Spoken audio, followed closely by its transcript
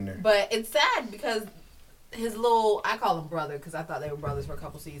But it's sad because his little, I call him brother because I thought they were brothers for a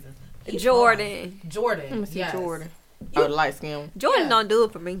couple seasons. Jordan. Let me see Jordan. Oh, light skin. Jordan don't do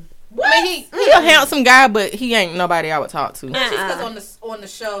it for me. What? I mean, he a handsome guy, but he ain't nobody I would talk to. Just because on the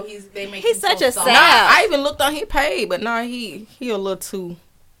show they make he's him such so a soft. sad. I even looked on his page, but he a little too.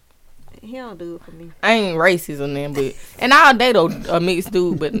 He don't do it for me. I ain't racist or nothing, but and I'll date a mixed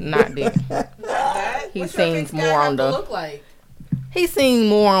dude, but not that. He seems more on the. Look like? He seems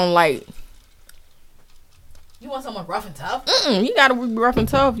more on like. You want someone rough and tough? You gotta be rough and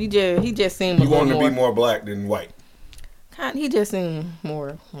tough. He just seems. You want him to be more black than white. He just seems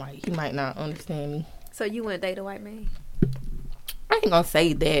more white. He might not understand me. So you wouldn't date a white man? I ain't gonna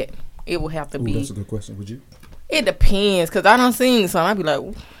say that. It would have to be. That's a good question. Would you? It depends, cause I don't seen something. I'd be like,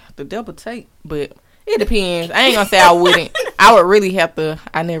 ooh, the double take, but it depends. I ain't gonna say I wouldn't. I would really have to.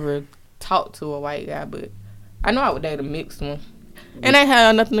 I never talked to a white guy, but I know I would date a mixed one. And I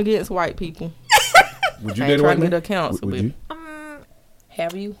have nothing against white people. Would you date a white man? Would you?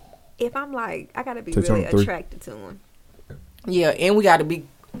 Have you? If I'm like, I gotta be really attracted to him. Yeah, and we gotta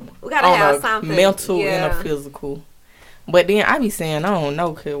have something mental and a physical. But then I be saying I don't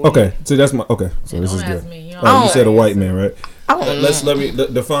know. Okay, so that's my okay. So this is good. Me, you said a white man, right? Let me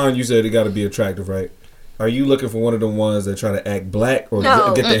define. You said it got to be attractive, right? Are you looking for one of the ones that try to act black or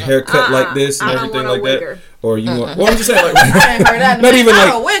get their hair cut like this and everything like that? Or you want? Well, I'm just saying, like, not even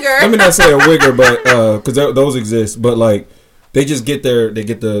like a wigger. Let me not say a wigger, but because those exist, but like. They just get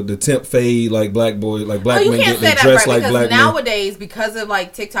the temp fade like black boys, like black men get they dress like black men. Nowadays, because of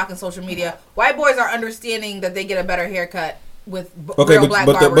like TikTok and social media, white boys are understanding that they get a better haircut with real black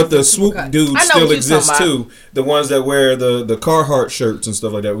barbers. But the swoop dudes still exist too. The ones that wear the Carhartt shirts and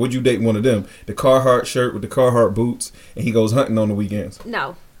stuff like that. Would you date one of them? The Carhartt shirt with the Carhartt boots, and he goes hunting on the weekends.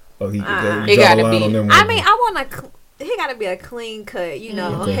 No. Oh, he gotta be. I mean, he gotta be a clean cut,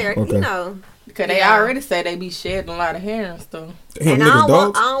 hair, Because they already say they be shedding a lot of hair and stuff. Damn, and I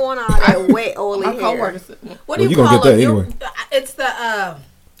don't want all that wet, oily hair. What do you call them? Anyway. It's the,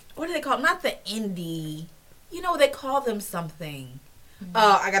 what do they call them? Not the indie. They call them something.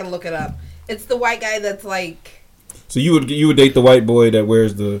 I gotta look it up. It's the white guy that's like... So you would date the white boy that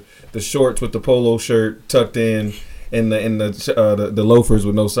wears the shorts with the polo shirt tucked in and the loafers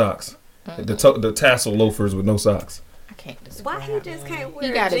with no socks. The tassel loafers with no socks. Why he just can't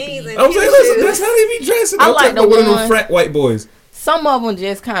wear jeans and I'm saying, listen, that's how they be dressing. I like the one of them frat white boys. Some of them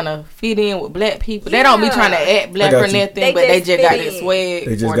just kind of fit in with black people. They don't be trying to act black or nothing, but they just got that swag.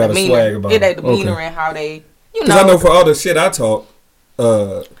 They just got a swag about it. They demeanor and how they, Because I know for all the shit I talk,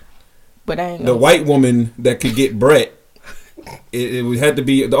 but I ain't the white woman that could get Brett, it would have to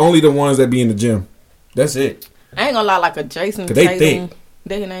be the ones that be in the gym. That's it. I ain't gonna lie, like a Jason Tatum. They think.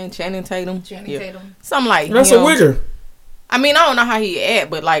 Their name Channing Tatum. Tatum. Something like that's him. a wigger. I mean, I don't know how he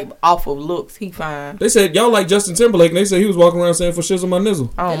act, but like off of looks, he fine. They said y'all like Justin Timberlake, and they said he was walking around saying for shizzle my nizzle.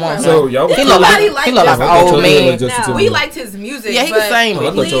 I don't want so y'all. He look like an old man. No, we liked his music. Yeah, he the same.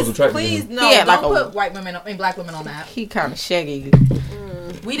 Please, no, don't put white women and black women on that. He kind of shaggy.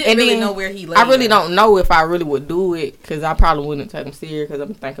 We didn't really know where he lived. I really don't know if I really would do it because I probably wouldn't take him serious because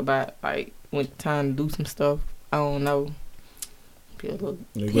I'm thinking about like when time to do some stuff. I don't know. Be a little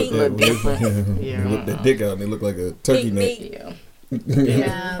different. Yeah. They whip that dick out and they look like a turkey neck.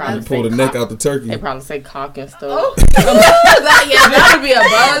 Yeah. Probably pull the neck out the turkey. They probably say cock and stuff. Oh, that would be a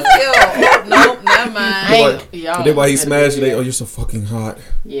buzzkill. Nope, never mind. That's why he smashed it. Oh, you're so fucking hot.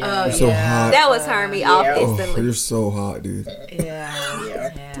 Yeah, you're so hot. That was turn me off instantly. Oh, you're so hot, dude.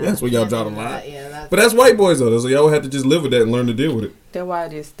 Yeah. That's where y'all draw the line. But that's white boys though. So y'all would have to just live with that and learn to deal with it. That's why I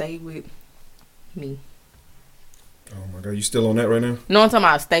just stay with me. Oh my god, you still on that right now? No, I'm talking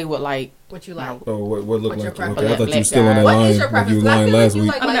about stay with like what you like. Oh, what look like? Okay, I thought you were still on that line. What is your preference? You were lying last week. You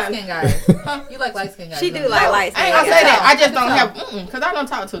like light skinned guys. You like light skinned guys. She do like light skinned guys. I ain't gonna say that. I just don't have because I don't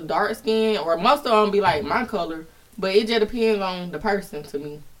talk to dark skin or most of them be like my color, but it just depends on the person to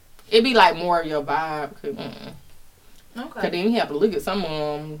me. It be like more of your vibe. Okay. Cause then you have to look at some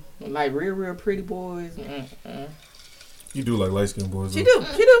of them like real pretty boys. You do like light skinned boys. She do.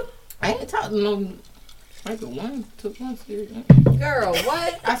 I ain't talking to no. Maybe one serious. Girl,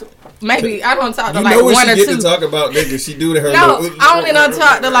 what? Maybe I don't talk to you like know one or she two. To talk about niggas, she do to her. No, I only don't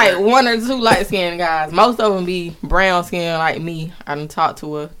talk to like one or two light skinned guys. Most of them be brown skin like me. I don't talk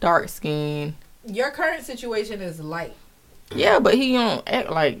to a dark skin. Your current situation is light. Yeah, but he don't act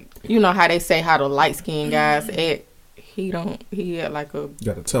like how they say how the light skinned guys act. He don't. He act like a. You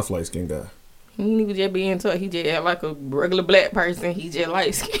got a tough light skinned guy. He ain't even just be into it. He just act like a regular black person. He just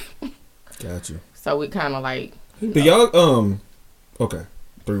light skin. Got you. So it kind of like. Do y'all okay?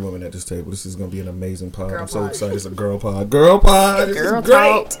 3 women at this table. This is going to be an amazing pod. I'm so excited. It's a girl pod. Girl pod. This is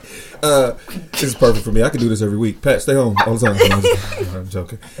great. This is perfect for me. I could do this every week. Pat, stay home all the time. I'm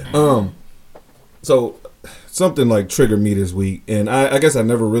joking. So something like triggered me this week, and I guess I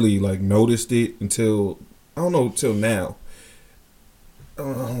never really like noticed it until till now. I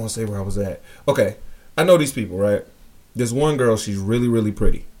don't want to say where I was at. Okay, I know these people, right? There's one girl. She's really, really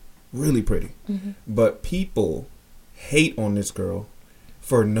pretty, but people hate on this girl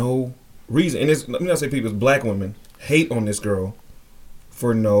for no reason. And let me not say people, it's black women hate on this girl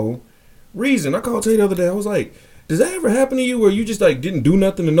for no reason. I called Tay the other day. I was like, does that ever happen to you where you just like didn't do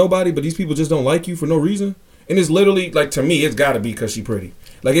nothing to nobody, but these people just don't like you for no reason? And it's literally like, to me, it's got to be because she pretty.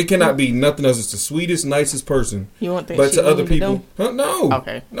 Like, it cannot be nothing else. It's the sweetest, nicest person. You want that? But to other people, no.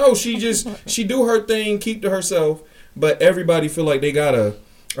 Okay. No, she do her thing, keep to herself. But everybody feel like they gotta.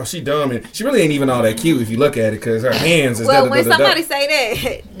 Oh, she dumb, and she really ain't even all that cute if you look at it, because her hands is. Well, when somebody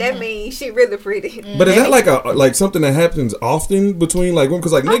say that means she really pretty. But is that like something that happens often between like women?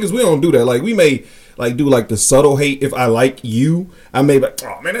 Because like niggas, we don't do that. Like we may like do like the subtle hate. If I like you, I may like,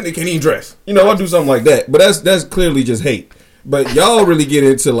 oh man, that nigga can't even dress. You know, I'll do something like that. But that's clearly just hate. But y'all really get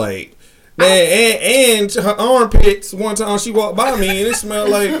into like. Man, and her armpits. One time she walked by me and it smelled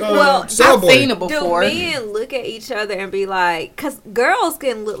like Subway. I've seen it before. Do men look at each other and be like, because girls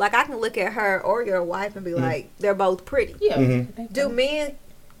can look like, I can look at her or your wife and be like, they're both pretty. Yeah. Mm-hmm. Do men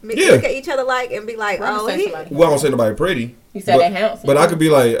look at each other like and be like, well, I don't say nobody pretty. You said that handsome. But I could be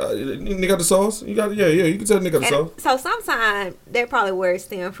like, nigga got the sauce? You got, yeah, you can tell nigga got the sauce. So sometimes that probably where it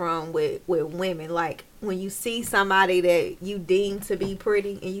stems from with women. Like when you see somebody that you deem to be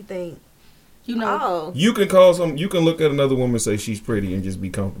pretty and you think, you know, you can look at another woman and say she's pretty and just be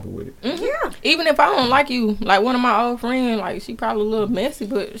comfortable with it. Mm-hmm. Yeah. Even if I don't like you, like one of my old friends, like she probably a little messy,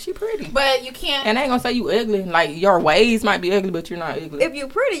 but she pretty. But you can't. And I ain't gonna say you ugly. Like your ways might be ugly, but you're not ugly. If you're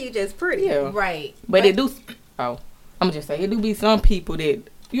pretty, you just pretty. Yeah. Right. But it do. Oh, I'm gonna just say it do be some people that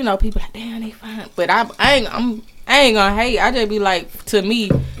people like, damn, they fine. But I ain't gonna hate. I just be like, to me,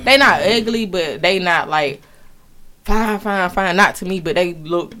 they not ugly, but they not like fine. Not to me, but they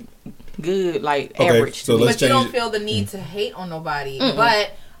look good, like average. So but you don't feel the need to hate on nobody. Mm-mm.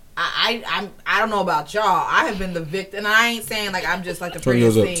 But I don't know about y'all. I have been the victim, and I ain't saying like I'm just like the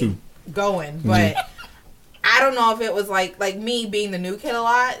prettiest thing going, but I don't know if it was like me being the new kid a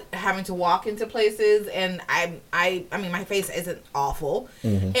lot, having to walk into places, and I mean my face isn't awful,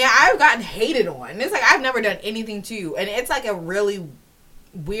 and I've gotten hated on. It's like I've never done anything to you, and it's like a really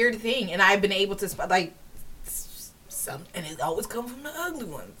weird thing, and I've been able to like. And it always comes from the ugly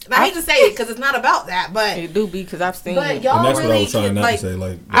ones. And I hate to say it because it's not about that, but it do be because I've seen but it. Y'all and that's really what I was trying not to say.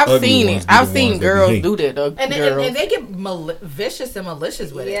 Like I've seen it. I've seen girls do that. And they get vicious and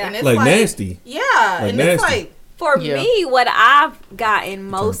malicious with it. And it's like nasty. Yeah, and nasty. It's like for me, what I've gotten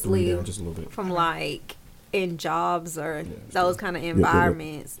mostly from like in jobs or those kind of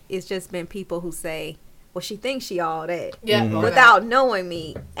environments, it's just been people who say, "Well, she thinks she all that," without knowing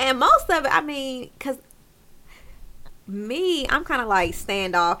me, and most of it, I mean, because. Me, I'm kind of like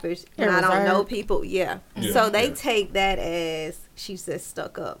standoffish and I don't know people. Yeah. So they take that as she's just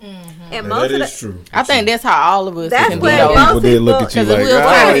stuck up. Mm-hmm. And most that is true. I think that's how all of us that's can what be. Most people look at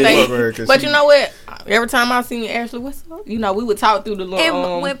you like, but you know what? Every time I seen Ashley, what's up? We would talk through the little.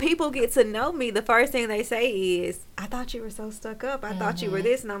 And when people get to know me, the first thing they say is, "I thought you were so stuck up. I thought you were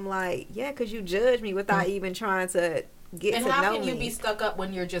this," and I'm like, "Yeah, because you judge me without even trying to." And how can you be stuck up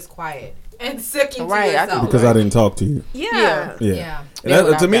when you're just quiet and sicking to yourself? Because I didn't talk to you. Yeah.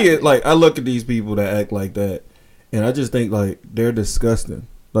 And to me, I look at these people that act like that, and I just think like they're disgusting.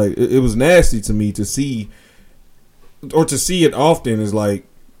 Like it was nasty to me to see, or to see it often is like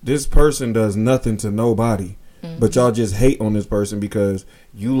this person does nothing to nobody, but y'all just hate on this person because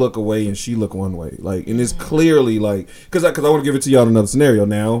you look away and she look one way. Like, and it's clearly like because I want to give it to y'all another scenario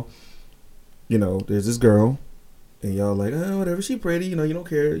now. There's this girl. And y'all like, whatever, she pretty, you don't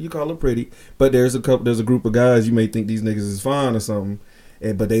care, you call her pretty. But there's a group of guys you may think these niggas is fine or something,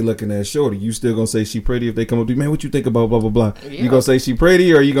 but they looking at shorty. You still gonna say she pretty if they come up to you, man, what you think about blah blah blah? Yeah. You gonna say she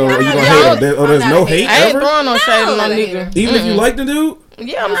pretty or you gonna hate her? There's no hate ever? I ain't throwing no shade on no nigga. Even if you like the dude?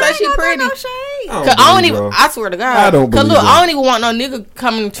 Yeah, I'm gonna say she pretty. No shade. I swear to God. I don't believe I don't even want no nigga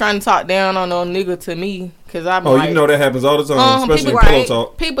coming trying to talk down on no nigga to me. Cause I'm that happens all the time, especially in pillow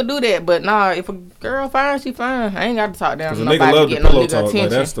talk. People do that, but nah, if a girl fine, she fine. I ain't got to talk down to nobody. Nigga love the the pillow talk. Like,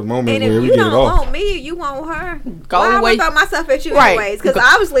 that's the moment where we get it off. And if you don't want me, you want her. Go away. I throw myself at you anyways, because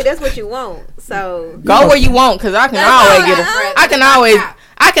obviously that's what you want. So go where you want, cause I can always get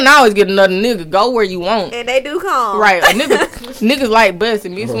I can always get another nigga. Go where you want. And they do come. Right. Niggas like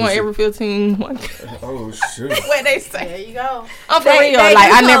busting. Miss one every 15 months. Oh, shit. What they say. There you go. I'm for real. Like,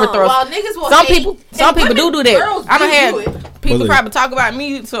 I never throw. Well, niggas will Some people do that. I don't have people probably talk about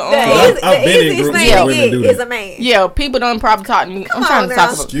me to the easiest thing to get is a man. Yeah, people don't probably talk to me. I'm trying to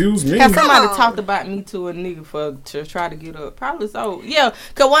talk about. Excuse me. Have somebody talked about me to a nigga to try to get up? Probably so. Yeah,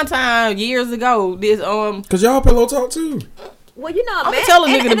 cause one time years ago, this cause y'all pillow talk too. Well, you know, I'm man, tell a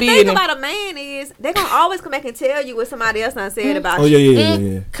nigga and to the be thing in about a man is they're gonna always come back and tell you what somebody else done said about you. Oh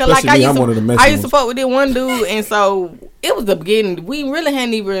yeah. Cause like I used to fuck with this one dude, and so it was the beginning. We really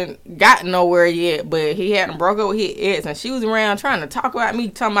hadn't even gotten nowhere yet, but he hadn't broke up with his ex, and she was around trying to talk about me,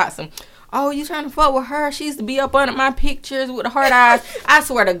 talking about some. Oh, you trying to fuck with her? She used to be up under my pictures with the hard eyes. I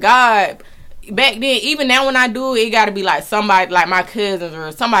swear to God. Back then, even now when I do it, it got to be like somebody like my cousins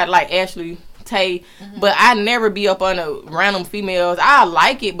or somebody like Ashley Tay. But I never be up under random females. I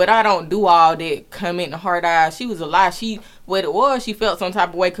like it, but I don't do all that comment the hard eyes. She was a lie. She felt some type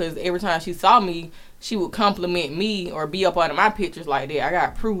of way because every time she saw me, she would compliment me or be up under my pictures like that. I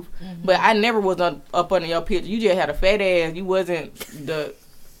got proof. But I never was up under your picture. You just had a fat ass. You wasn't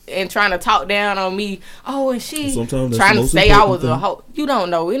and trying to talk down on me. Oh, and she trying to say I was a hoe. You don't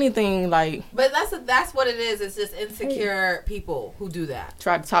know anything like. But that's what it is. It's just insecure people who do that.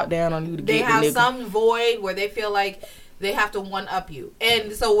 Try to talk down on you to they get have some void where they feel like they have to one up you.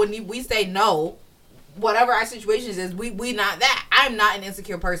 And so when we say no, whatever our situations is, we not that. I'm not an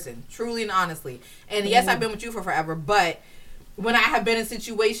insecure person, truly and honestly. And yes, I've been with you for forever, but when I have been in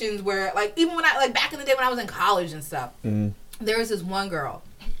situations where, like, even when I, like, back in the day when I was in college and stuff, there was this one girl.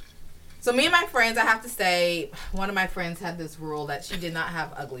 So me and my friends, I have to say, one of my friends had this rule that she did not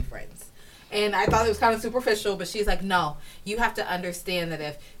have ugly friends. And I thought it was kind of superficial, but she's like, no, you have to understand that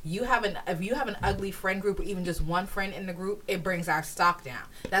if you have an ugly friend group or even just one friend in the group, it brings our stock down.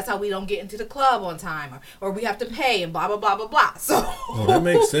 That's how we don't get into the club on time or we have to pay and blah, blah, blah, blah, blah. So that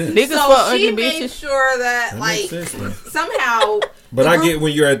makes sense. So she made sure that like, somehow. But I get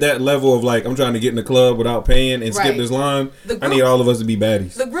when you're at that level of like, I'm trying to get in the club without paying and skip this line. I need all of us to be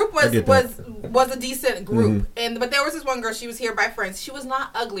baddies. The group was a decent group. But there was this one girl, she was here by friends. She was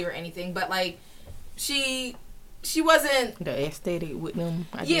not ugly or anything, but like she wasn't the aesthetic with them.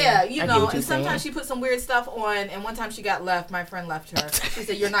 And sometimes she put some weird stuff on, and one time she got left. My friend left her. She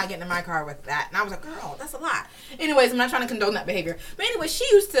said, "You're not getting in my car with that." And I was like, "Girl, that's a lot." Anyways, I'm not trying to condone that behavior. But anyway, she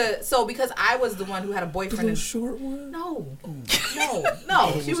used to. So because I was the one who had a boyfriend, the short one. No,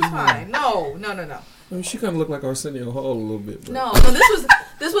 she was fine. No. I mean, she kind of looked like Arsenio Hall a little bit. But. No,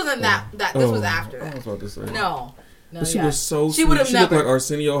 this wasn't that. This was after that. I was about to say no. But she was so sweet. She looked like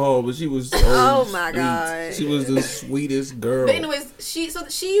Arsenio Hall, but she was so oh my god. She was the sweetest girl. But anyways, she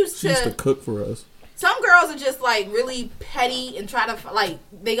used to cook for us. Some girls are just like really petty and try to like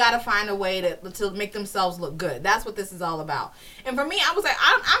they gotta find a way to make themselves look good. That's what this is all about. And for me, I was like,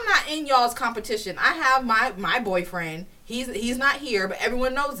 I'm not in y'all's competition. I have my boyfriend. He's not here, but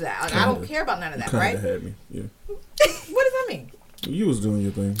everyone knows that. Like, I don't care about none of that, right? Had me. Yeah. What does that mean? You was doing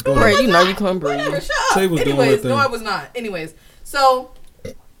your thing. Right, you know you couldn't breathe. Whatever, shut up. Anyways, no, I was not. Anyways, so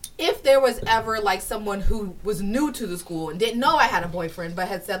if there was ever like someone who was new to the school and didn't know I had a boyfriend, but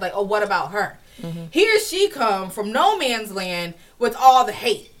had said like, "Oh, what about her?" Here she come from no man's land with all the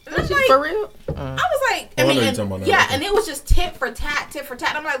hate. And I'm like, for real? I was like, and it was just tit for tat.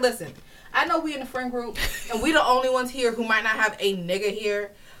 I'm like, listen, I know we in the friend group and we the only ones here who might not have a nigga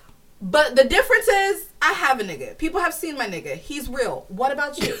here. But the difference is, I have a nigga. People have seen my nigga. He's real. What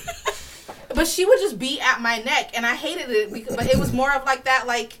about you? But she would just be at my neck, and I hated it. But it was more of like that,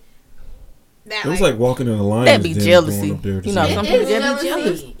 like that. It was like walking in a line. That'd be jealousy. Some people just be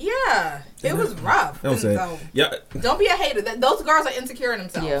jealous. Yeah, it was rough. Don't be a hater. Those girls are insecure in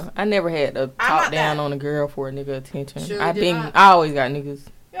themselves. Yeah, I never had to talk down on a girl for a nigga attention. Sure I always got niggas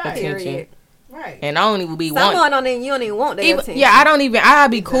attention. Period. Right. And I don't even be someone on there you don't even want their attention. Yeah,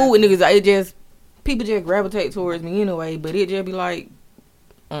 I'd be cool with niggas. It just people just gravitate towards me anyway, but it just be like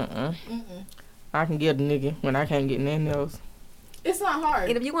I can get a nigga when I can't get nothing else. It's not hard.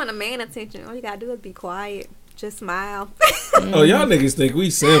 And if you want a man attention, all you gotta do is be quiet. Just smile. Oh, y'all niggas think we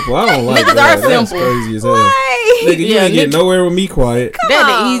simple. I don't like niggas that. Are That's simple. crazy as hell. Nigga, you ain't get nowhere with me quiet. That's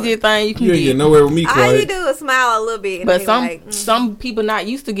the easiest thing you can get. You ain't get nowhere with me quiet. All you do is smile a little bit. But some people not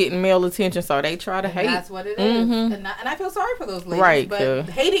used to getting male attention, so they try to hate. That's what it is. And I feel sorry for those ladies. Right. But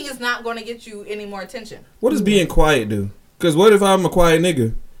hating is not going to get you any more attention. What does being quiet do? Because what if I'm a quiet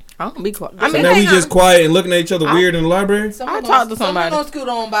nigga? I don't be quiet. So now we just quiet and looking at each other weird in the library? I talk to somebody. Gonna scoot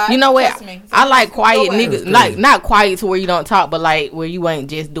on by. You know what? I like quiet niggas. Like, not quiet to where you don't talk, but like where you ain't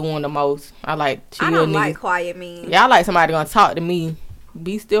just doing the most. I like chill niggas. I don't like quiet men. Yeah, I like somebody gonna talk to me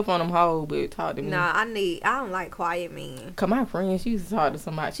be stiff on them hoes, but talk to me. Nah, I don't like quiet men. Cause my friend, she used to talk to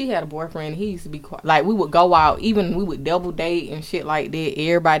somebody. She had a boyfriend. He used to be quiet. Like, we would go out, even we would double date and shit like that.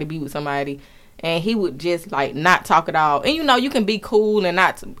 Everybody be with somebody, and he would just like not talk at all. And you can be cool and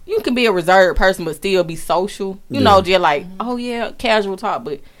not. You can be a reserved person, but still be social. You know, just like casual talk.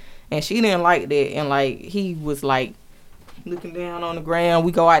 And she didn't like that. And like he was like looking down on the ground.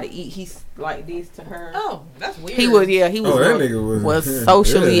 We go out to eat. He's like this to her. Oh, that's weird. He was. That nigga was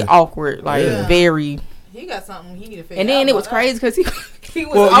socially awkward. Like very. He got something he need to figure out. And then it was crazy because he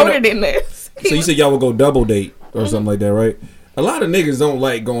was older than us. So you said y'all would go double date or something like that, right? A lot of niggas don't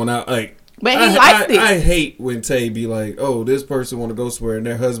like going out. Like, but he liked it. I hate when Tay be like, "Oh, this person want to go somewhere," and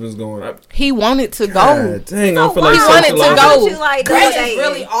their husband's going. He wanted to go. God dang, I feel like he wanted to go. You like Brett is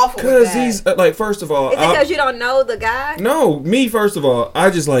really awful. Because he's like, first of all, is it because you don't know the guy? No, me first of all, I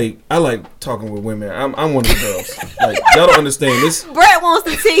like talking with women. I'm one of the girls. Like, y'all don't understand this. Brett wants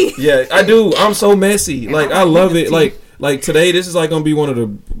the tea. Yeah, I do. I'm so messy. Like, I love it. Like today, this is like gonna be one of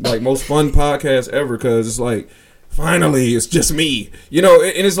the like most fun podcasts ever because it's like finally it's just me, and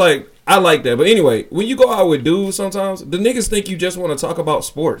it's like. I like that. But anyway, when you go out with dudes sometimes, the niggas think you just want to talk about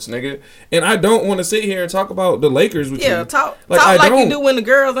sports, nigga. And I don't want to sit here and talk about the Lakers with you. Yeah, talk like you do when the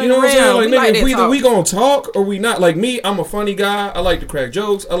girls ain't around. What I'm saying? Like, nigga, either we gonna talk or we not. Like me, I'm a funny guy. I like to crack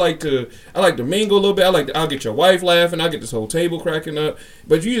jokes. I like to mingle a little bit. I'll get your wife laughing. I'll get this whole table cracking up.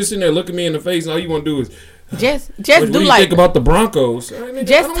 But you just sitting there looking me in the face and all you want to do is Just what do do you like think about the Broncos? I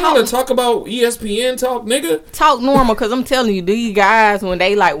don't want to talk about ESPN talk, nigga. Talk normal, cause I'm telling you, these guys when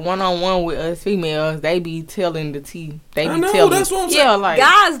they like 1-on-1 with us females, they be telling the tea. They be telling. That's what I'm saying. Yeah, like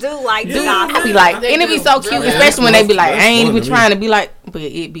guys do like the gossip. I be like, and it be so cute, especially when they be like, I ain't even trying to be like, but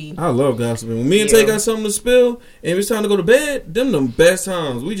it be. I love gossiping. When me and Tay got something to spill and it's time to go to bed, them best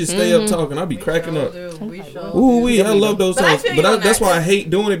times. We just stay up talking. I be cracking up. I love those times. But that's why I hate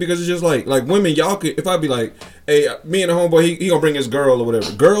doing it because it's just like women, y'all could, if I be like, hey, me and the homeboy, he gonna bring his girl or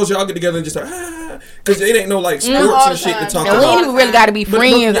whatever. Girls, y'all get together and just like, because it ain't no like sports and shit to talk about. We ain't even really gotta be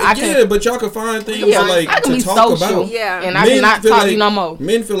friends. But y'all can find things to talk about. Yeah, and I cannot talk to you no more.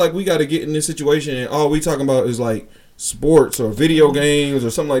 Men feel like we gotta get in this situation and all we talking about is like sports or video games or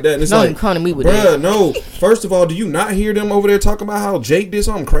something like that. And it's like, come to me with bruh, no. First of all, do you not hear them over there talking about how Jake did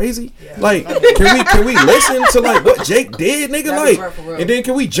something crazy? Yeah. Like, can we listen to like what Jake did, nigga? Like, and then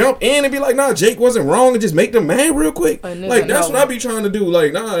can we jump in and be like, nah, Jake wasn't wrong, and just make them mad real quick? Like, that's what I be trying to do.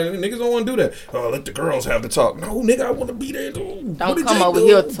 Like, nah, niggas don't want to do that. Oh, let the girls have the talk. No, nigga, I want to be there too. Don't come over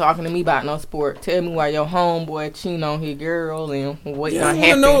here talking to me about no sport. Tell me why your homeboy cheating on his girl and what gonna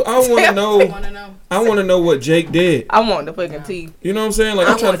happen. I want to know what Jake did. I want the fucking tea. You know what I'm saying? Like,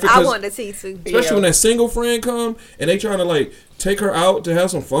 I want the tea too. Especially when that single friend come and they trying to like take her out to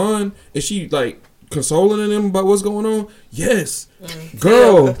have some fun, and she like consoling them about what's going on. Yes,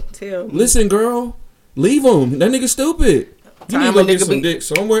 girl. Listen, girl. Leave him. That nigga stupid. You need to go get some dick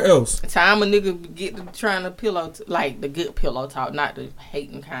somewhere else. Time a nigga get to trying to pillow like the good pillow talk, not the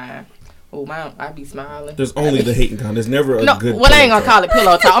hating kind. Oh my! I be smiling. There's only the hating kind. There's never a good. Well, I ain't gonna call it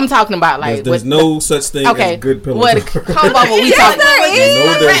pillow talk. I'm talking about like there's no such thing as good pillow talk. Come on, what we talking about?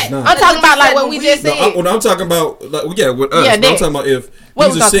 No, there's not. I'm talking about like what we just said. I'm talking about with us. I'm talking about if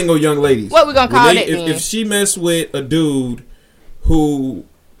these are single young ladies. What we gonna call it? If she mess with a dude who,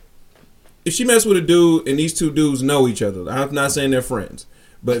 if she mess with a dude and these two dudes know each other, I'm not saying they're friends,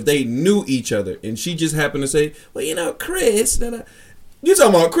 but if they knew each other and she just happened to say, well, Chris, you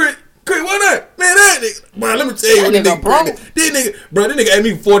talking about Chris? Chris, why not? Man, that nigga. Man, let me tell you what this nigga had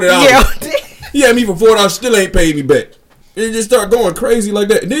me for $40. Yeah. He had me for $4, still ain't paid me back. And just start going crazy like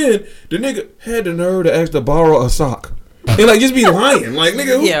that. And then the nigga had the nerve to ask to borrow a sock. And like just be lying. Like,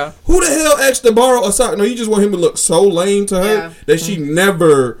 nigga, who the hell asked to borrow a sock? No, you just want him to look so lame to her that she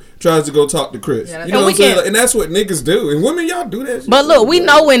never tries to go talk to Chris. Yeah, you know what I'm saying? Like, and that's what niggas do. And women, y'all do that shit. But look, we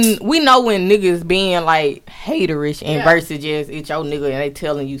know when niggas being like haterish and versus just it's your nigga and they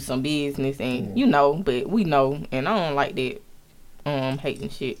telling you some business and but we know, and I don't like that. Hating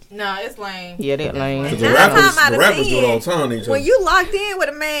shit. No, it's lame. Yeah, that lame. The rappers do it all the time. When you locked in with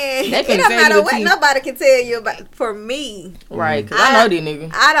a man, it don't matter what nobody can tell you about. For me, right? Because I know these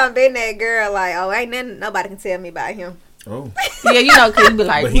niggas. I done been that girl. Like, ain't nothing nobody can tell me about him. Oh, yeah, cause you be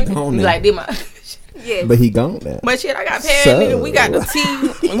like, but he gone now. Like, yeah, but he gone now. But shit, I got past nigga. We got the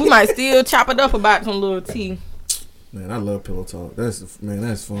tea, and we might still chop it up about some little tea. Man, I love pillow talk. That's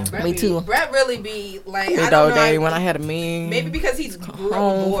fun. Me too. Brett really be like, I don't know when I had a man. Maybe because he's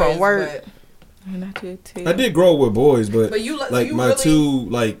home from work. I did grow up with boys, but you like my really, two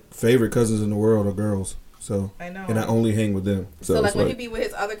like favorite cousins in the world are girls. So I know. And I only hang with them. So like when he be with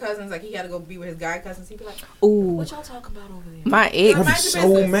his other cousins, like he had to go be with his guy cousins, he'd be like, "Ooh, what y'all talking about over there?" My ex, I'd be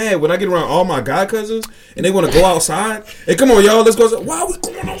so mad when I get around all my guy cousins and they want to go outside. Hey, come on, y'all, let's go. Why are we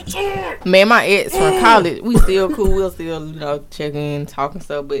going outside? Man, my ex from college, we still cool. We'll still check in, talking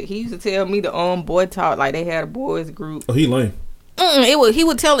stuff. But he used to tell me the boy talk like they had a boys group. Oh, he lame. He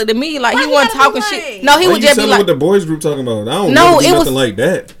would tell it to me like he wasn't talking shit. No, he would just be like, what the boys group talking about? I don't know nothing like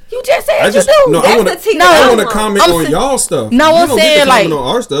that. You just said you do. No, I want to comment on y'all stuff. No, I'm saying like on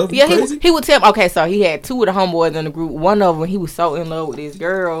our stuff. Yeah, he would tell. Okay, so he had two of the homeboys in the group. One of them, he was so in love with this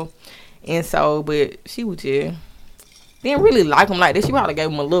girl, and so but she was just didn't really like him like that. She probably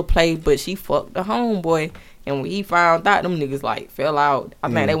gave him a little play, but she fucked the homeboy. And when he found out, them niggas like fell out.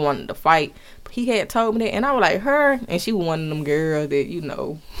 I think they wanted to fight. But he had told me that, and I was like, her, and she was one of them girls that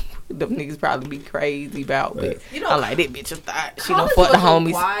them niggas probably be crazy about. But I like that bitch. I thought she don't fuck the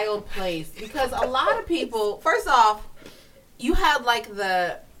homies. Wild place because a lot of people. First off, you had like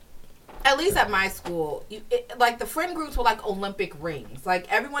at least at my school, like the friend groups were like Olympic rings.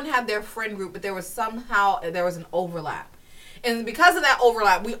 Like everyone had their friend group, but there was an overlap, and because of that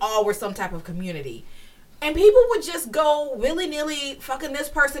overlap, we all were some type of community. And people would just go willy-nilly fucking this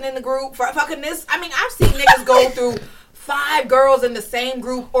person in the group, fucking this. I mean, I've seen niggas go through 5 girls in the same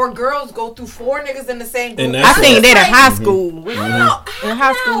group, or girls go through 4 niggas in the same group. I seen that in high school. In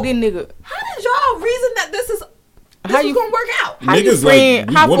high school, this nigga. How did y'all reason that this is gonna work out?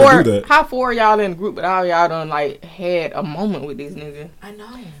 How four y'all in the group, but all y'all done like had a moment with this nigga? I know.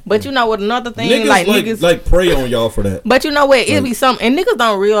 But you know what? Another thing, niggas like prey on y'all for that. But you know what? It be something, and niggas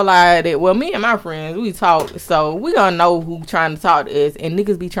don't realize that. Well, me and my friends, we talk, so we gonna know who trying to talk to us, and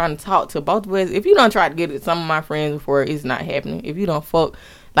niggas be trying to talk to both of us. If you don't try to get at some of my friends before, it's not happening. If you don't fuck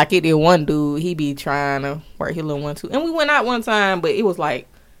like it did one dude, he be trying to work his little one too. And we went out one time, but it was like.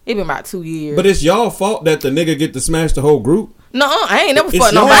 It been about 2 years. But it's y'all fault that the nigga get to smash the whole group. No, I ain't never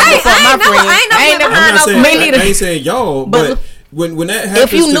fucked nobody but my friends. I ain't saying y'all, but when that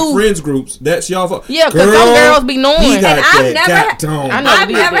happens to friends groups, that's y'all fault. Yeah, because some girls be knowing. I've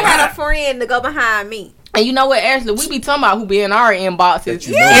never had a friend to go behind me. And you know what, Ashley? We be talking about who be in our inboxes.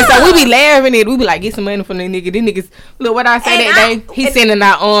 And so we be laughing at it. We be like, get some money from the nigga. These niggas, look what I say that day. He sending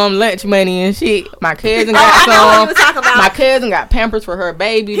out lunch money and shit. My cousin got some. My cousin got Pampers for her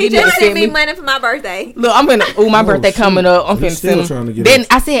baby. He just sent me money for my birthday. Look, I'm finna, my birthday coming up. I'm finna send him. Then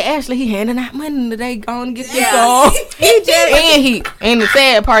I said, Ashley, he handing out money today. Go on and get this on. And the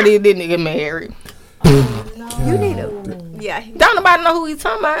sad part is this nigga married. You need to. Yeah. Don't nobody know who he's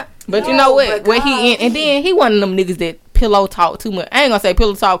talking about. But you know what? Where he in, and then he one of them niggas that pillow talk too much. I ain't gonna say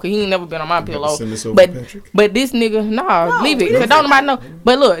pillow talk because he ain't never been on my pillow. But this nigga, leave it because don't nobody know.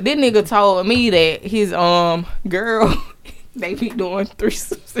 But look, this nigga told me that his girl, they be doing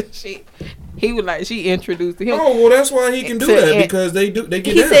threesomes and shit. He was like, she introduced him. Oh, well, that's why he can do that because they get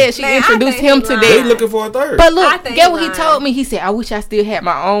He said she introduced him to that. They looking for a third. But look, get what he told me. He said, I wish I still had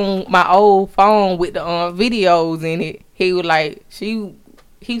my old phone with the videos in it. He was like,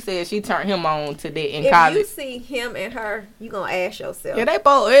 he said she turned him on to that in college. If you see him and her, you gonna ask yourself. Yeah, they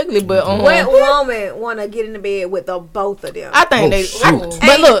both ugly, but what woman wanna get in the bed with the both of them? I think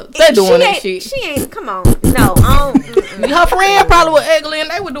but look, they doing that shit. She ain't. Come on, no. Her friend probably was ugly, and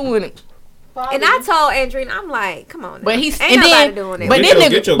they were doing it. Probably. And I told Andrine, I'm like, come on. Now. But he's ain't nobody doing it. But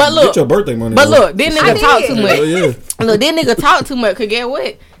get your birthday money. But look, this nigga talk too much. Look, this nigga talk too much. Cause get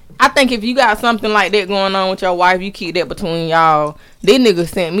what? I think if you got something like that going on with your wife, you keep that between y'all. This nigga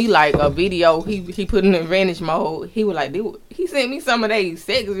sent me like a video. He put in advantage mode. He was like, he sent me some of that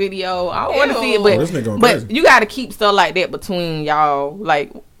sex video. I don't want to see it, but you got to keep stuff like that between y'all.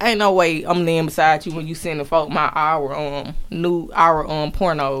 Like, ain't no way I'm laying beside you when you sending folk our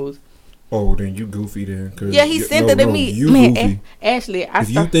pornos. Oh, then you goofy then. Yeah, he sent it to me. Man, Ashley,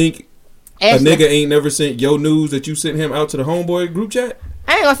 you think a nigga ain't never sent your news that you sent him out to the homeboy group chat?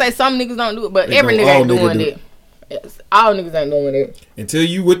 I ain't gonna say some niggas don't do it, but every nigga ain't doing it. Yes, all niggas ain't doing it. Until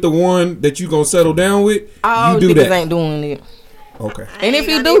you with the one that you gonna settle down with, all you do niggas that. Ain't doing it. Okay. And if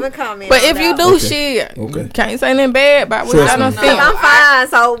you do, but if you do shit, can't say nothing bad about what I done seen. I'm fine.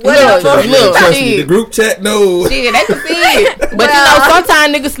 So whatever. Look, trust me, the group chat knows. Shit, they can see it. But you know,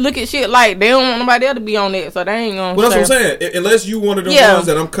 sometimes niggas look at shit like they don't want nobody else to be on it, so they ain't gonna. Well, that's what I'm saying. Unless you one of the ones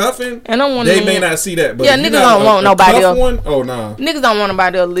that I'm cuffing, and I'm one they may not see that. But yeah, niggas don't want nobody else. Oh nah. Niggas don't want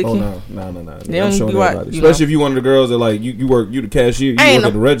nobody else licking. Oh no. They don't showing everybody. Especially if you one of the girls that like you the cashier, you work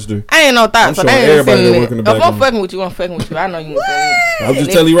at the register. I ain't no thought. So they ain't everybody working the back. If I'm fucking with you, I'm fucking with you. I know you. I'm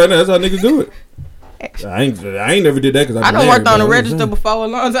just telling you right now, that's how niggas do it. I ain't never did that because I done worked on the register before a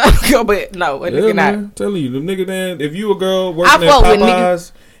long time ago, but no, I'm telling you, the nigga then, if you a girl working at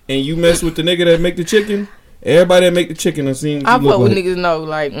Popeyes and you mess with the nigga that make the chicken, everybody that make the chicken I seen. I fuck with niggas know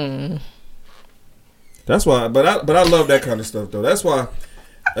like. That's why, but I love that kind of stuff though. That's why,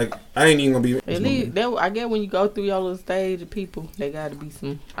 like, I ain't even gonna be. At least I guess when you go through your little stage of people, they gotta be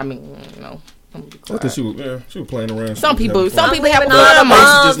some. I mean, you know. I think she was playing around. Some people have all the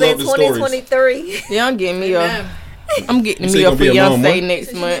moms in 2023. Yeah, I'm getting me I'm getting me a fiance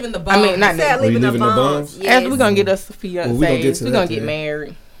next month. I mean, not next month. Leaving the bums? Yes. We're gonna get us a fiance. We're gonna get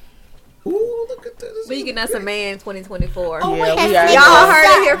married. Ooh, look at this. We getting us a man in 2024. Oh, yeah, y'all heard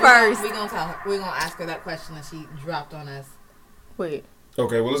it here first. We're gonna ask her that question that she dropped on us. Wait.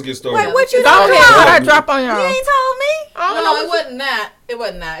 Okay, well, let's get started. Wait, what you talking about? What I drop on y'all? You ain't told me. No, it wasn't that. It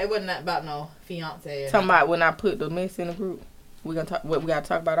wasn't that about no fiance. Talking about when I put the mess in the group. We gonna talk. What we gotta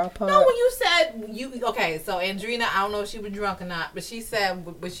talk about our part? No, when you said okay. So Andrina, I don't know if she was drunk or not, but she said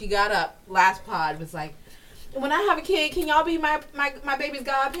when she got up last pod was like, when I have a kid, can y'all be my baby's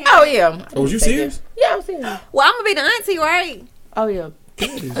godparent? Oh yeah. Oh, was you serious? Yeah, I'm serious. Well, I'm gonna be the auntie, right? Oh yeah.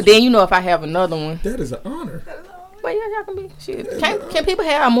 Then you know if I have another one. That is an honor. But yeah, y'all can be shit. Can people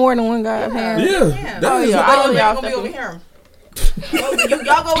have more than one godparent? Yeah. Y'all gonna be over here.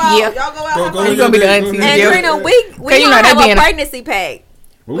 Y'all go out. Yeah. Y'all go out. You gonna be the auntie. And we gonna have a pregnancy pack.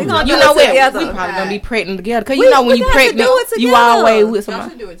 We gonna do it together. We probably gonna be pregnant together. Cause you know when you pregnant, you always with somebody. Y'all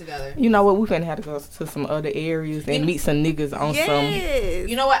should do it together. You know what? We finna have to go to some other areas and meet some niggas on some.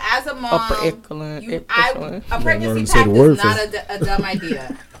 You know what? As a mom, upper echelon. A pregnancy pack is not a dumb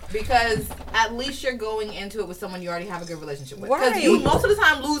idea. Because at least you're going into it with someone you already have a good relationship with. Because you most of the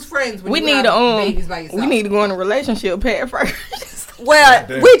time lose friends when you have babies by yourself. We need to go on a relationship pad first. Well,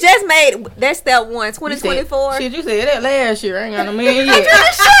 we just made that step 2024. Shit, you said that last year. I ain't got no man yet.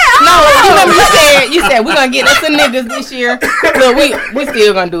 No, you remember you said we're gonna get us some niggas this year. But we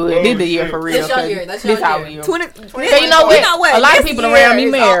still gonna do it. This the year for real. That's your year. You know what? A lot of people around me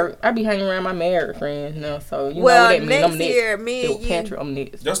married. I be hanging around my married friends now, so you know what that means. Next year, me and you. I'm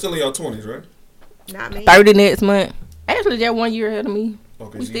next. Y'all still in your 20s, right? Not me. 30 next month. Actually, just 1 year ahead of me.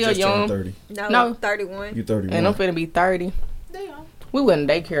 Okay, we so still young. 30. No, 31. You 31. And I'm finna be 30. Damn. We wouldn't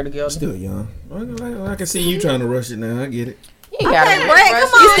daycare together. Still young. I can see you trying to rush it now. I get it. Okay, Brett, come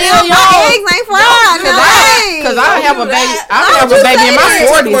on. You still young. Eggs ain't fried. Because I have a baby. I have a baby in my 40s.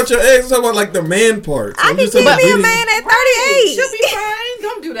 Talking about your eggs, talking about like the man part. I can keep me a man at 38. She'll be fine.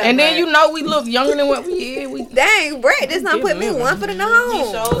 Don't do that. And then you know we look younger than what we is. Dang, Brett, this not put me one for the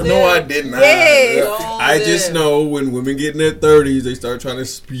nose. No, I didn't. Yes. I just know when women get in their 30s, they start trying to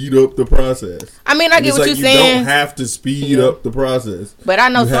speed up the process. I mean, I get what you're saying. You don't have to speed up the process. But I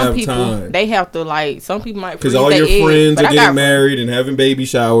know some people, they have to like, some people might because all your friends are getting married and having baby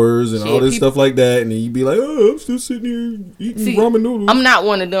showers and all this stuff like that. And then you be like, oh, I'm still sitting here eating ramen noodles. I'm not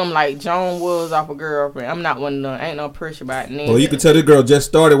one of them like Joan was off a Girlfriend. I'm not one of them. Ain't no pressure about it. Well, you can tell this girl just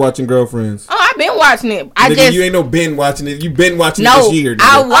started watching Girlfriends. Oh, I've been watching it. You ain't no been watching it. You been watching it this year.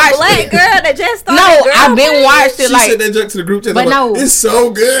 I watched a black girl that just started. No, I've been watching it. She said that joke to the group chat. But no, it's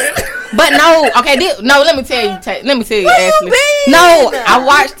so good. But no, okay, let me tell you, Ashley. No, I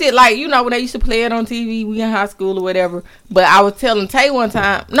watched it like, you know, when they used to play it on TV, we in high school or whatever. But I was telling Tay one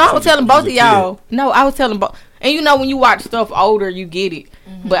time. No, I was telling both of y'all. No, I was telling both. And you know, when you watch stuff older, you get it.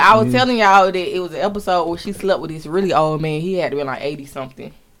 Mm-hmm. But I was telling y'all that it was an episode where she slept with this really old man. He had to be like 80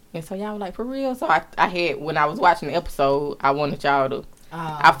 something. And so y'all were like, for real? So I had, when I was watching the episode, I wanted y'all to,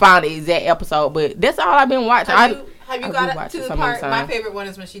 I found the exact episode. But that's all I've been watching. Have you got to the part? My favorite one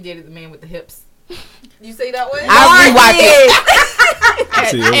is when she dated the man with the hips. You say that one? I rewatched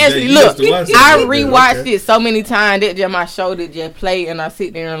it. Ashley, look, I rewatched it so many times that just my show that just play, and I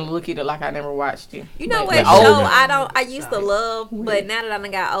sit there and look at it like I never watched it. You know what show I used to love, but now that I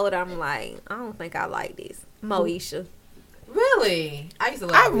done got older, I'm like, I don't think I like this. Moesha. Really? I used to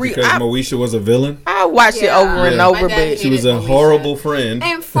love it. Because Moesha was a villain? I watched it over and over, but she was a horrible friend.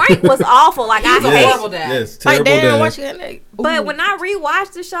 And Frank was awful. Like, I hate horrible dad. Yes, terrible dad. But when I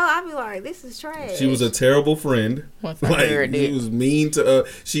rewatch the show, I be like, this is trash. She was a terrible friend. She was mean to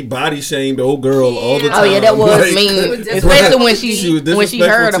she body shamed the old girl all the time. Oh yeah, that was mean. Especially when she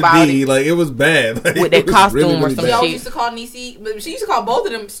heard about it. Like, it was bad. Like, with that costume or some shit. She used to call Niecy, but she used to call both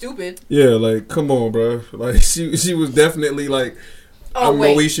of them stupid. Yeah, like, come on, bro. Like, she was definitely like, I'm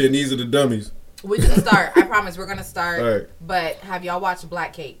Moesha and these are the dummies. We're gonna start. I promise we're gonna start. All right. But have y'all watched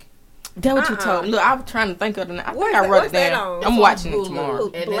Black Cake? That's what you told me. Look, I was trying to think of it. I think I wrote it down. I'm watching it tomorrow.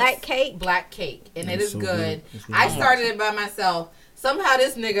 Black Cake? Black Cake. And it is so good. I started it by myself. Somehow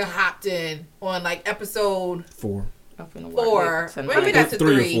this nigga hopped in on like episode 4. Maybe that's a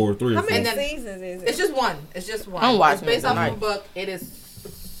 3 or 4. How many seasons is it? It's just one. It's just one. I'm watching it's based off of a book. It is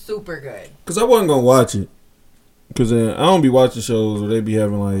super good. Because I wasn't going to watch it. Because I don't be watching shows where they be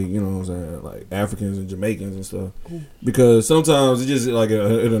having like, you know what I'm saying, like Africans and Jamaicans and stuff. Because sometimes it just like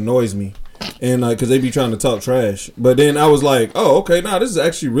it annoys me, and like because they be trying to talk trash. But then I was like, oh, okay, nah, this is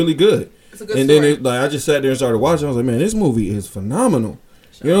actually really good. It's a good story. Then I just sat there and started watching. I was like, man, this movie is phenomenal.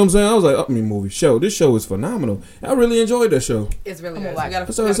 You know what I'm saying? I was like, this show is phenomenal. I really enjoyed that show. It's really good.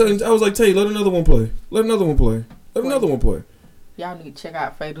 I was like, Tay, let another one play. Let another one play. Y'all need to check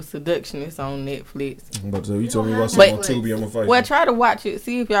out Fatal Seduction. It's on Netflix. I'm about to tell you. Told me about something on Tubi. I'm gonna fight. Well, try to watch it.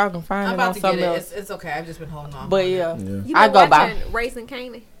 See if y'all can find it on something else. It's okay. I've just been holding on. But yeah. I go by Raising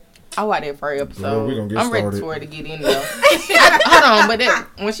Kanan. I watched that first episode. Girl, I'm ready for her to get in there. Hold on, but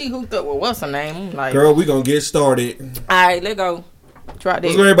when she hooked up with what's her name, I'm like, girl, we gonna get started. All right, let's go. Drop that.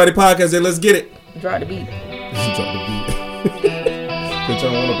 Let's go, everybody. Podcast there. Let's get it. Drop the beat. Drop the beat. Can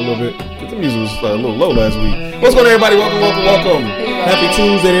turn one up a little bit. The music was a little low last week. What's going on, everybody? Welcome. Happy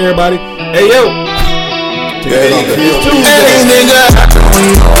Tuesday to everybody. Hey, yo. It's Tuesday. Hey, nigga.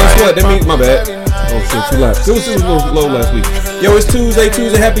 Guess what? That means my bad. Oh, shit, too loud. It was a little low last week. Yo, it's Tuesday.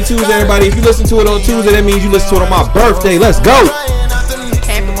 Happy Tuesday, everybody. If you listen to it on Tuesday, that means you listen to it on my birthday. Let's go.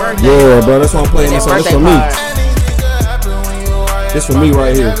 Happy birthday. Yeah, bro. That's why I'm playing this song. This for me. This for me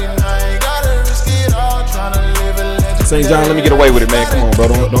right here. St. John, let me get away with it, man. Come on, bro.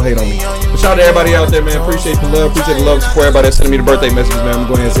 Don't hate on me. But shout out to everybody out there, man. Appreciate the love. Appreciate the love. Support everybody that's sending me the birthday messages, man. I'm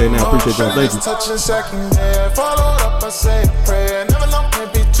going to go ahead and say it now. Appreciate y'all. Thank you.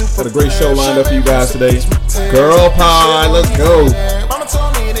 Got a great show lined up for you guys today. Girl pie, let's go.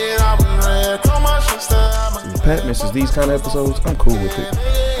 Pat misses these kind of episodes. I'm cool with it.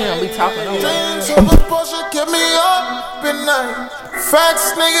 Yeah, we talking over.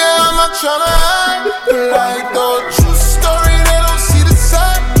 Facts, nigga, I'm not tryna hide. Like the true story, they don't see the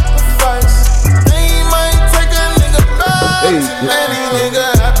sacrifice. They might take a nigga back. Any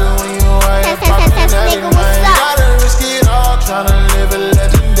nigga happy when you right. Gotta risk it all, tryna live a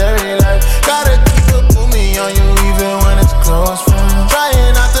legendary life. Gotta keep a boomy on you even when it's close friends.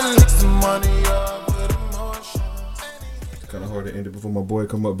 Trying not to mix the money up with emotion. It's kinda hard to end it before my boy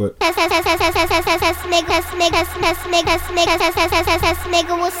come up, but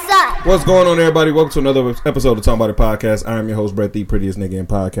what's going on, everybody? Welcome to another episode of Talking About It Podcast. I'm your host, Brett, the prettiest nigga in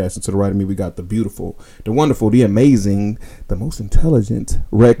podcast. And to the right of me, we got the beautiful, the wonderful, the amazing, the most intelligent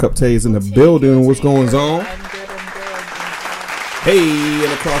Red Cup Tays in the building. What's going on? Hey,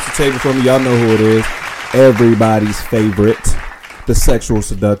 and across the table from me, y'all know who it is. Everybody's favorite, the sexual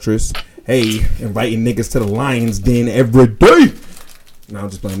seductress. Hey, inviting niggas to the Lion's Den every day. No, I'm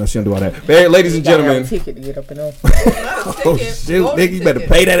just playing. No, she don't do all that. But hey, ladies and gentlemen. Ticket to get up and up. Oh, shoot, nigga. You better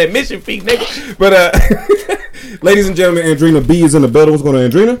pay that admission fee, nigga. But, ladies and gentlemen, Andrina B is in the building. What's going on,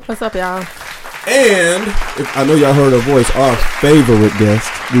 Andrina? What's up, y'all? And I know y'all heard her voice. Our favorite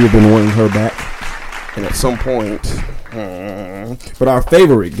guest. We have been wanting her back. And at some point. But our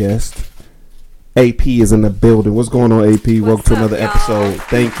favorite guest, AP, is in the building. What's going on, AP? Welcome to another episode.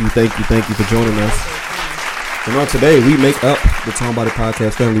 Thank you for joining us. And on today, we make up the Talking About It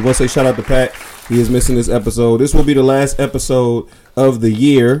Podcast family. I want to say shout out to Pat. He is missing this episode. This will be the last episode of the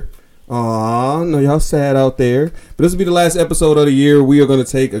year. Aw, no, y'all sad out there. But this will be the last episode of the year. We are going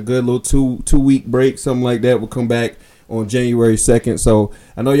to take a good little two-week break, something like that. We'll come back on January 2nd. So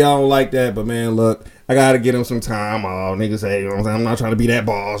I know y'all don't like that, but man, look, I got to get him some time off. Niggas say, you know what I'm saying? I'm not trying to be that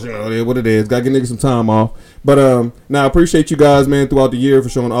boss. You know, it is what it is. Got to get niggas some time off. But now I appreciate you guys, man, throughout the year for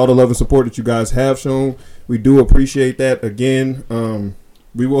showing all the love and support that you guys have shown. We do appreciate that. Again,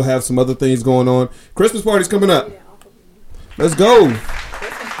 we will have some other things going on. Christmas party's coming up. Let's go.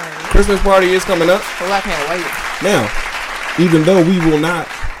 Christmas party is coming up. Well, I can't wait. Now, even though we will not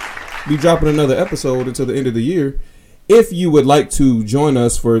be dropping another episode until the end of the year, if you would like to join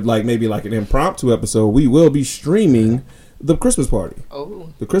us for maybe an impromptu episode, we will be streaming the Christmas party. Oh.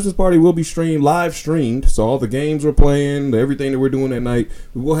 The Christmas party will be live streamed. So all the games we're playing, everything that we're doing that night,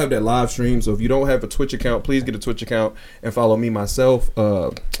 we will have that live stream. So if you don't have a Twitch account, please get a Twitch account and follow me myself.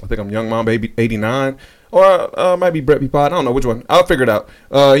 I think I'm Young Mom Baby 89. Or might be Brett Pod. I don't know which one. I'll figure it out.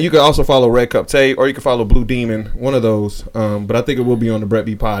 You can also follow Red Cup Tay, or you can follow Blue Demon. One of those. But I think it will be on the Brett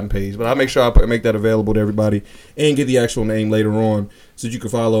Pod page. But I'll make sure I make that available to everybody and get the actual name later on, so that you can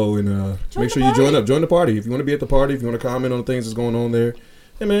follow and make sure you join up. Join the party if you want to be at the party. If you want to comment on the things that's going on there.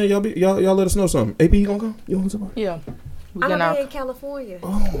 Hey man, y'all let us know something. AP, you gonna go? You want to go? Yeah. I'm gonna be in California.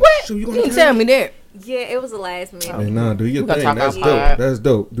 Oh, what? So you didn't tell me that. Yeah, it was the last minute. Hey, nah, do your thing. That's dope. That's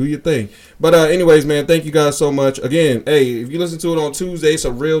dope. Do your thing. But anyways, man, thank you guys so much. Again, hey, if you listen to it on Tuesday, it's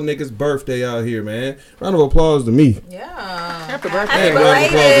a real nigga's birthday out here, man. Round of applause to me. Yeah. Happy birthday. Hey, round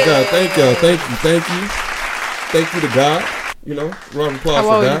of applause to God. Thank y'all. Thank you to God. You know, round of applause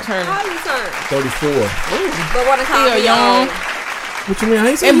for that. How you turn? 34. Ooh. But want to call me young. What you mean? I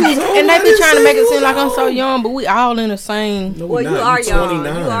ain't saying you was old. And they be trying to make it seem like I'm so young, but we all in the same. No, well, you are young.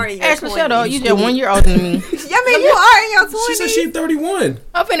 29. You are in your 20s. Shut up. You just 1 year older than me. I mean, you are in your 20s. She said she's 31.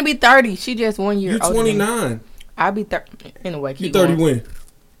 I'm finna be 30. She just 1 year older. You 29. I'll be 30. Anyway, keep you 30 going. when?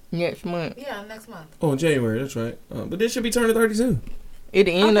 Next month. Yeah, next month. Oh, in January. That's right. But they should be turning 32. At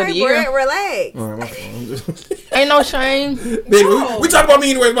the end of the year. Brett, relax. All right, my fault. Ain't no shame. We talk about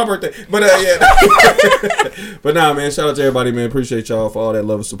me anyway. It's my birthday. But yeah. But nah, man. Shout out to everybody, man. Appreciate y'all for all that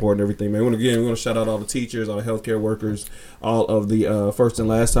love and support and everything, man. We're gonna shout out all the teachers, all the healthcare workers, all of the first and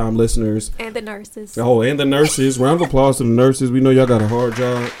last time listeners, and the nurses. Oh, and the nurses. Round of applause to the nurses. We know y'all got a hard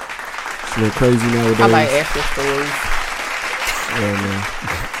job. It's a little crazy nowadays. I like extra stories. Yeah,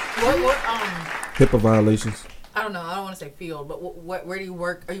 man. What HIPAA violations. I don't know. I don't want to say field, but where do you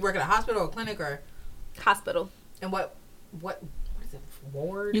work? Are you working at a hospital or a clinic or hospital? And what is it?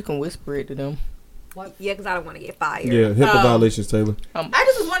 Ward? You can whisper it to them. What? Yeah, because I don't want to get fired. Yeah, HIPAA violations, Taylor. I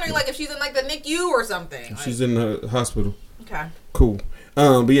just was wondering, like, if she's in like the NICU or something. She's in the hospital. Okay. Cool.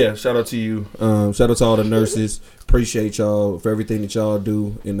 But yeah, shout out to you. Shout out to all the nurses. Appreciate y'all for everything that y'all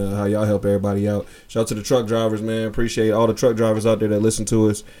do and how y'all help everybody out. Shout out to the truck drivers, man. Appreciate all the truck drivers out there that listen to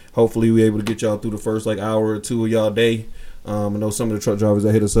us. Hopefully we able to get y'all through the first like hour or two of y'all day. I know some of the truck drivers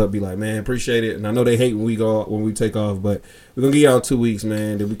that hit us up be like, man, appreciate it. And I know they hate when we take off, but we're gonna give y'all 2 weeks,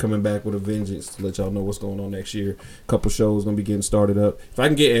 man. Then we coming back with a vengeance to let y'all know what's going on next year. A couple shows gonna be getting started up. If I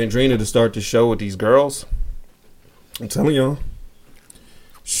can get Andrina to start the show with these girls, I'm telling y'all.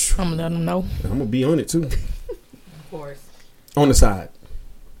 I'm gonna let them know. I'm gonna be on it too. Of course. On the side.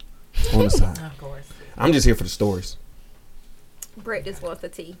 On the side. Of course. I'm just here for the stories. Brett just wants the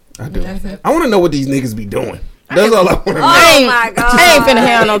tea. I do. I want to know what these niggas be doing. That's all I want to know. Oh my God. I ain't finna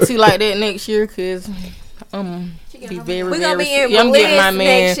have no tea like that next year because be very, we're gonna be in I'm getting my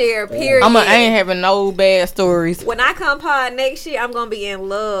man next year. Period. I ain't having no bad stories. When I come pod next year, I'm gonna be in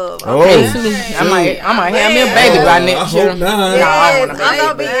love. Okay? I might have me a baby by next year. Yes, I'm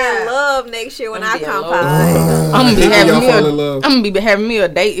gonna be in love next year when I come pod. I'm gonna be having me a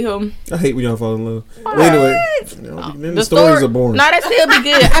date here. I hate when y'all fall in love. But anyway, then the stories are boring. No, that still be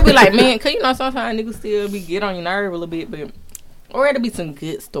good. I be like, man, cause you know sometimes niggas still be get on your nerve a little bit, but. Or it'll be some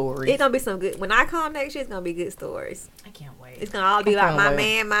good stories. It's gonna be some good. When I come next year, it's gonna be good stories. I can't wait. It's gonna all be like my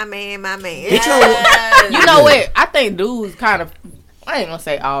man. Yes. You know what? I think dudes kind of. I ain't gonna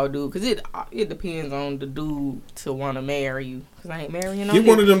say all dudes, cause it depends on the dude to want to marry you. Cause I ain't marrying no. You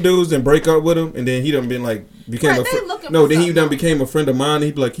one of them dudes and break up with him, and then he done been like became a friend. No, then he done became a friend of mine.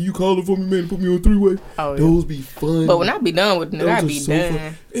 He'd be like, "Can you call it for me, man? Put me on 3-way." Oh, those be fun. But when I be done with nigga, I be so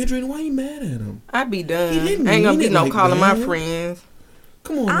done. Adrian, why you mad at him? I be done. I ain't gonna be no like calling my friends.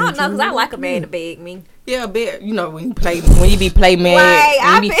 Come on, I don't know, cause I like a man to beg me. Yeah, bet you know when you be play mad, when you be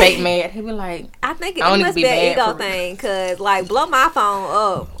fake mad, he be like, I think it must be an ego thing, cause like blow my phone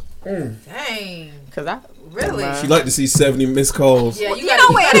up. Dang, cause I really she like to see 70 missed calls. Yeah, you know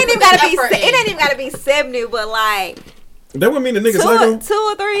what? It ain't even gotta be 70, but like. That would mean the niggas like 2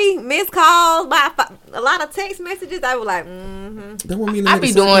 or 3 missed calls by a lot of text messages. I was like, That would mean the I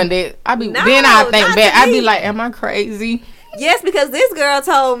be doing that. Then I think back. I be like, am I crazy? Yes, because this girl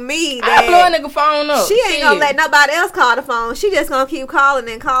told me that I blow a nigga phone up. She ain't gonna let nobody else call the phone. She just gonna keep calling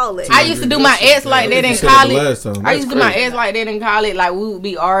and calling. I used to do my ex like that in college. I used to do my ex like that in college. Like we would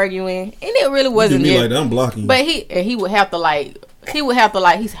be arguing, and it really wasn't just like that. I'm blocking you. But he would have to like. He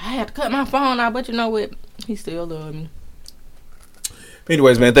said, I had to cut my phone out, but you know what? He still loved me.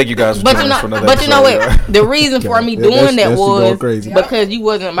 Anyways, man, thank you guys for joining us for another episode. You know what? The reason for me doing that was because you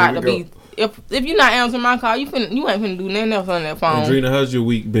wasn't about to be. If you're not answering my call, you ain't finna do nothing else on that phone. Adrina, how's your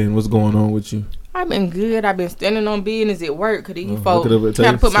week been? What's going on with you? I've been good. I've been standing on business at work because these folks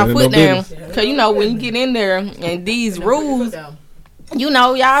have to put my foot down. Because you know when you get in there and these rules, you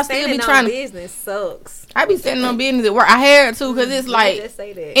know y'all still be trying to. Business sucks. I be standing on business at work. I had to because it's like,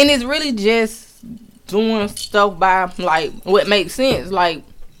 and it's really just doing stuff by like what makes sense. Like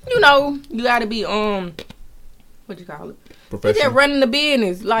you know you got to be what you call it. They just running the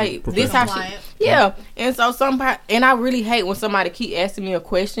business like this how she, yeah. And so and I really hate when somebody keep asking me a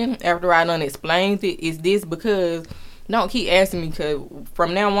question after I done explained it. Is this because don't keep asking me because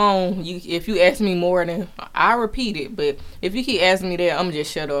from now on if you ask me more than I repeat it, but if you keep asking me that, I'm just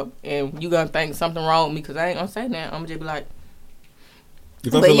shut up and you gonna think something wrong with me because I ain't gonna say that. I'm just be like,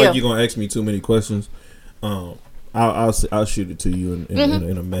 if I feel like you're gonna ask me too many questions, I'll shoot it to you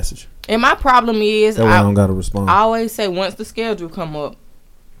in a message. And my problem is I don't gotta respond. I always say once the schedule come up,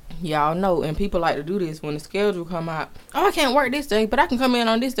 y'all know, and people like to do this when the schedule come out. Oh, I can't work this day, but I can come in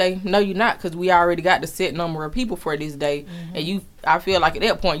on this day. No, you're not, because we already got the set number of people for this day. And I feel like at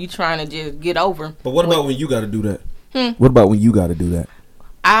that point, you trying to just get over. But what about when you got to do that? What about when you got to do that?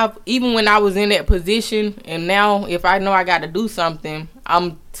 Even when I was in that position, and now if I know I got to do something,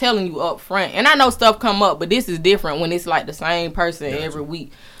 I'm telling you up front. And I know stuff come up, but this is different when it's like the same person every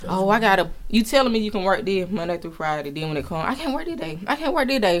week. Oh, you telling me you can work this Monday through Friday. Then when it comes, I can't work this day. I can't work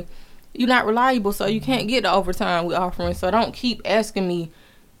this day. You're not reliable, so you can't get the overtime we're offering. So don't keep asking me.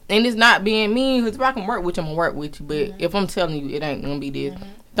 And it's not being mean, because if I can work with you, I'm going to work with you. But if I'm telling you it ain't going to be this.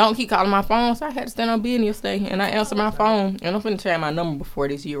 Don't keep calling my phone. So I had to stand on business yesterday, and I answered my phone. And I'm finna change my number before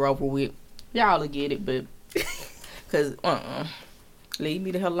this year over with. Y'all will get it, but because leave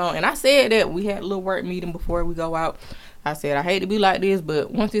me the hell alone. And I said that we had a little work meeting before we go out. I said I hate to be like this,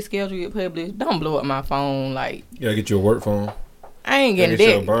 but once this schedule get published, don't blow up my phone. Like, you gotta get your work phone. I ain't getting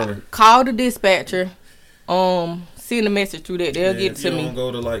that. Call the dispatcher. Send a message through that. They'll get it to me. Don't go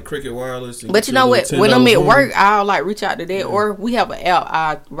to like Cricket Wireless. But you know what? When I'm at work, I'll like reach out to that, or we have an app.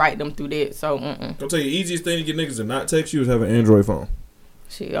 I write them through that. So, I'll tell you, the easiest thing to get niggas to not text you is have an Android phone.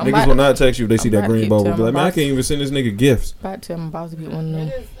 Shit, niggas will not text you if they see that green bubble. Be like, man, I can't even send this nigga gifts. About to tell my boss to get one of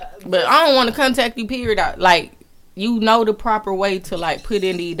them. But I don't want to contact you. Period. Like, you know the proper way to like put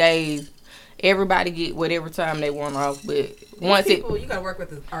in these days. Everybody get whatever time they want off, but once people, you gotta work with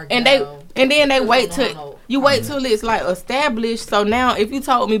the and then they wait till it's like established. So now, if you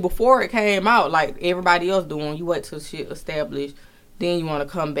told me before it came out, like everybody else doing, you wait till shit established, then you want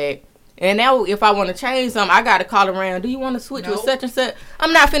to come back. And now, if I want to change something, I gotta call around. Do you want to switch with such and such?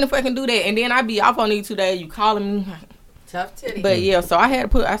 I'm not finna fucking do that. And then I be off on these 2 days. You calling me. Tough titty. But yeah, so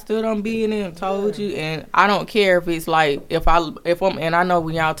I stood on being in and told you, and I don't care if it's like if I'm and I know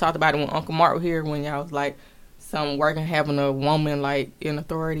when y'all talked about it when Uncle Mark was here, when y'all was like some working having a woman like in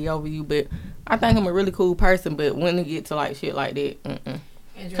authority over you, but I think I'm a really cool person. But when it get to like shit like that,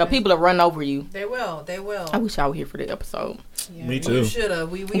 because people will run over you. They will. I wish I was here for the episode. Yeah, me too. You should have.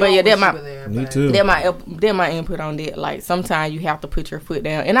 But yeah, me too. That my input on that. Like sometimes you have to put your foot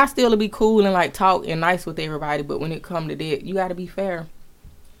down, and I still be cool and like talk and nice with everybody. But when it come to that, you got to be fair.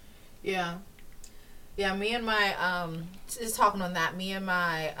 Yeah. Me and my just talking on that. Me and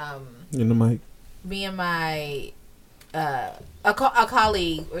my in the mic. Me and my a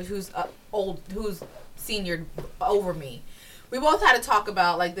colleague who's who's senior over me. We both had to talk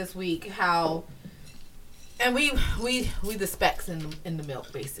about like this week how, and we the specks in the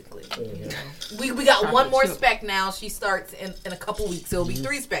milk basically. You know? We got one more speck now. She starts in a couple weeks. It'll be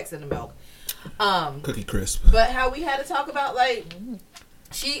 3 specks in the milk. Cookie crisp. But how we had to talk about like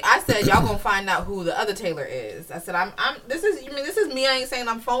I said y'all gonna find out who the other Taylor is. I said this is me. I ain't saying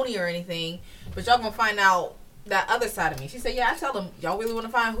I'm phony or anything, but y'all gonna find out that other side of me. She said, yeah, I tell them, y'all really want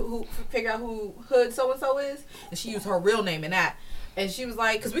to find who figure out who Hood so-and-so is? And she used her real name in that. And she was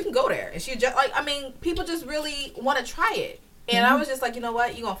like, because we can go there. And she just, like, I mean, people just really want to try it. And I was just like, you know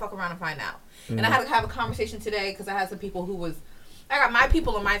what? You're going to fuck around and find out. And I had to have a conversation today because I had some people I got my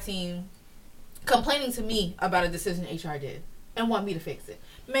people on my team complaining to me about a decision HR did and want me to fix it.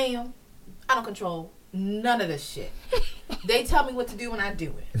 Ma'am, I don't control none of this shit. They tell me what to do when I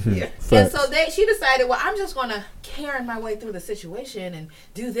do it. Yeah. And so she decided, well, I'm just gonna Karen my way through the situation and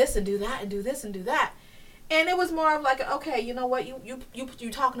do this and do that and do this and do that. And it was more of like, okay, you know what, you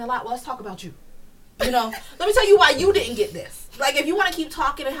talking a lot. Well, let's talk about you. You know, let me tell you why you didn't get this. Like, if you want to keep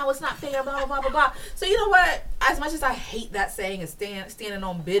talking and how it's not fair, blah blah blah blah blah. So you know what? As much as I hate that saying is standing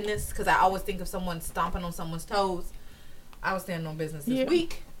on business, because I always think of someone stomping on someone's toes. I was standing on business this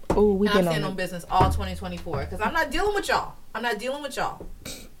week. Ooh, and I'm standing on business all 2024 because I'm not dealing with y'all.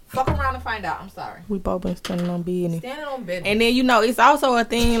 Fuck around and find out. I'm sorry. We both been standing on business. Standing on business. And then it's also a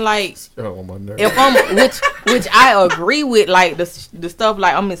thing like my nerves. If I'm which I agree with, like the stuff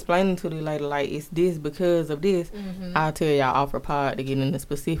like I'm explaining to you later, like it's this because of this. I'll tell y'all off a pod to get into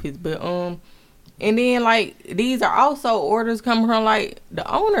specifics, but and then like these are also orders coming from like the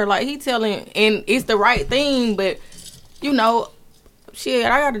owner, like he telling, and it's the right thing, but shit,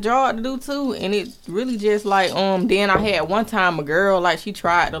 I got a job to do too, and it really just like then I had one time a girl like she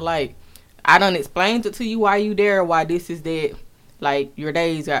tried to like I done explained it to you why you there, why this is that, like your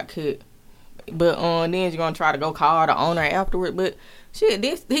days got cut, but then you're gonna try to go call the owner afterward, but shit,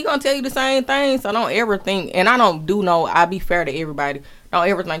 he gonna tell you the same thing, so don't ever think, and I be fair to everybody, don't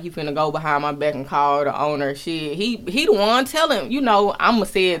ever think you finna go behind my back and call the owner. Shit, he the one telling, I'ma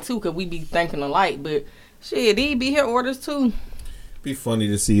say it too, cause we be thinking alike, but shit, he be here orders too. Be funny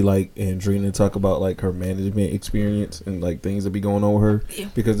to see like Andrina talk about like her management experience and like things that be going on with her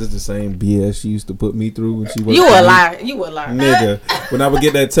because it's the same BS she used to put me through when she was. You a lie, nigga. When I would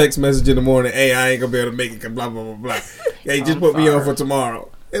get that text message in the morning, hey, I ain't gonna be able to make it, cause blah blah blah blah. Hey, just put me on for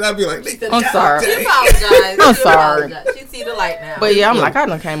tomorrow, and I'd be like, I'm sorry. She apologized. I'm sorry. She see the light now. But yeah, I'm like, I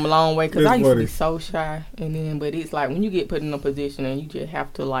done came a long way because I used to be so shy, and then but it's like when you get put in a position and you just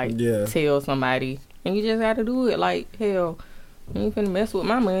have to like tell somebody, and you just got to do it. Like hell. You ain't finna mess with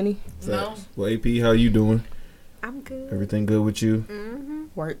my money. No. Well, AP, how you doing? I'm good. Everything good with you? Mm-hmm.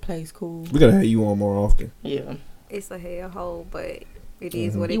 Workplace cool. We gotta have you on more often. Yeah. It's a hellhole, but it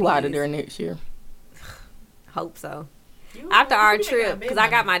is what it is. You out of there next year. Hope so. After our trip, because I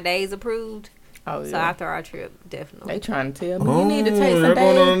got my days approved. Oh, yeah. So after our trip, definitely. They trying to tell me you need to take some days.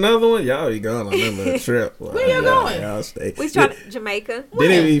 Going on another one? Y'all be going on another trip. Well, where you going? Y'all stay. We trying to Jamaica.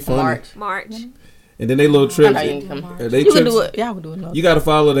 Didn't it be funny? March. And then they little trips. You can do it. Y'all can do it. You gotta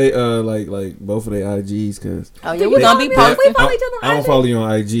follow they like both of their IGs because. Oh yeah, we gonna be posting. We follow each other on IG. I don't follow you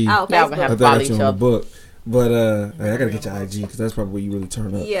on IG. Oh, y'all gonna have to follow each other. On the book. But I gotta get your IG because that's probably where you really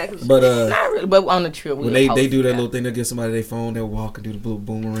turn up. Yeah. But not really, but on the trip when they do that little thing, they'll get somebody their phone, they'll walk and do the little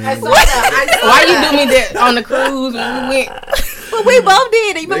boomerang. I saw that. Why you do me that on the cruise when we went? But we both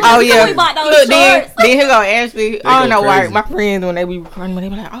did. You remember we bought those shorts? Then here go Ashley. I don't know why my friends when they be recording, they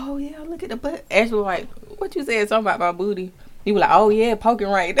be like, "Oh yeah, look at the butt." Ashley was like, "What you said? Something about my booty?" You were like, "Oh yeah, poking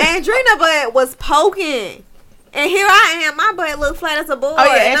right there." Andrina butt was poking. And here I am, my butt look flat as a board.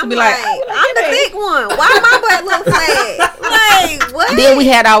 Oh yeah, and I'm be like, I'm the thick one. Why my butt look flat? Like what? Then we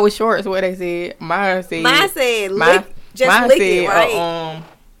had our shorts where they said mine said lick it, right?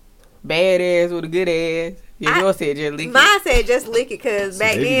 Badass with a good ass. Yeah, yours said just lick it. Mine said just lick it because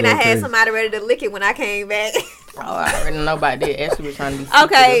back then I had somebody ready to lick it when I came back. Oh, I already know about that. Ashley was trying to be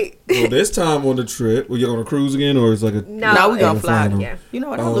okay. Well, this time on the trip, were you on a cruise again, or it's like a no? We gonna fly. Yeah. You know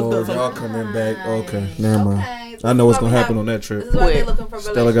what? I looked up y'all coming back. Okay, never mind. I know what's gonna happen on that trip.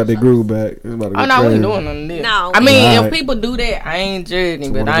 Stella got their groove back. Oh no, we ain't doing none of this. No, I mean if people do that, I ain't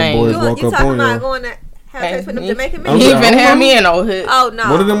judging, but I ain't. You talking about going to have sex with them Jamaican men? He ain't finna have me in no hood. Oh no,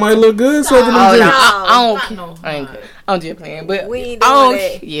 one of them might look good. So I'm just playing, but we ain't doing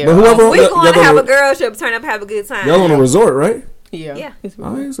that. Yeah, but whoever we going to have a girl trip, turn up, have a good time. Y'all on a resort, right? Yeah.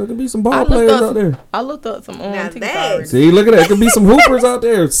 All right, so there could be some ball players out there. I looked up some TikTok. See, look at that. There could be some hoopers out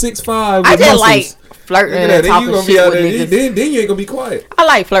there. 6'5". I just like flirting and talking shit with niggas. Then you ain't gonna be quiet. I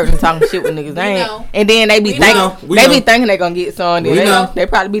like flirting and talking shit with niggas. And then they be thinking they gonna get some. They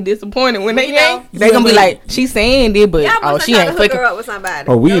probably be disappointed when they ain't. They gonna be like, she saying this, but she ain't fucking her up with somebody.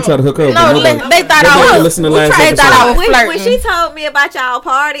 Oh, we ain't try to hook her up. No, they thought I was. Listen to last episode. They thought I was flirting. When she told me about y'all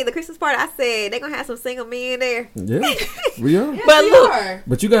party, the Christmas party, I said they gonna have some single men there. Yeah, we are. But look,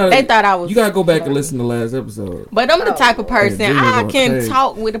 but you gotta. They thought I was. You gotta go back and listen to last episode. But I'm the type of person I can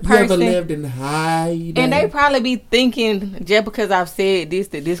talk with a person. You ever lived in hiding? And they probably be thinking just because I've said this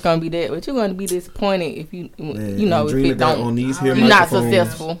that this gonna be that, but you're gonna be disappointed if you know if it don't. On these here you're not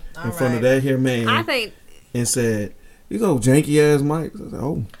successful in front of that here man. I think and said these old janky ass mics. I said,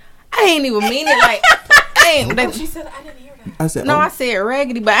 oh, I ain't even mean it like. She said I didn't hear that. I said no, I said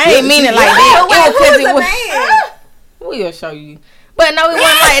raggedy, but I ain't mean it like that. It was we'll show you. But no, it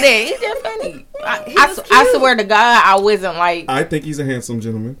wasn't like that. It's just funny. I swear to God, I wasn't like. I think he's a handsome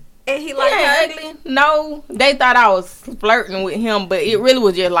gentleman. And he like ugly. No, they thought I was flirting with him, but it really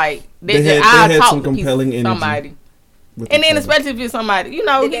was just like they had some compelling energy. Somebody. And then especially if it's somebody, did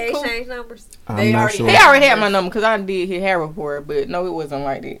they exchange numbers? They already had my number because I did his hair report, but no, it wasn't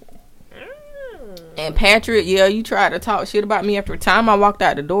like that. And Patrick, you tried to talk shit about me after a time I walked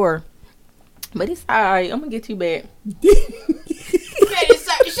out the door. But it's alright. I'm gonna get you back.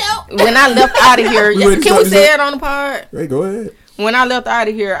 When I left out of here, can we say it on the pod? Hey, go ahead. When I left out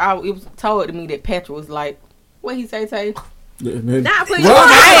of here, it was told to me that Patrick was like, what he say? Not for you.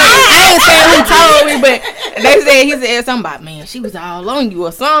 I ain't saying he told me, but they said he said something about, man, she was all on you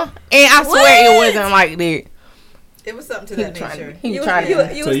or something. And I swear it wasn't like that. It was something to that nature. He was trying to.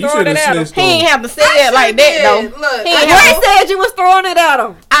 You was throwing it at him. He ain't have to say it like that though. Look, he said you was throwing it at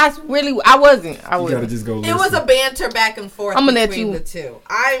him. I wasn't. You gotta just go. It was a banter back and forth between the two.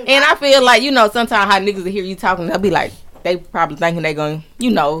 I feel like sometimes how niggas will hear you talking, they'll be like, they probably thinking they going,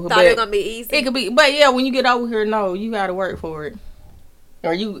 thought it gonna be easy. It could be, but yeah, when you get over here, no, you gotta work for it,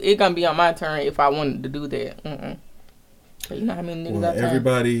 or it gonna be on my turn if I wanted to do that. But you know how many niggas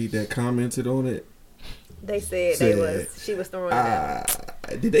everybody that commented on it. They said she was throwing it at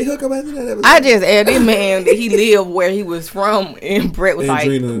him. Did they hook up after that episode? I just asked this man that he lived where he was from, and Brett was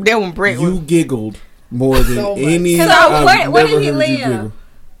Andrina, like, that when Brett you giggled more than any. So where did he live?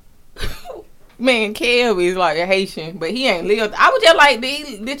 man, Kev is like a Haitian, but he ain't lived. I was just like,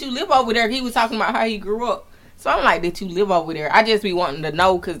 did you live over there? He was talking about how he grew up. So I'm like, did you live over there? I just be wanting to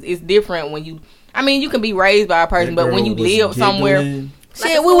know because it's different when you. I mean, you can be raised by a person, but when you live somewhere,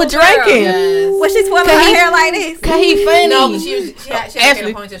 shit, we were drinking. Yes. Was she twirling her hair like this? Cause he funny. No, she had to get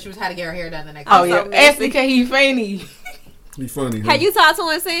a ponytail. She was had to get her hair done the next day. Oh yeah, Ashley, cause he funny. He funny. Have you talked to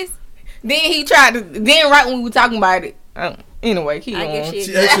him since? Then he tried to. Then right when we were talking about it. Anyway, keep on.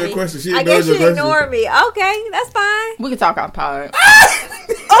 She asked you a question. I guess she ignored me. Okay, that's fine. We can talk on pod.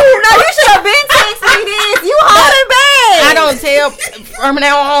 Oh no, you should have been texting me this. You holding back. I don't tell from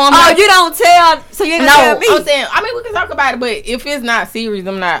now on. Oh, you don't tell. So you didn't tell me. I'm saying. I mean, we can talk about it, but if it's not serious,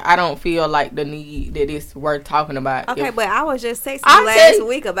 I don't feel like the need that it's worth talking about. Okay, but I was just texting you last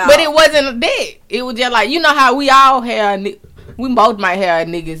week about. But it wasn't that. It was just like how we all have. We both might have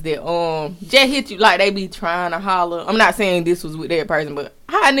niggas that just hit you like they be trying to holler. I'm not saying this was with that person, but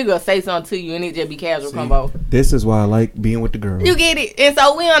how a nigga say something to you and it just be casual combo. This is why I like being with the girls. You get it, and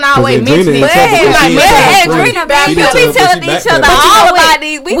so we don't always mention it. We be telling each other all about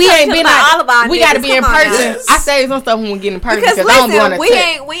these. We ain't been all about. We got to be in person. I say some stuff when we get in person because I don't go on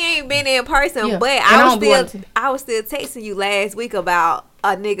we ain't been in person, but I was still texting you last week about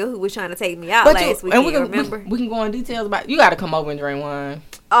a nigga who was trying to take me out last week. Remember? We can go in details about. You got to come over and drink wine.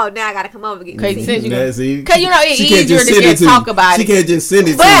 Oh, now I got to come over and get because it's she easier to just talk about it. She can't just send it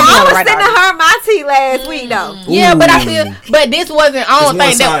to you. But I was sending her my tea last week though. Yeah, but I feel. But this wasn't. I don't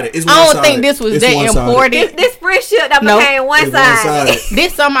think this was that important. This friendship that became one-sided.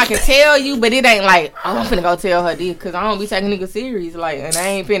 This something I can tell you, but it ain't like I'm finna go tell her this because I don't be taking niggas serious. Like, and I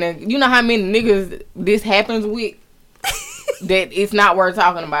ain't finna. You know how many niggas this happens with that it's not worth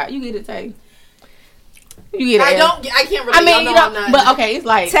talking about. You get it, Tay. You get it. I can't really. I mean, you don't. But okay, it's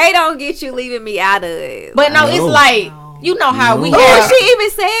like Tay don't get you leaving me out of it. But no, it's like you know how we have. Oh, she even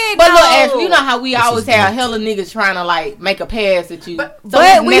said. But look, Ashley, you know how we always have hella niggas trying to like make a pass at you. But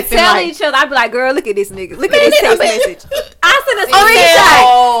we tell each other. I be like, girl, look at this nigga. Look at this text message. I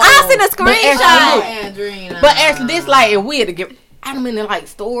sent a screenshot. But Ashley, this like if we had to get. I don't mean to like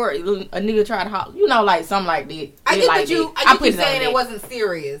store a nigga try to holler, like something like that. I get that you. I get you saying it wasn't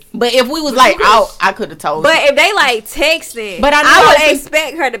serious. But if we was like out, I could have told. But if they like texting, but I would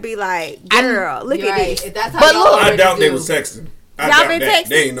expect her to be like, "Girl, look at this." If that's how I doubt they was texting. Y'all been texting?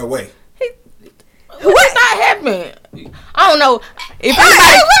 There ain't no way. What's not happening? I don't know.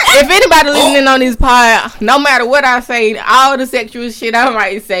 If anybody listening on this pod, no matter what I say, all the sexual shit I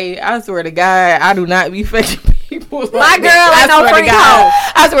might say, I swear to God, I do not be fucking people. My girl, I know freak hoe.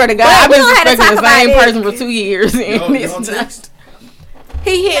 I swear to God, I've been respecting the same person for 2 years.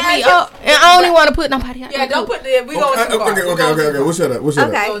 He hit me up, and I don't even want to put nobody out. Yeah, don't put the. We going too far. Okay. We'll shut up.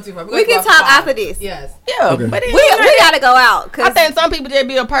 Okay, we can talk after this. Yes. Yeah, okay. But we gotta go out. I think some people just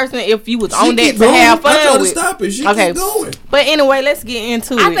be a person if you was on that to have fun. I told her to stop it. She keep going. But anyway, let's get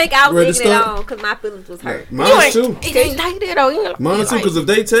into it. I think I was leaving it on because my feelings was hurt. Mine too. It ain't like that though. Mine too, because if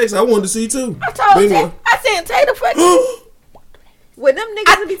they text, I wanted to see too. I told you. I sent Tay the fuck. When them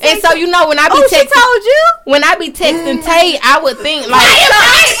niggas be texting. And so when I be texting, she told you? When I be texting Tay, I would think like, you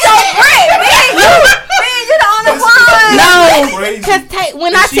the only one. No, because Tay,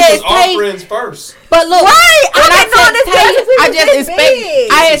 when I text Tay, friends first. But look, right? I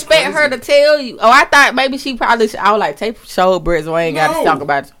expect her to tell you. Oh, I thought maybe she probably. I was like, Tay showed Brett, so I ain't got to talk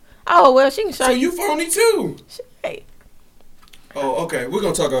about it. Oh well, she can show you. So you phony too. Oh, okay. We're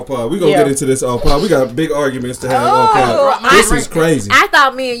going to talk off pod. We're going to get into this off pod. We got big arguments to have off pod. This is crazy. I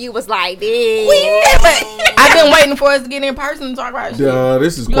thought me and you was like this. I've been waiting for us to get in person and talk about shit.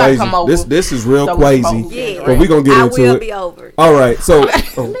 This is crazy. This is real crazy. Yeah, but we're going to get into it. I will be over. All right. So,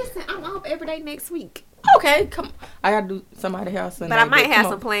 listen, I'm off every day next week. Okay. Come. I got to do somebody's house Sunday. But I might have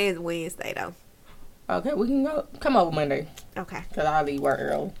some plans Wednesday, though. Okay. We can go. Come over Monday. Okay. Because I'll leave work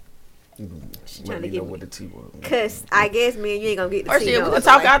early. She trying to get me. Cause I guess me and you ain't gonna get the tea. We can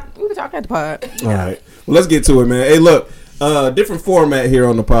talk at the pod. All right, well, let's get to it, man. Hey, look, different format here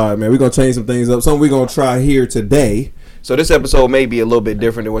on the pod, man. We're gonna change some things up. Something we're gonna try here today. So this episode may be a little bit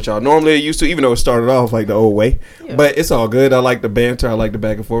different than what y'all normally are used to, even though it started off like the old way. Yeah. But it's all good. I like the banter. I like the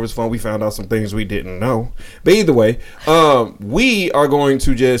back and forth. It's fun. We found out some things we didn't know. But either way, we are going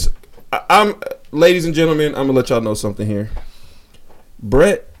to just. Ladies and gentlemen, I'm gonna let y'all know something here.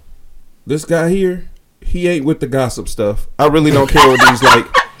 Brett. This guy here, he ain't with the gossip stuff. I really don't care what these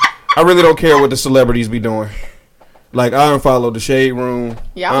I really don't care what the celebrities be doing. Like I unfollowed the Shade Room.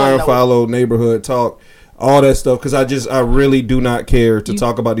 Yeah, I unfollowed Neighborhood Talk. all that stuff, because I really do not care to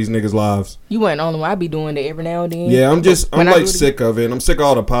talk about these niggas' lives. You ain't the only one. I be doing that every now and then. Yeah, I'm like sick of it. I'm sick of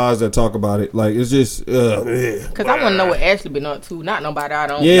all the pods that talk about it. Like, it's just because I want to know what Ashley been up to, not nobody I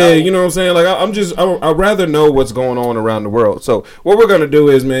don't know. Yeah, you know what I'm saying? Like, I'd rather know what's going on around the world. So what we're gonna do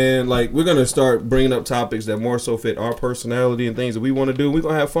is, man, like, we're gonna start bringing up topics that more so fit our personality and things that we want to do. We're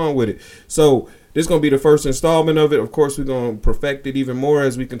gonna have fun with it. So this is going to be the first installment of it. Of course, we're going to perfect it even more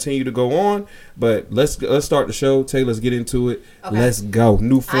as we continue to go on. But let's start the show. Tay, let's get into it. Okay. Let's go.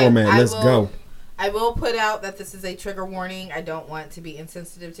 New format. Let's go. I will put out that this is a trigger warning. I don't want to be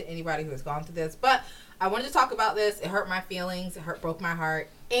insensitive to anybody who has gone through this. But I wanted to talk about this. It hurt my feelings. It broke my heart.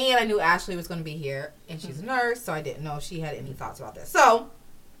 And I knew Ashley was going to be here. And she's a nurse, so I didn't know if she had any thoughts about this. So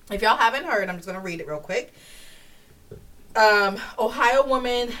if y'all haven't heard, I'm just going to read it real quick. Ohio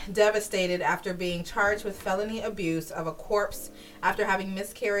woman devastated after being charged with felony abuse of a corpse after having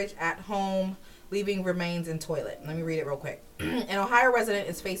miscarriage at home, leaving remains in toilet. Let me read it real quick. An Ohio resident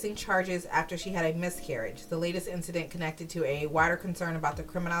is facing charges after she had a miscarriage. The latest incident connected to a wider concern about the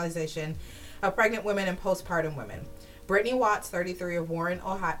criminalization of pregnant women and postpartum women. Brittany Watts, 33, of Warren,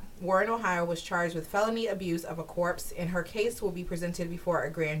 Ohio, was charged with felony abuse of a corpse, and her case will be presented before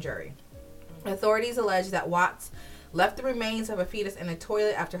a grand jury. Authorities allege that Watts left the remains of a fetus in a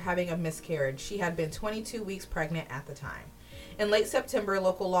toilet after having a miscarriage. She had been 22 weeks pregnant at the time. In late September,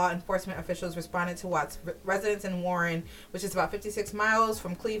 local law enforcement officials responded to Watts' residence in Warren, which is about 56 miles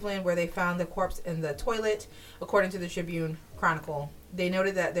from Cleveland, where they found the corpse in the toilet, according to the Tribune Chronicle. They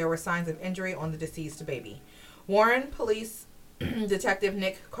noted that there were signs of injury on the deceased baby. Warren Police Detective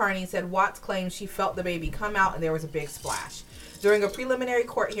Nick Carney said Watts claimed she felt the baby come out and there was a big splash. During a preliminary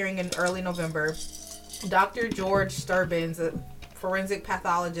court hearing in early November, Dr. George Sturbins, a forensic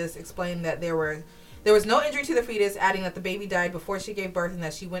pathologist, explained that there was no injury to the fetus, adding that the baby died before she gave birth and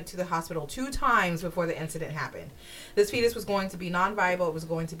that she went to the hospital 2 times before the incident happened. This fetus was going to be non-viable. It was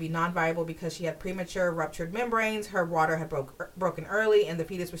going to be non-viable because she had premature ruptured membranes, her water had broken early, and the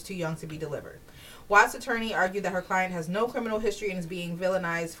fetus was too young to be delivered. Watts' attorney argued that her client has no criminal history and is being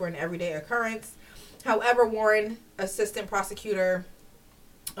villainized for an everyday occurrence. However, Warren assistant prosecutor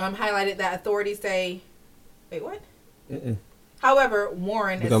highlighted that authorities say... Wait, what? However,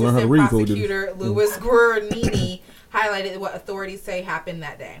 Warren assistant prosecutor Louis Guernini highlighted what authorities say happened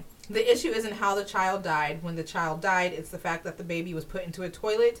that day. The issue isn't how the child died. When the child died, it's the fact that the baby was put into a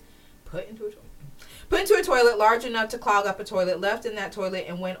toilet large enough to clog up a toilet, left in that toilet,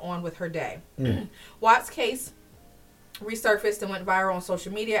 and went on with her day. Watts' case resurfaced and went viral on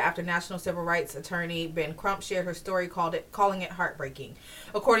social media after National Civil Rights Attorney Ben Crump shared her story, calling it heartbreaking.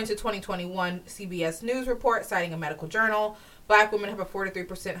 According to 2021 CBS News report, citing a medical journal, Black women have a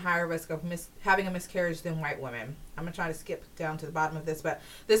 43% higher risk of having a miscarriage than white women. I'm going to try to skip down to the bottom of this, but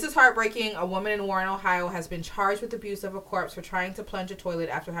this is heartbreaking. A woman in Warren, Ohio has been charged with abuse of a corpse for trying to plunge a toilet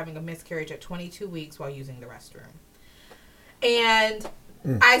after having a miscarriage at 22 weeks while using the restroom. And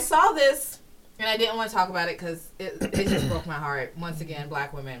I saw this, and I didn't want to talk about it because it just broke my heart. Once again,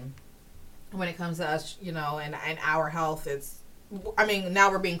 Black women, when it comes to us, and our health,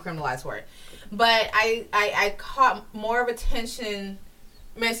 now we're being criminalized for it. But I caught more of attention,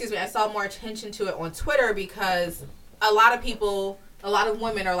 I saw more attention to it on Twitter because a lot of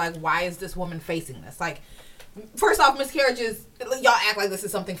women are like, why is this woman facing this? Like, first off, miscarriages, y'all act like this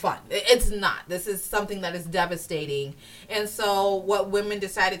is something fun. It's not. This is something that is devastating. And so what women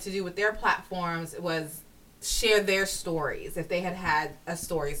decided to do with their platforms was share their stories if they had a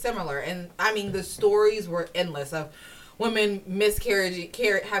story similar. And the stories were endless of women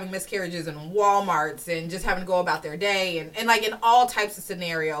having miscarriages in Walmarts and just having to go about their day and like in all types of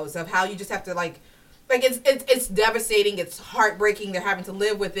scenarios of how you just have to like it's devastating, it's heartbreaking, they're having to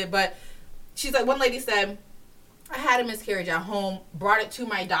live with it. But she's like, one lady said, I had a miscarriage at home, brought it to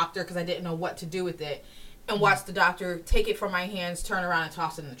my doctor because I didn't know what to do with it, and watched the doctor take it from my hands, turn around and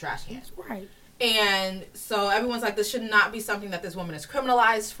toss it in the trash can. That's right. And so everyone's like, this should not be something that this woman is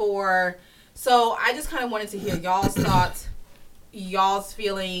criminalized for. So I just kind of wanted to hear y'all's thoughts, y'all's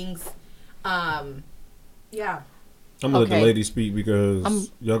feelings. Yeah. I'm going to let the lady speak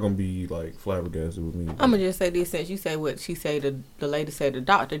because y'all going to be like flabbergasted with me. I'm going to just say this, since you say what she said, the lady said the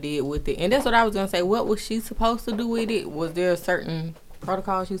doctor did with it. And that's what I was going to say. What was she supposed to do with it? Was there a certain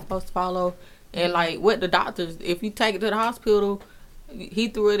protocol she was supposed to follow? And like what the doctors, if you take it to the hospital, he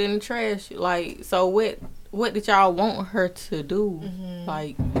threw it in the trash. Like, so what did y'all want her to do? Mm-hmm.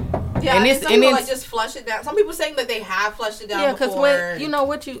 Like... Yeah, and some people like just flush it down. Some people saying that they have flushed it down before. Yeah,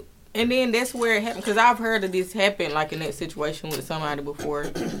 because And then that's where it happened, because I've heard of this happen, like in that situation with somebody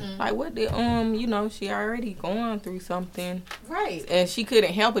before. Like, what did, she already going through something. Right. And she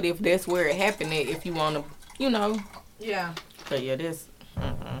couldn't help it if that's where it happened at, if you want to, Yeah. But yeah, this.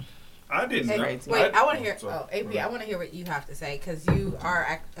 I didn't know. Wait, I want to hear. AP, I want to hear what you have to say, because you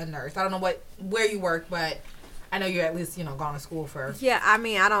are a nurse. I don't know where you work, but I know you're at least gone to school for. Yeah, I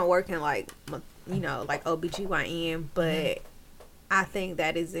mean, I don't work in like OBGYN, but I think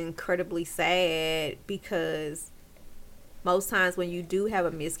that is incredibly sad, because most times when you do have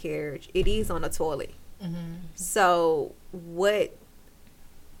a miscarriage, it is on the toilet. So what?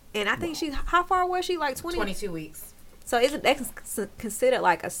 And I think how far was she? Like 22 weeks. So isn't that considered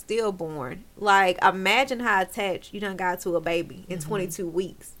like a stillborn? Like, imagine how attached you done got to a baby in 22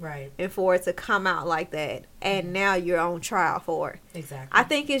 weeks. Right. And for it to come out like that, and now you're on trial for it. Exactly. I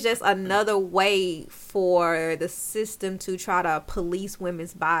think it's just another way for the system to try to police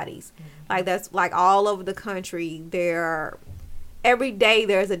women's bodies. Like, that's like all over the country. Every day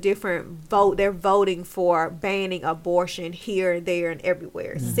there's a different vote. They're voting for banning abortion here, there, and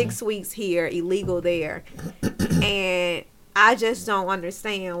everywhere. 6 weeks here, illegal there. And I just don't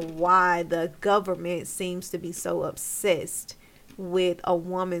understand why the government seems to be so obsessed with a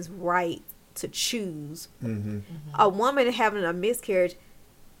woman's right to choose. A woman having a miscarriage,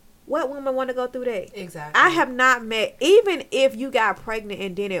 what woman want to go through that? Exactly. I have not met, even if you got pregnant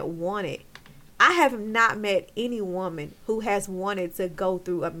and didn't want it, I have not met any woman who has wanted to go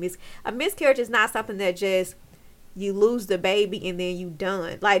through a miscarriage. Is not something that just you lose the baby and then you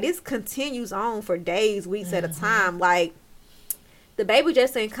done. Like, this continues on for days, weeks at a time. Like, the baby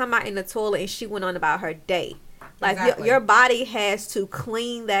just didn't come out in the toilet and she went on about her day. Like, exactly. your body has to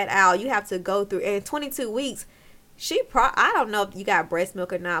clean that out. You have to go through. And 22 weeks, I don't know if you got breast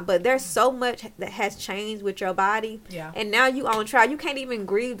milk or not, but there's so much that has changed with your body. Yeah. And now you on trial. You can't even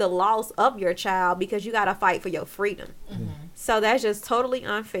grieve the loss of your child because you got to fight for your freedom. So that's just totally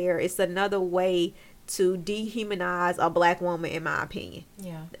unfair. It's another way to dehumanize a black woman, in my opinion.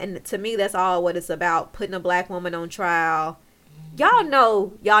 Yeah. And to me, that's all what it's about, putting a black woman on trial. Y'all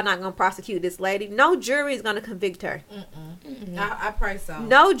know y'all not going to prosecute this lady. No jury is going to convict her. I pray so.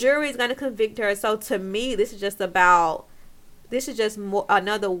 No jury is going to convict her. So to me, this is just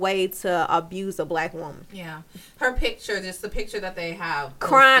another way to abuse a black woman. Yeah. Her picture, just the picture that they have.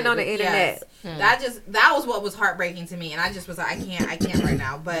 Crying on the internet. Yes. That was what was heartbreaking to me. And I just was like, I can't right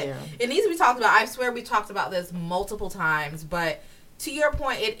now. But it needs to be talked about. I swear we talked about this multiple times. But to your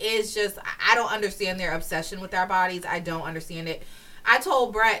point, it is just, I don't understand their obsession with our bodies. I don't understand it. I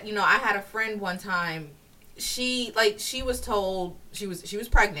told Brett, I had a friend one time. She was told she was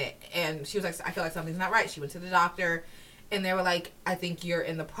pregnant, and she was like, I feel like something's not right. She went to the doctor, and they were like, I think you're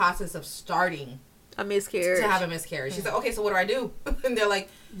in the process of starting a miscarriage. To have a miscarriage. She's like, okay, so what do I do? And they're like,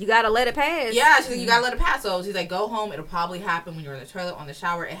 you gotta let it pass. Yeah, she's like, you gotta let it pass. So she's like, go home. It'll probably happen when you're in the toilet, on the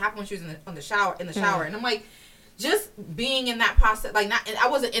shower. It happened when she was in the shower. And I'm like, just being in that process, like, not, and I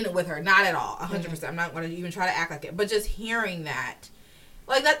wasn't in it with her, not at all, 100%. I'm not going to even try to act like it, but just hearing that,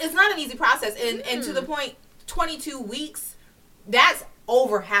 like, that, it's not an easy process, and to the point, 22 weeks, that's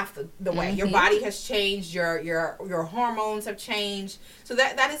over half the way. Your body has changed, your hormones have changed, so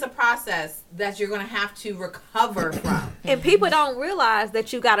that is a process that you're going to have to recover from. And people don't realize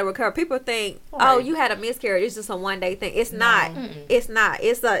that you got to recover. People think, oh, you had a miscarriage, it's just a one-day thing. It's not. It's not.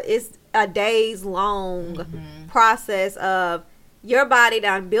 It's a days long process of your body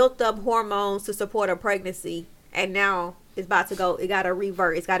done built up hormones to support a pregnancy, and now it's about to go. It got to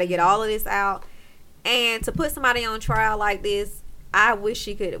revert. It's got to get all of this out. And to put somebody on trial like this, I wish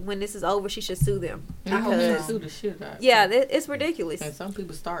she could. When this is over, she should sue them. I hope she sue the shit out. Yeah, it's ridiculous. And some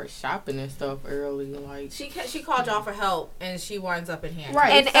people start shopping and stuff early. Like, she called y'all for help, and she winds up in handcuffs.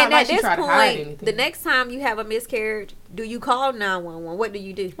 Right. And at this point, the next time you have a miscarriage, do you call 911? What do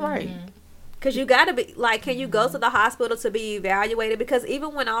you do? Right. Because you got to be, like, can you go to the hospital to be evaluated? Because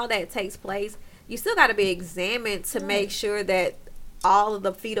even when all that takes place, you still got to be examined to make sure that all of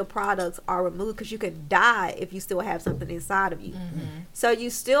the fetal products are removed, because you could die if you still have something inside of you. So you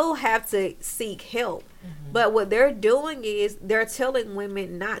still have to seek help. But what they're doing is they're telling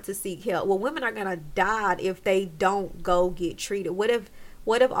women not to seek help. Well, women are going to die if they don't go get treated. What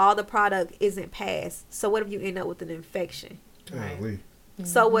if all the product isn't passed? So what if you end up with an infection? Right.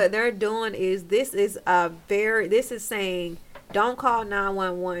 So what they're doing is this is saying, don't call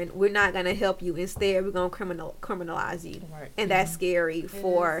 911. We're not going to help you. Instead, we're going to criminalize you. Right. And that's scary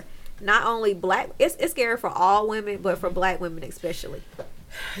for not only black. It's scary for all women, but for black women especially.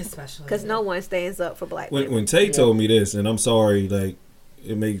 Because no one stands up for black women. When Tay told me this, and I'm sorry, like,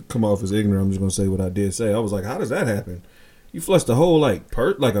 it may come off as ignorant, I'm just going to say what I did say. I was like, how does that happen? You flushed the whole like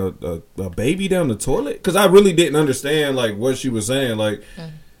a baby down the toilet? Because I really didn't understand like what she was saying. Like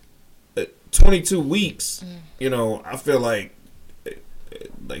 22 weeks, you know, I feel like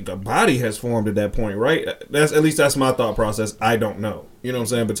a body has formed at that point, right? That's at least that's my thought process. I don't know. You know what I'm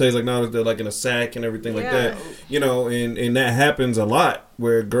saying? But Tay's like, no, they're like in a sack and everything like that. You know, and that happens a lot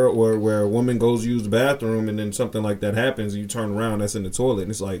where a woman goes to use the bathroom and then something like that happens and you turn around, that's in the toilet.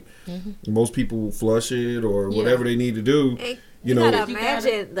 And it's like most people flush it or whatever they need to do. And you gotta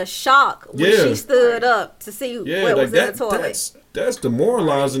imagine the shock when she stood up to see what was in the toilet. That's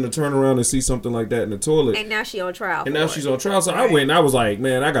demoralizing to turn around and see something like that in the toilet. And now she's on trial. So I went and I was like,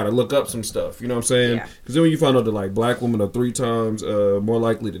 man, I got to look up some stuff. You know what I'm saying? Because then when you find out that like black women are 3 times more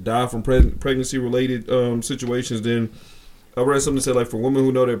likely to die from pregnancy-related situations, then I read something that said like for women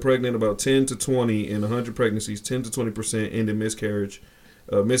who know they're pregnant, about 10 to 20 in 100 pregnancies, 10 to 20% end in miscarriage.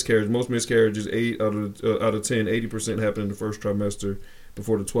 Most miscarriages, 8 out of 10, 80% happen in the first trimester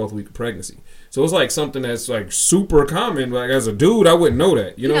before the 12th week of pregnancy. So it's like something that's like super common. Like as a dude, I wouldn't know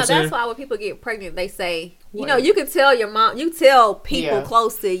that. You know what I'm saying? That's why when people get pregnant, they say, you know, you can tell your mom, you tell people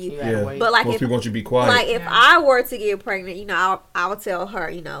close to you. But like most people want you to be quiet. Like if I were to get pregnant, you know, I would tell her,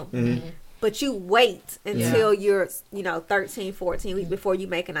 you know. But you wait until you're, you know, 13, 14 weeks before you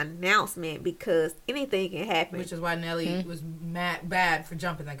make an announcement because anything can happen. Which is why Nelly was bad for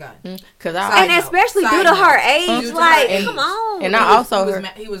jumping the gun. And especially due to her age, like, come on. And I also heard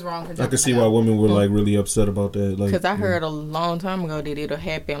he was wrong for jumping. I can see why women were like really upset about that. Because I heard a long time ago that it'll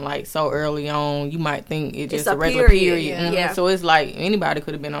happen like so early on. You might think it's just a regular period. So it's like anybody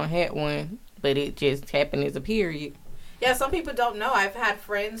could have been on hat one, but it just happened as a period. Yeah, some people don't know. I've had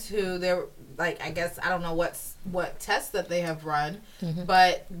friends who they're like, I guess I don't know what tests that they have run,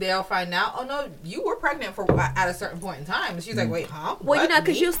 but they'll find out. Oh no, you were pregnant at a certain point in time. And she's like, wait, huh? Well, you know,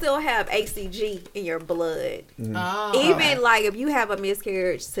 because you still have HCG in your blood. Even like if you have a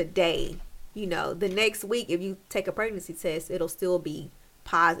miscarriage today, you know, the next week if you take a pregnancy test, it'll still be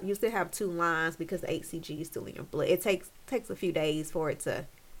positive. You still have 2 lines because the HCG is still in your blood. It takes a few days for it to.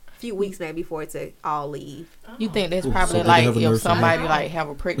 Few weeks maybe for it to all leave. You think that's probably like if somebody like have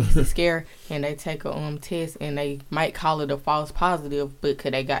a pregnancy scare and they take a test and they might call it a false positive, but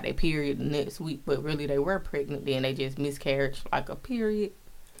cause they got their period the next week, but really they were pregnant, then they just miscarried like a period.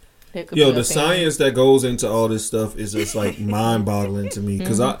 The science that goes into all this stuff is just like mind-boggling to me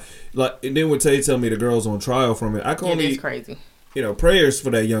because I like. And then when Tay tell me the girl's on trial from it, I can only crazy. You know, prayers for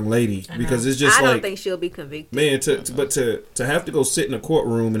that young lady because it's just I don't think she'll be convicted. Man, to have to go sit in a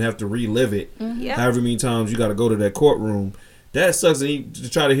courtroom and have to relive it, however many times you got to go to that courtroom, that sucks. And to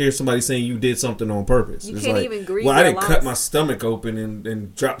try to hear somebody saying you did something on purpose, you can't even grieve. Well, I didn't cut my stomach open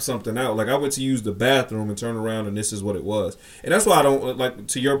and drop something out. Like I went to use the bathroom and turn around and this is what it was. And that's why I don't like.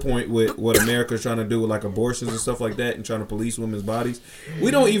 To your point with what America's trying to do with like abortions and stuff like that and trying to police women's bodies, we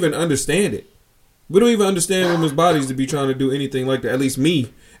don't even understand it. We don't even understand women's bodies to be trying to do anything like that. At least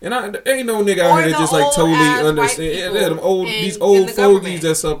me. And ain't no nigga out here that just like totally understand. Yeah, these old fogies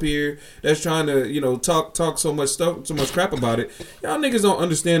that's up here that's trying to, you know, talk so much crap about it. Y'all niggas don't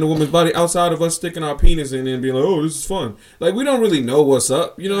understand the woman's body outside of us sticking our penis in and being like, oh, this is fun. Like we don't really know what's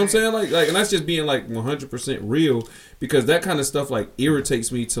up. You know what I'm saying? Like, and that's just being like 100% real because that kind of stuff like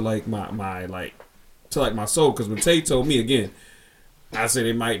irritates me to like my soul. Because when Tay told me again, I said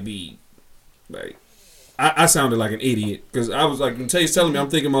it might be like. I sounded like an idiot because I was like, when Tay's telling me,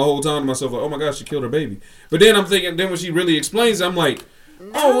 I'm thinking my whole time to myself, like, oh my gosh, she killed her baby. But then I'm thinking, then when she really explains, I'm like,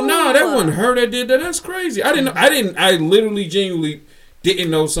 oh no, that wasn't her that did that. That's crazy. I literally, genuinely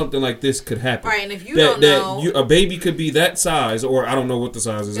didn't know something like this could happen. Right, and if you don't know, a baby could be that size, or I don't know what the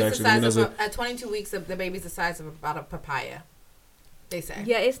size is actually. At 22 weeks, the baby's the size of about a papaya. They say.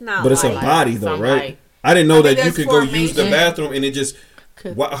 Yeah, it's not. But it's a body though, right? I didn't know that you could go use the bathroom and it just.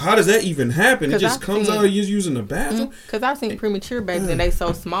 How does that even happen? It just comes out of you using the bathroom? Because I've seen premature babies and they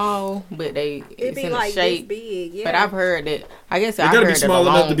so small, but it's in like a shape. Big, yeah. But I've heard that. I guess I heard gotta be small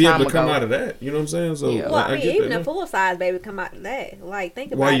enough to be able to come out of that. You know what I'm saying? So, well, I mean, even a full size baby come out of that. Like,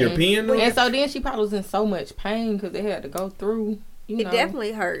 think about while you're peeing, though? And so then she probably was in so much pain because they had to go through. It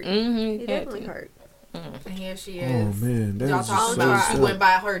definitely hurt. It definitely hurt. And here she is. Oh man, y'all talking about she went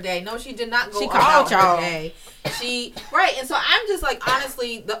by her day. No, she did not go. She called y'all. Her day. And so I'm just like,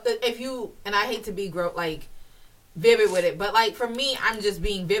 honestly, if you, and I hate to be vivid with it, but like for me, I'm just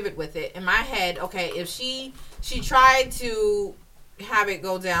being vivid with it in my head. Okay, if she tried to have it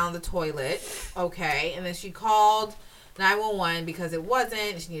go down the toilet, okay, and then she called 911 because it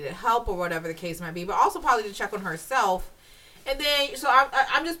wasn't, she needed help or whatever the case might be, but also probably to check on herself. And then, so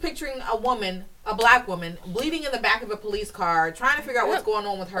I'm just picturing a black woman, bleeding in the back of a police car, trying to figure out what's going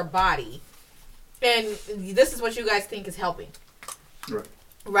on with her body. And this is what you guys think is helping. Right.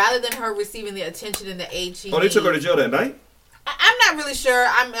 Rather than her receiving the attention and the aid she they took her to jail that night? I'm not really sure.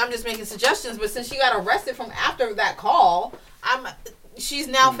 I'm just making suggestions. But since she got arrested from after that call, she's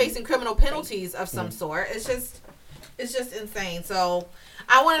now facing criminal penalties of some sort. It's just insane. So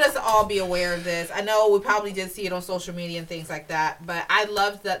I wanted us to all be aware of this. I know we probably did see it on social media and things like that. But I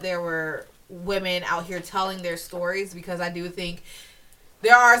loved that there were women out here telling their stories, because I do think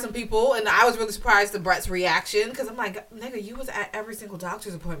there are some people, and I was really surprised at Brett's reaction, because I'm like, nigga, you was at every single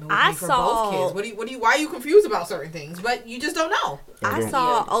doctor's appointment with me for both kids. Why are you confused about certain things? But you just don't know. I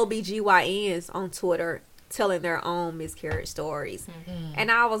saw OBGYNs on Twitter telling their own miscarriage stories. Mm-hmm.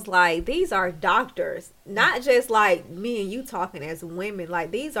 And I was like, these are doctors, not just like me and you talking as women.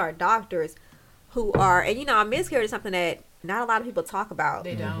 Like, these are doctors who are, and a miscarriage is something that not a lot of people talk about.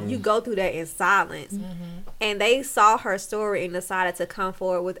 They don't. You go through that in silence. Mm-hmm. And they saw her story and decided to come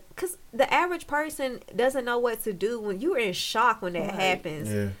forward with, because the average person doesn't know what to do when you're in shock when that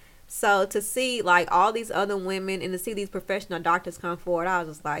happens. Yeah. So to see like all these other women and to see these professional doctors come forward, I was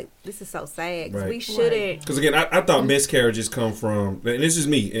just like, this is so sad. Cause we shouldn't. Because again, I thought miscarriages come from, and this is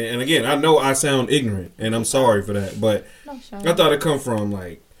me. And again, I know I sound ignorant, and I'm sorry for that, but I thought it come from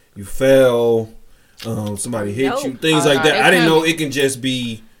like you fell. Somebody hit you, things like that. I didn't know it can just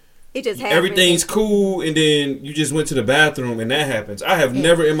be. It just happens. Everything's cool, and then you just went to the bathroom, and that happens. I have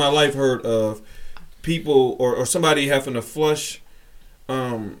never in my life heard of people or somebody having to flush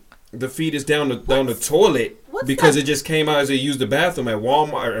the fetus down the toilet because it just came out as they used the bathroom at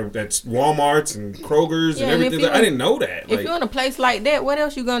Walmart's and Kroger's and everything. I didn't know that. If you're in a place like that, what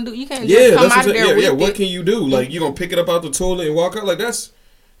else you gonna do? You can't just come out of there with it. What can you do? Like, you gonna pick it up out the toilet and walk out? Like, that's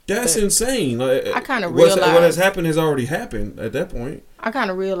insane. Like, I kind of realized what has happened has already happened at that point. I kind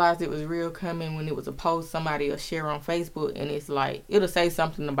of realized it was real coming when it was a post somebody will share on Facebook, and it's like it'll say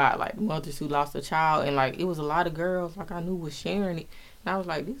something about like mothers who lost a child, and like it was a lot of girls like I knew was sharing it, and I was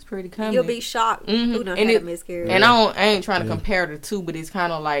like, this is pretty coming. You'll be shocked who done had a miscarriage. And I ain't trying to compare the two, but it's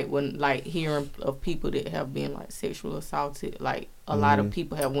kind of like when like hearing of people that have been like sexually assaulted, like a lot of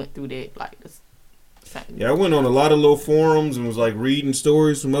people have went through that, like this. Yeah, I went on a lot of little forums and was like reading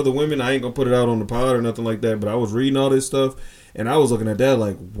stories from other women. I ain't gonna put it out on the pod or nothing like that, but I was reading all this stuff and I was looking at that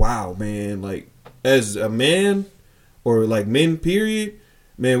like, wow, man, like as a man or like men period,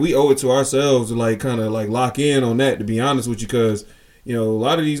 man, we owe it to ourselves to like kind of like lock in on that, to be honest with you, because a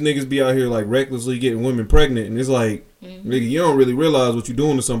lot of these niggas be out here like recklessly getting women pregnant, and it's like, nigga, you don't really realize what you're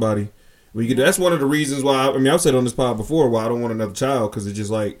doing to somebody. That's one of the reasons why I've said on this pod before why I don't want another child, because it's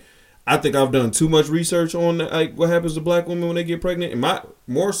just like, I think I've done too much research on like what happens to black women when they get pregnant. And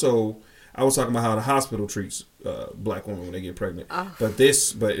more so, I was talking about how the hospital treats black women when they get pregnant. But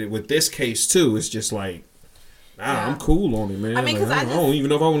with this case too, it's just like, I'm cool on it, man. I mean, I don't even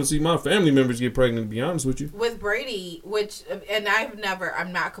know if I want to see my family members get pregnant, to be honest with you. With Brady, and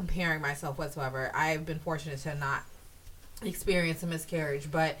I'm not comparing myself whatsoever. I've been fortunate to not experience a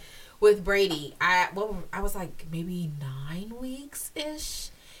miscarriage, but with Brady, I was like maybe 9 weeks ish.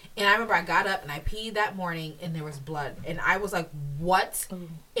 And I remember I got up and I peed that morning and there was blood. And I was like, what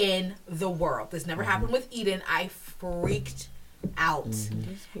in the world? This never happened with Eden. I freaked out.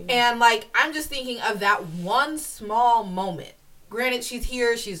 And like, I'm just thinking of that one small moment. Granted, she's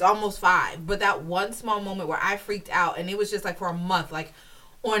here, she's almost 5. But that one small moment where I freaked out, and it was just like for a month, like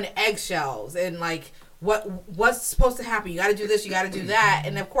on eggshells and like, what's supposed to happen? You got to do this, you got to do that.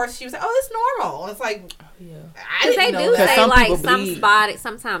 And of course she was like, oh, it's normal. And it's like, I didn't know that. Say like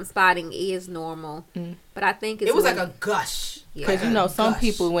sometimes spotting is normal, but I think it was like a gush. Because some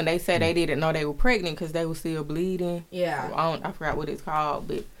people, when they say they didn't know they were pregnant because they were still bleeding. Yeah, I forgot what it's called,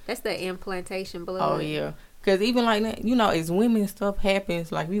 but that's the implantation blood. Oh yeah, because even like that, as women, stuff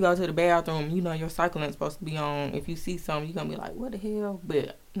happens. Like if you go to the bathroom, your cycle ain't supposed to be on. If you see something, you're gonna be like, what the hell?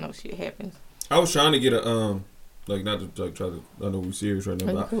 But shit happens. I was trying to get a like not to like try to. I know we're serious right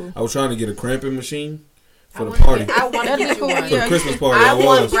now, but I was trying to get a cramping machine for the party. I wanted to get you one for the Christmas party. I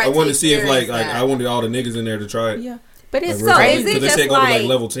wanted to see if like I wanted all the niggas in there to try it. Yeah, but it's like, so is it just they say go to like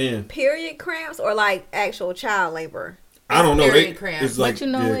level 10 period cramps or like actual child labor? I don't know. Cramps. It's like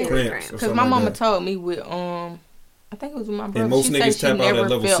cramps. Because my mama told me with I think it was with my brother. And most niggas tap out at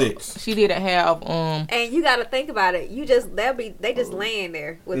level 6. She didn't have And you got to think about it. They just laying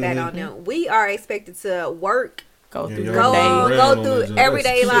there with that on them. We are expected to work. Go through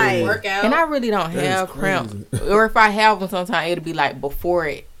everyday life. Workout. And I really don't have cramps. Or if I have them, sometimes it'll be like before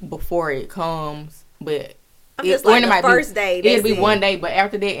it comes. But I'm just like the first day. It'll be one day, but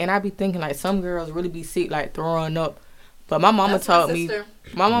after that, and I be thinking like some girls really be sick, like throwing up But my mama told me,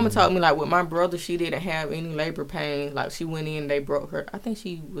 like, with my brother, she didn't have any labor pain. Like, she went in, they broke her. I think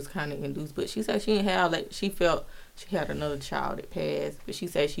she was kind of induced, but she said she didn't have, like, she felt she had another child that passed, but she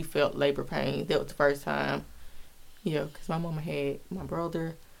said she felt labor pain. That was the first time. Yeah, because my mama had my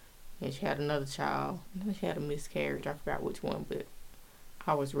brother, and she had another child. And then she had a miscarriage. I forgot which one, but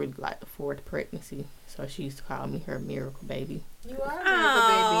I was really, like, the fourth pregnancy. So she used to call me her miracle baby. You are a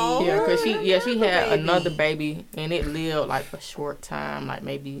miracle baby. Yeah, because she had another baby, and it lived, like, a short time, like,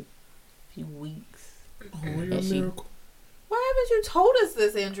 maybe a few weeks. Oh, you're a miracle. Why haven't you told us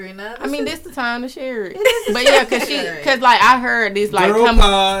this, Andrina? This the time to share it. But yeah, cause like I heard this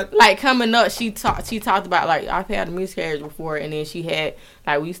like coming up, she talked about like I've had a miscarriage before, and then she had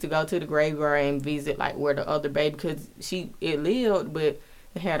like we used to go to the graveyard and visit like where the other baby, because it lived, but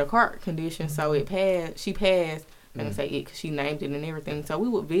it had a heart condition, so it passed. She passed. I'm gonna say it because she named it and everything. So we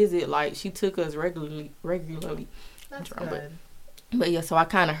would visit, like she took us regularly. That's good. But yeah, so I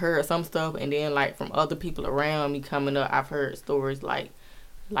kind of heard some stuff, and then like from other people around me coming up, I've heard stories like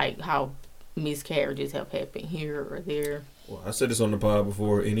how miscarriages have happened here or there. Well, I said this on the pod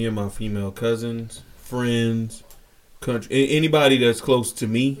before. Any of my female cousins, friends, anybody that's close to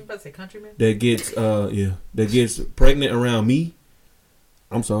me, you about to say countryman? that gets pregnant around me,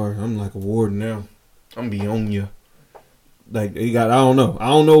 I'm sorry, I'm like a warden now. I'm gonna be on you. Like I don't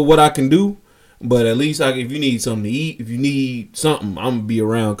know what I can do. But at least if you need something to eat, if you need something, I'm gonna be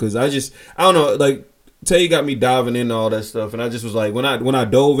around. Cause I don't know, like Tay got me diving into all that stuff, and I just was like, when I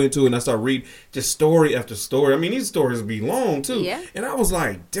dove into it and I started reading just story after story. I mean, these stories be long too. Yeah. And I was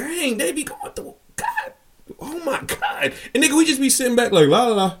like, dang, they be going through, God, oh my God. And nigga, we just be sitting back like la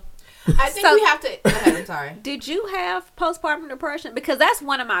la la. I think we have to. Go ahead, I'm sorry. Did you have postpartum depression? Because that's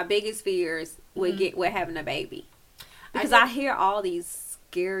one of my biggest fears with having a baby. Because I hear all these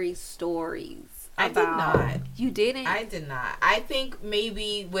scary stories. I did not. You didn't? I did not. I think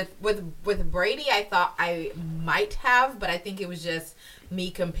maybe with Brady, I thought I might have, but I think it was just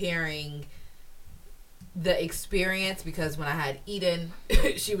me comparing the experience, because when I had Eden,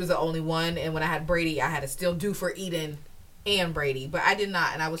 she was the only one, and when I had Brady, I had to still do for Eden and Brady, but I did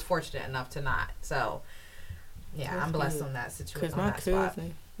not, and I was fortunate enough to not. So yeah, I'm blessed on that situation. Because my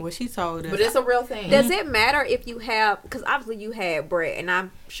cousin, well, she told us, but it's a real thing. Does it matter if you have? Because obviously you had Brett, and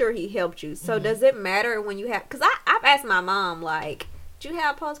I'm sure he helped you. So does it matter when you have? Because I've asked my mom, like, did you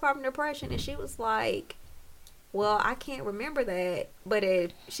have postpartum depression? And she was like, well, I can't remember that, but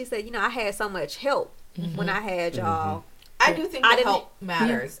she said, I had so much help when I had y'all. I do think the help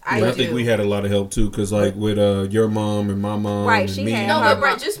matters. Yeah. I think we had a lot of help too, because like with your mom and my mom, right? And she me, had no,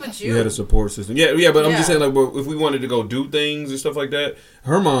 but just with you, we had a support system. Yeah, but I'm just saying, like, if we wanted to go do things and stuff like that,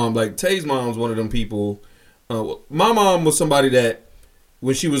 her mom, like Tay's mom's one of them people. My mom was somebody that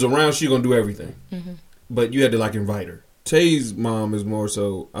when she was around, she gonna do everything, but you had to like invite her. Tay's mom is more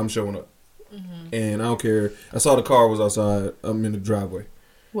so, I'm showing up, and I don't care. I saw the car was outside. I'm in the driveway.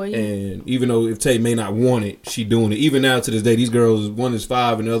 And even though if Tay may not want it, she doing it. Even now to this day, these girls, one is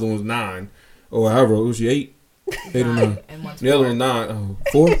 5 and the other one's 9, or however. Was she 8? 8 or 9? The other one's 9.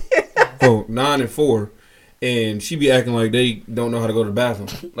 4? Oh, 9 and 4. And she be acting like they don't know how to go to the bathroom.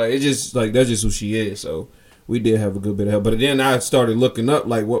 Like it's just like that's just who she is. So we did have a good bit of help. But then I started looking up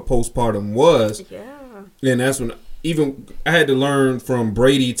like what postpartum was. Yeah. And that's when even I had to learn from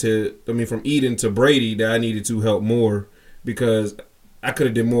from Eden to Brady that I needed to help more, because I could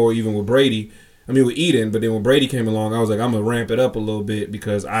have did more even with Brady. With Eden, but then when Brady came along, I was like, I'm going to ramp it up a little bit,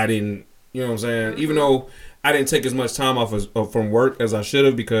 because I didn't, you know what I'm saying? Even though I didn't take as much time off from work as I should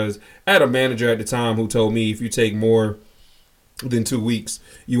have, because I had a manager at the time who told me if you take more than 2 weeks,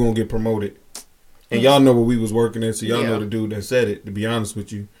 you won't get promoted. And y'all know where we was working at, so y'all know the dude that said it, to be honest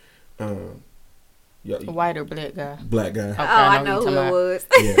with you. White or black guy? Black guy. Okay, I know who it was.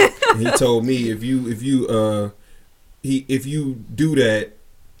 Yeah. And he told me if you do that,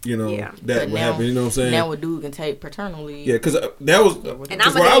 that would happen. You know what I'm saying? Now a dude can take paternal leave. Yeah, because that was. And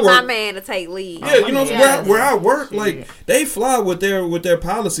I'm gonna need my man to take leave. Yeah, where I work, like they fly with their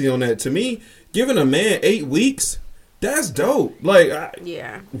policy on that. To me, giving a man 8 weeks, that's dope. Like,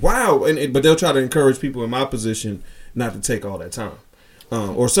 wow. But they'll try to encourage people in my position not to take all that time,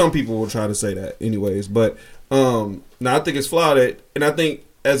 or some people will try to say that, anyways. But now I think it's flawed, and I think,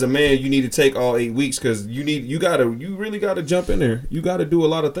 as a man, you need to take all 8 weeks, because you really gotta jump in there. You gotta do a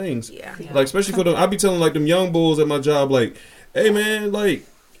lot of things. Yeah. Like, especially for them, I be telling like them young bulls at my job, like, hey man, like,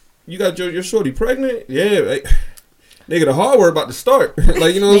 you got your shorty pregnant? Yeah, like, nigga, the hard work about to start.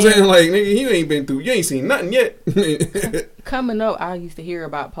 Like, you know what I'm saying? Like, nigga, you ain't seen nothing yet. Coming up, I used to hear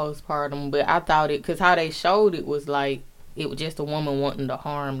about postpartum, but I thought because how they showed it was like it was just a woman wanting to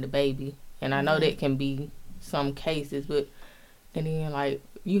harm the baby, and I know that can be some cases, and then like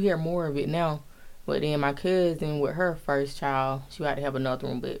you hear more of it now. But then my cousin with her first child, she had to have another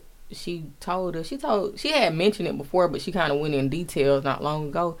one, but she had mentioned it before, but she kind of went in details not long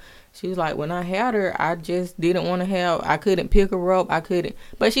ago. She was like, when I had her, I just didn't want to I couldn't pick her up.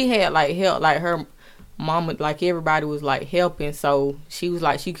 But she had like help, like her mama, like everybody was like helping. So she was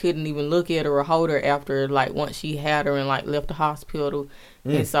like, she couldn't even look at her or hold her after like once she had her and like left the hospital.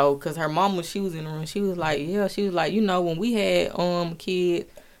 And so, cause her mama, she was in the room. She was like, when we had kids,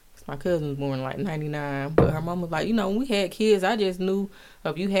 my cousin was born like 99, but her mom was like, when we had kids, I just knew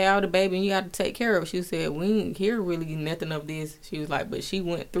if you have the baby and you got to take care of it. She said, we didn't hear really nothing of this. She was like, but she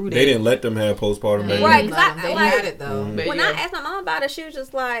went through that. They didn't let them have postpartum babies. Right, they had it though. Mm-hmm. When I asked my mom about it, she was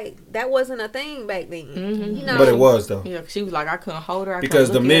just like, that wasn't a thing back then. Mm-hmm. But it was though. Yeah, she was like, I couldn't hold her.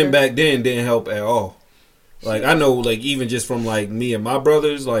 Because the men back then didn't help at all. Like, I know, like, even just from, like, me and my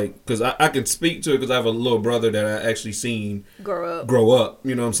brothers, like, because I can speak to it because I have a little brother that I actually seen grow up.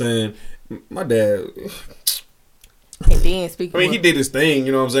 You know what I'm saying? My dad... And then he did his thing,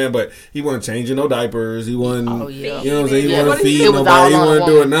 you know what I'm saying? But he wasn't changing no diapers. He wasn't, you know what I'm saying? He wasn't feeding nobody. He wasn't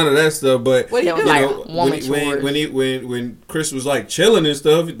doing none of that stuff. But, what when Chris was, like, chilling and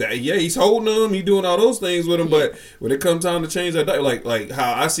stuff, he's holding them. He doing all those things with him. But when it comes time to change that diaper, like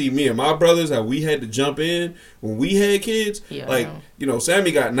how I see me and my brothers, how we had to jump in when we had kids. Yeah,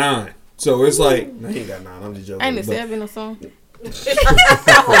 Sammy got 9. So it's like, he ain't got 9. I'm just joking. Ain't it 7 or something? Like,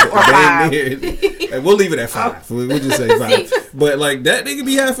 we'll leave it at 5. We'll just say 5. But like that nigga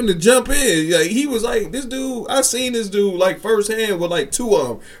be having to jump in. Like he was like, this dude, I seen this dude like firsthand with like 2 of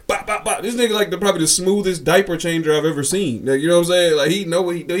them. Bop, bop, bop. This nigga like probably the smoothest diaper changer I've ever seen. Like, you know what I'm saying? Like he know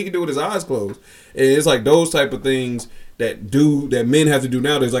what he can do with his eyes closed. And it's like those type of things that men have to do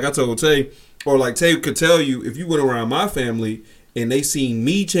nowadays. Like I told Tay, or like Tay could tell you, if you went around my family and they seen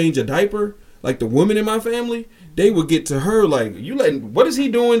me change a diaper, like the women in my family, they would get to her like, what is he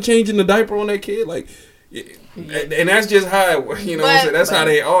doing changing the diaper on that kid? Like, and that's just how, what I'm saying? That's how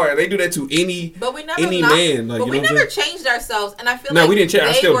they are. They do that to any man. Like, but we never changed ourselves, and I feel we didn't change.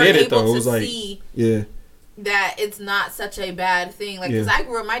 I still did it though. It was like, that it's not such a bad thing. Like, because I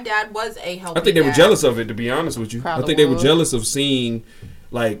grew up, my dad was a helping I think they were jealous of it, to be honest with you. I think they were jealous of seeing,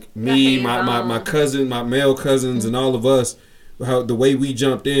 like, me, my cousin, my male cousins, and all of us, how the way we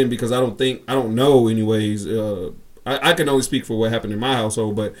jumped in, because I don't know anyways. I can only speak for what happened in my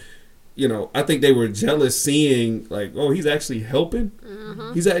household, but I think they were jealous seeing like, oh, he's actually helping.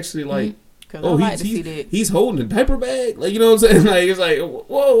 Mm-hmm. He's actually like, oh, he's holding a diaper bag. Like, you know what I'm saying? Like, it's like,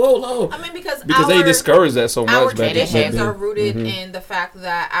 whoa. I mean, because they discourage that so much. Our traditions are rooted in the fact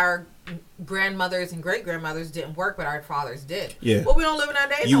that our grandmothers and great grandmothers didn't work, but our fathers did. Yeah. Well, we don't live in our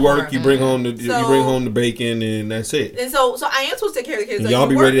days. You work, you bring home the bacon, and that's it. And so I am supposed to take care of the kids. And y'all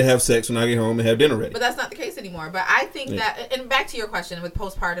be ready to have sex when I get home and have dinner ready. But that's not the case anymore. But I think that, and back to your question with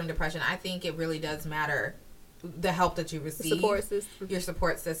postpartum depression, I think it really does matter the help that you receive, your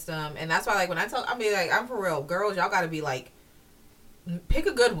support system, and that's why, like, when I'm for real, girls, y'all got to be like, pick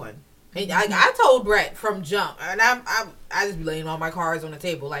a good one. And I told Brett from jump, and I just be laying all my cards on the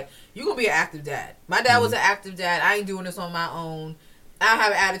table. Like, you gonna be an active dad. My dad was an active dad. I ain't doing this on my own. I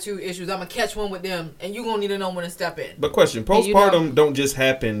have attitude issues. I'm gonna catch one with them, and you gonna need to know when to step in. But question: postpartum don't just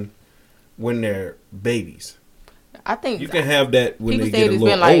happen when they're babies. I think you can have that when they get a little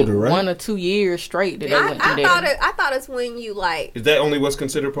been older, right? 1 or 2 years straight. I thought it's when you like. Is that only what's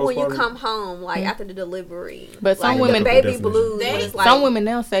considered postpartum? When you come home, like after the delivery. But some women, baby blues. Some women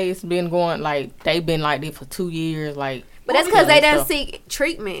now say it's been going like they've been like this for 2 years, like. But that's because they didn't seek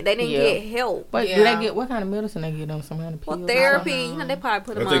treatment. They didn't get help. But do they get what kind of medicine they get on? Some kind of pills? Well, therapy. They probably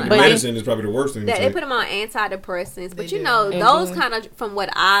put them on. I think medicine is probably the worst thing. They put them on antidepressants. But those kind of, from what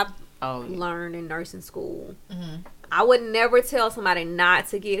I've learned in nursing school. Mm-hmm. I would never tell somebody not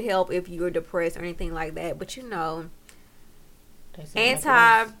to get help if you're depressed or anything like that. But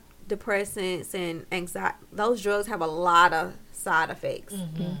antidepressants and anxiety, those drugs have a lot of side effects.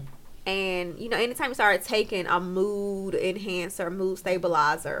 Mm-hmm. And, anytime you start taking a mood enhancer, mood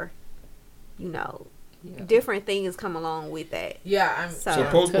stabilizer, different things come along with that. Yeah. So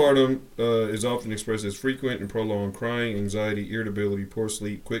postpartum is often expressed as frequent and prolonged crying, anxiety, irritability, poor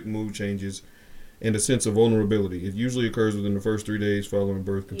sleep, quick mood changes, and a sense of vulnerability. It usually occurs within the first 3 days following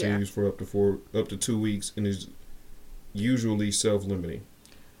birth, continues for up to 2 weeks, and is usually self-limiting.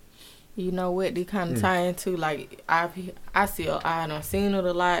 You know what? They kind of tie into, like, I done seen it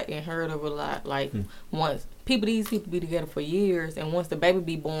a lot and heard of it a lot. Like, once these people be together for years, and once the baby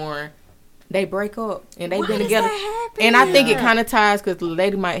be born, they break up, and they've been together. And I think it kind of ties because the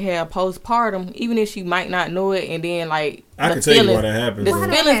lady might have postpartum, even if she might not know it. And then, like, I can tell you why that happens. The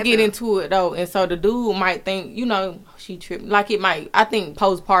feelings get into it, though. And so the dude might think, you know, she tripped. Like, it might, I think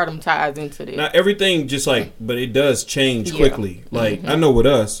postpartum ties into this. Not everything just like, but it does change quickly. Like, I know with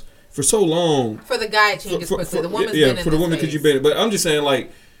us, for so long. For the guy, it changes quickly. The woman's been in for the woman, because you've been. But I'm just saying,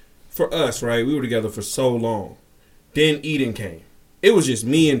 like, for us, right, we were together for so long. Then Eden came. It was just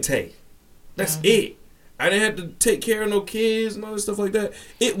me and Tay. That's it. I didn't have to take care of no kids and all this stuff like that.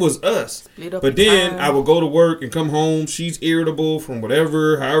 It was us. But then I would go to work and come home. She's irritable from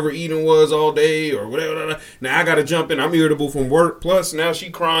however Eden was all day or whatever. Now I got to jump in. I'm irritable from work. Plus now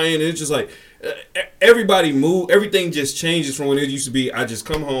she crying. It's just like everybody moved. Everything just changes from when it used to be. I just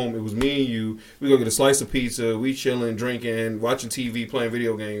come home. It was me and you. We go get a slice of pizza. We chilling, drinking, watching TV, playing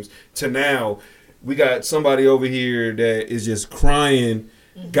video games. To now, we got somebody over here that is just crying.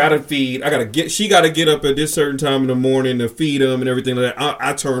 Gotta feed. She gotta get up at this certain time in the morning to feed them and everything like that.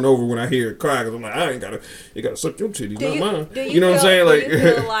 I turn over when I hear it cry because I'm like, you gotta suck your titties, not mine. You know what I'm saying? Like, do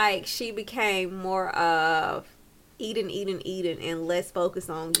you feel like she became more of Eden, and less focused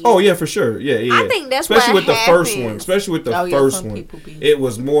on you? Oh yeah, for sure. Yeah. I think that's especially with happens. Especially with the first one. It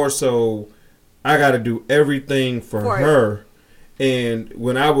was more so I gotta do everything for her, and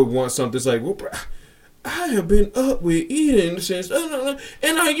when I would want something, it's like, well, I have been up with Eden since, and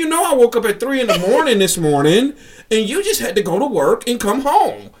I woke up at 3 a.m. this morning, and you just had to go to work and come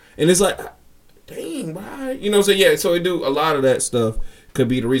home, and it's like, dang, why? You know, so yeah, so it do a lot of that stuff could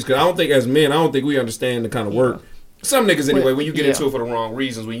be the reason. Because I don't think as men, we understand the kind of work. Some niggas anyway, when you get into it for the wrong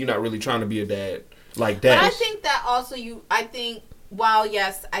reasons, when you're not really trying to be a dad like that. But I think that also while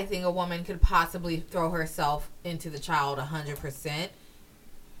yes, I think a woman could possibly throw herself into the child 100%.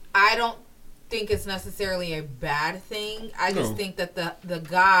 I don't think it's necessarily a bad thing. I just think that the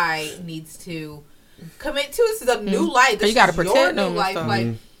guy needs to commit to this is a new life. This you got to protect your them new life.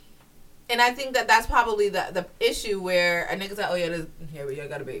 Like, and I think that that's probably the issue where a nigga's like, oh yeah, here we go,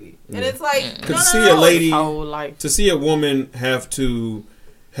 got a baby, and it's like, to see a woman have to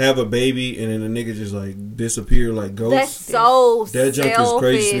have a baby and then a nigga just like disappear like ghosts. That's so that junk is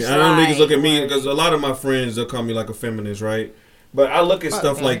crazy to me. I know niggas look at me because a lot of my friends they'll call me like a feminist, right? But I look at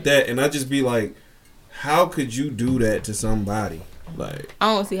stuff like that, and I just be like, how could you do that to somebody? Like,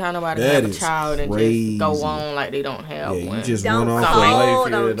 I don't see how nobody can have a child and just go on like they don't have one. You just went off your life.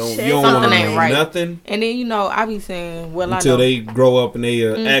 You don't want to know nothing. And then, I be saying, until they grow up and they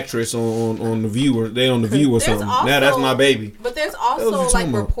actress on The View, they on The View or something. Also, now that's my baby. But there's also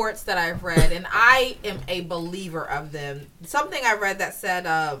like reports that I've read, and I am a believer of them. Something I read that said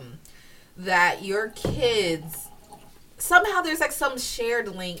that your kids... Somehow there's like some shared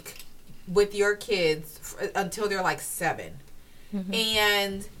link with your kids until they're like 7. Mm-hmm.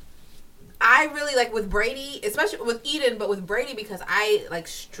 And I really like with Brady, especially with Eden, but with Brady because I like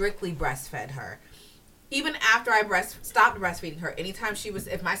strictly breastfed her. Even after I stopped breastfeeding her, anytime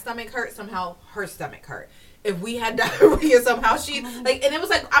if my stomach hurt, somehow her stomach hurt. If we had diarrhea, somehow she like, and it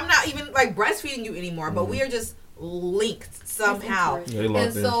was like, I'm not even like breastfeeding you anymore, but we are just linked somehow.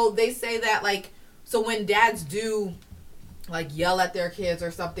 And so they say that like, so when dads do like yell at their kids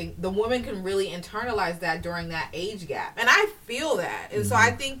or something, the woman can really internalize that during that age gap. And I feel that. And so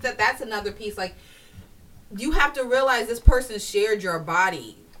I think that that's another piece. Like, you have to realize this person shared your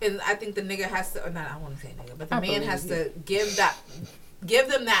body. And I think the nigga has to, I want to say nigga, but the man has to give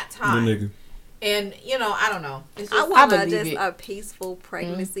them that time. The nigga. And, I don't know. It's just, I want just a peaceful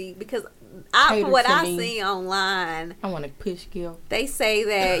pregnancy because what I see online, I want to push Gil. They say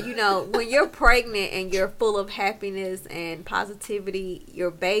that, when you're pregnant and you're full of happiness and positivity,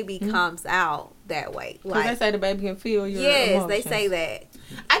 your baby comes out that way. Like, they say the baby can feel your emotions. They say that.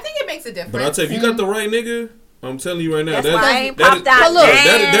 I think it makes a difference. But I'll tell you, if you got the right nigga, I'm telling you right now,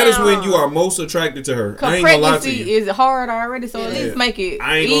 that is when you are most attracted to her. I ain't gonna lie to you. Pregnancy is hard already, so at least make it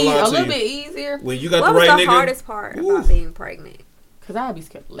a little bit easier. When you got the right nigga. What's the hardest part about being pregnant? Because I'd be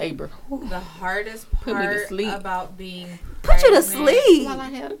scared of labor. The hardest part about being pregnant. Put you to sleep. While I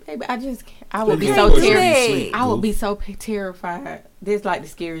had a baby, I would be so terrified. I would be so terrified. This like the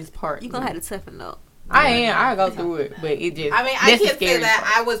scariest part. You're going to have to toughen up. I go through it, but it just... I mean, I can't say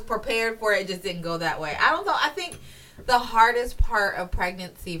that I was prepared for it. It just didn't go that way. I don't know. I think the hardest part of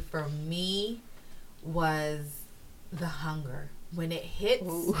pregnancy for me was the hunger. When it hits...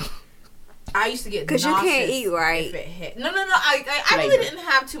 Ooh. I used to get nauseous. Because you can't eat, right? If it hit. No. I really didn't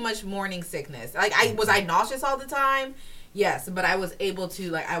have too much morning sickness. Like, was I nauseous all the time? Yes, but I was able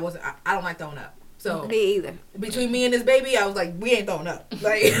to, like, I don't like throwing up. So me either. Between me and this baby, I was like, we ain't throwing up.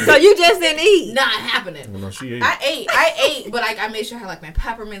 Like, so you just didn't eat? Not happening. Well, no, she ate. I ate, but like I made sure I had like my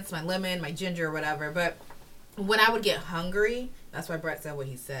peppermints, my lemon, my ginger, or whatever. But when I would get hungry, that's why Brett said what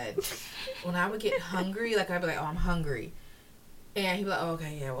he said. When I would get hungry, like I'd be like, oh, I'm hungry. And he'd be like, oh,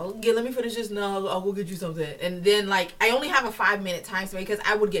 okay, yeah, well, let me finish this. No, I'll go get you something. And then, like, I only have a 5-minute time span because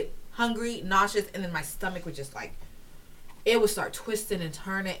I would get hungry, nauseous, and then my stomach would just, like, it would start twisting and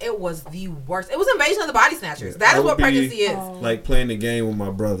turning. It was the worst. It was Invasion of the Body Snatchers. That is what pregnancy is. Like, playing the game with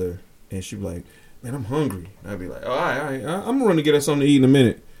my brother, and she'd be like, man, I'm hungry. And I'd be like, all right, I'm going to run to get us something to eat in a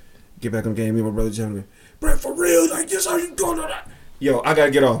minute. Get back on the game, me and my brother jumping. Brett, for real? Like, this how you doing that? Yo, I gotta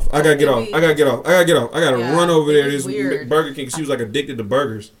get off. I gotta run over there to this Burger King. She was like addicted to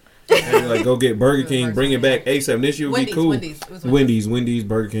burgers. And like go get Burger King, bring it back ASAP. And this year would be cool. Wendy's,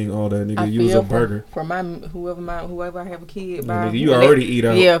 Burger King, all that. Nigga, you was a burger. For whoever I have a kid, nigga, you already eat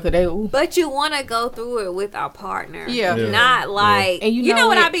out. Yeah, cause they. But you want to go through it with our partner. Yeah. Not like and you know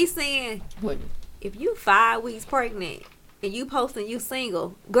what I be saying. What? If you 5 weeks pregnant and you posting you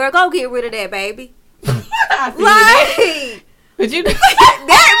single, girl, go get rid of that baby. Like. But you that be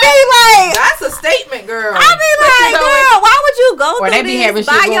like that's a statement, girl. I be like, girl, why would you go through this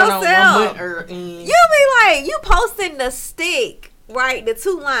by yourself? You be like, you posting the stick, right? The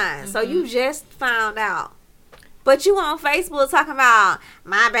 2 lines. So you just found out. But you on Facebook talking about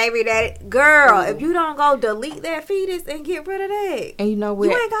my baby daddy. Girl, if you don't go delete that fetus and get rid of that. And you know what?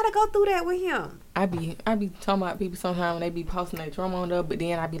 You ain't gotta go through that with him. I be talking about people sometimes when they be posting their drama on there, but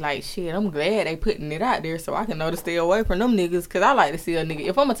then I be like, shit, I'm glad they putting it out there so I can know to stay away from them niggas, because I like to see a nigga.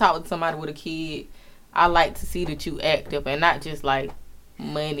 If I'm gonna talk with somebody with a kid, I like to see that you active and not just like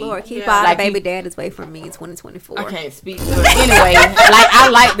money. Lord, keep all like the baby daddies away from me in 2024. I can't speak. But anyway, like I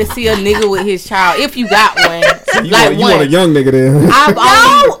like to see a nigga with his child if you got one. So you want a young nigga then?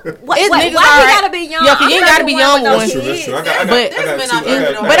 Why he gotta be young? Yeah, cause you gotta be young one. That's true.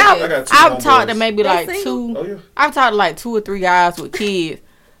 But I've talked to maybe like 2. Oh, yeah. I've talked to like 2 or 3 guys with kids.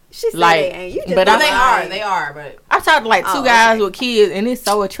 She said, like, they are. But I've talked to like 2 guys with kids, and it's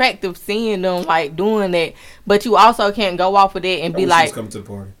so attractive seeing them like doing that. But you also can't go off of that and be like, come to the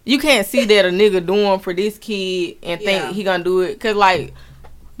party. You can't see that a nigga doing for this kid and think he gonna do it. Cause like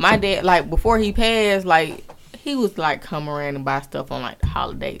my dad, like before he passed, like he was like come around and buy stuff on like the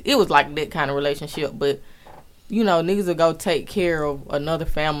holidays. It was like that kind of relationship, but. You know, niggas will go take care of another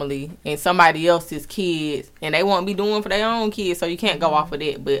family and somebody else's kids, and they won't be doing for their own kids, so you can't go off of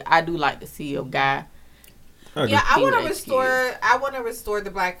that. But I do like to see a guy. I want to restore the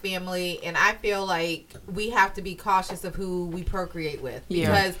black family, and I feel like we have to be cautious of who we procreate with.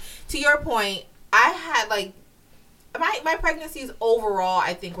 Because to your point, I had like my pregnancies overall,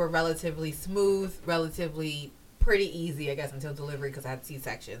 I think were relatively smooth, relatively pretty easy, I guess, until delivery because I had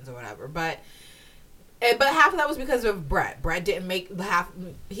C-sections or whatever. But half of that was because of Brett. Brett didn't make half.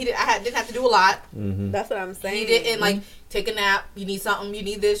 Didn't have to do a lot. Mm-hmm. That's what I'm saying. He didn't like take a nap. You need something. You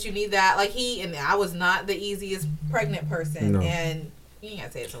need this. You need that. Like I was not the easiest pregnant person. No. And you ain't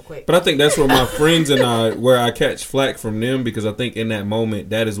gotta say it so quick. But I think that's where my friends and I catch flack from them, because I think in that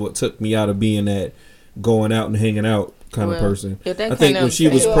moment that is what took me out of being that going out and hanging out kind of person. I think when she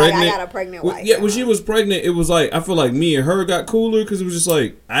was pregnant, I got a pregnant wife. When she was pregnant, it was like I feel like me and her got cooler because it was just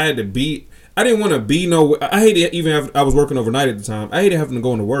like I had to be. I didn't want to be I hated even I was working overnight at the time. I hated having to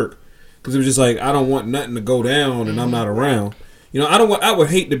go into work because it was just like I don't want nothing to go down and I'm not around. You know, I would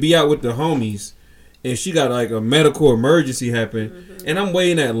hate to be out with the homies and she got like a medical emergency happen and I'm way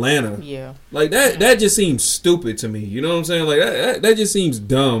in Atlanta. Yeah, like that just seems stupid to me. You know what I'm saying? Like that just seems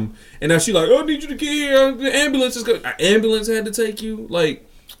dumb. And now she like, oh, I need you to get here. The ambulance is good. Ambulance had to take you. Like.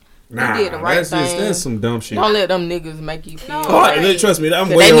 Nah, that's some dumb shit. Don't let them niggas make you feel. Trust me, I'm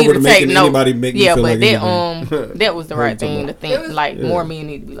way over to making anybody make me feel like that was the right thing to think. More men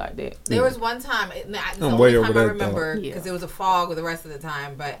need to be like that. There was one time, I'm way over that. I remember because it was a fog the rest of the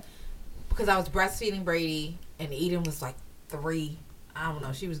time, but because I was breastfeeding Brady and Eden was like 3. I don't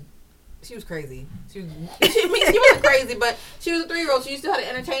know. She was crazy. She wasn't crazy, but she was a 3-year-old. So you still had to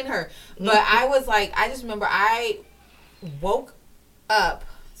entertain her. But I was like, I just remember I woke up.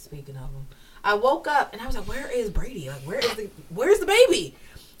 Speaking of him, I woke up and I was like, "Where is Brady? Like, where's the baby?"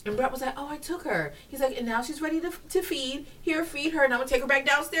 And Brett was like, "Oh, I took her." He's like, "And now she's ready to feed. Here, feed her, and I'm gonna take her back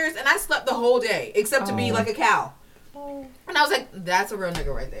downstairs." And I slept the whole day except to be like a cow. And I was like, "That's a real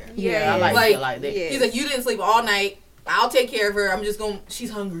nigga right there." Yeah, I like that. Yeah. He's like, "You didn't sleep all night. I'll take care of her. I'm just gonna.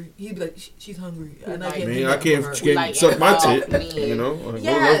 She's hungry." He'd be like, "She's hungry." And I can't suck my tit. You know.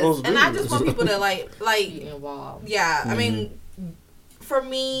 Yes, and I just want people to like be involved. Yeah, I mean. For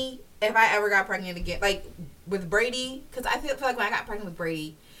me, if I ever got pregnant again, like with Brady, because I feel like when I got pregnant with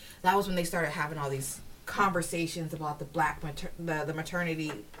Brady, that was when they started having all these conversations about the the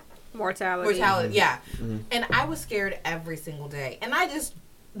maternity mortality. Yeah. Mm-hmm. And I was scared every single day, and I just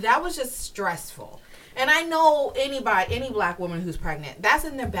that was just stressful. And I know any black woman who's pregnant, that's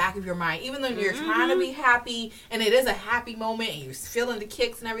in the back of your mind. Even though you're trying to be happy, and it is a happy moment, and you're feeling the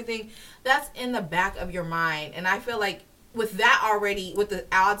kicks and everything, that's in the back of your mind. And I feel like with that already, with the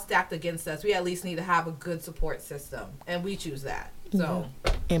odds stacked against us, we at least need to have a good support system. And we choose that. So,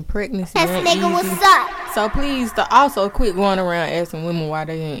 and pregnancy. That's nigga, what's up? So please, also quit going around asking women why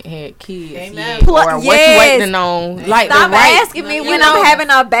they ain't had kids. Amen. Or what you waiting on. Like, stop asking me when I'm having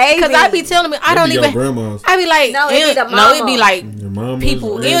a baby. Because I be telling me, I don't even. I be like, no, it'd be like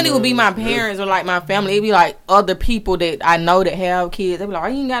people. It don't even be my parents or like my family. It'd be like other people that I know that have kids. They be like, oh,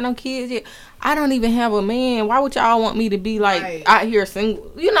 you ain't got no kids yet. I don't even have a man. Why would y'all want me to be like out here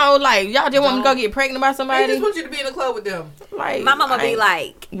single? You know, like y'all just want me to go get pregnant by somebody. They just want you to be in the club with them. Like my mama be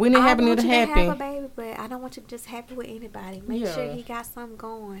like, when it happen, it'll happen. I want you to have a baby, but I don't want you to just happy with anybody. Make sure he got something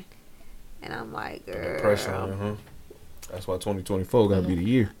going. And I'm like, girl, pressure on, huh? That's why 2024 gotta be the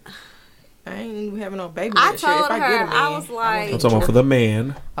year. I ain't even having no baby. I told her, I was like, I'm talking about for the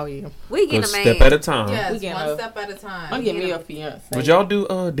man. Oh yeah, we getting a man. Step at a time. Yes, one step at a time. I'm getting me a fiance. Would y'all do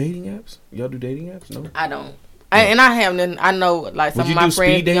dating apps? Y'all do dating apps? No, I don't. And I haven't. I know like some of my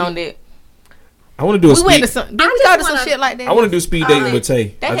friends be on that. I want to do a speed. Did we go to some shit like that? I want to do speed dating with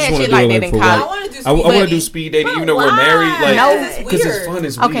Tay. They had shit like that in college. I want to do speed dating even though we're married. Like, because it's fun.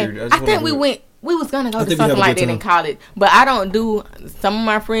 It's weird. I think we went. We was gonna go to something like that in college, but I don't do. Some of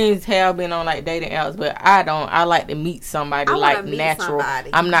my friends have been on like dating apps, but I don't. I like to meet somebody like natural.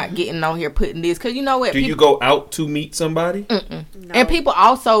 I'm not getting on here putting this because you know what? Do you go out to meet somebody? No. And people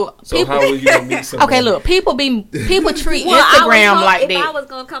also. So how will you go meet somebody? Okay, look, people treat Instagram like that. If I was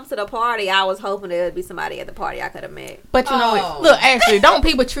gonna come to the party, I was hoping there would be somebody at the party I could have met. But you know what? Look, actually, don't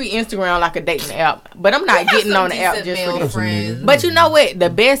people treat Instagram like a dating app? But I'm not getting on the app just for this. Friends. But you know what? The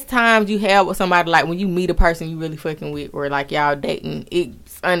best times you have with somebody, like when you meet a person you really fucking with, or like y'all dating,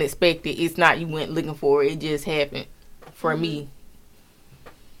 it's unexpected. It's not you went looking for it. It just happened. For me,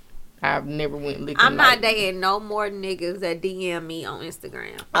 I've never went looking. I'm not dating no more niggas that DM me on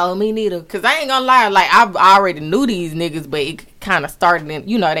Instagram. Oh, me neither. Cause I ain't gonna lie, like I already knew these niggas, but it kind of started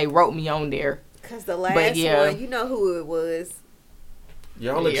in, they wrote me on there. Cause the last one, you know who it was.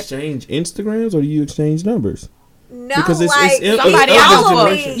 Y'all exchange Instagrams or do you exchange numbers? No, because it's somebody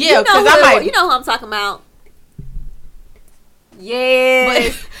else. Yeah, because I'm like, you know who I'm talking about.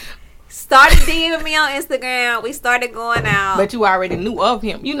 Yeah, started DMing me on Instagram. We started going out. But you already knew of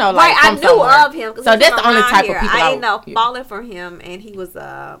him, like right? I knew of him. So that's the only type of people I ended up falling for him, and he was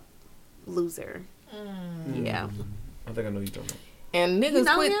a loser. Yeah, I think I know you talking about. And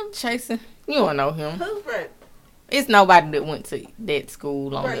niggas quit chasing. You don't know him. Who's Brett? It's nobody that went to that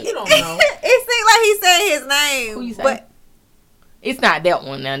school on it. You don't know. It seemed like he said his name. Who you say? But it's not that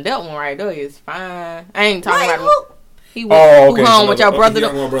one now. That one right there is fine. I ain't talking about who? He went home with your brother.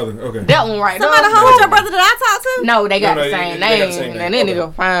 Okay. That one right there. Somebody home with your brother that I talked to? No, they got the same name. And that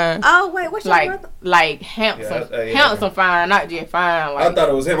nigga fine. Oh, wait. What's your brother? Like handsome. Handsome fine, not just fine. Like, I thought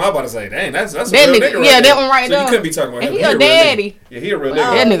it was him. I was about to say, dang, that's a real nigga right that one right there. So you couldn't be talking about him. He a daddy. Yeah, he a real nigga.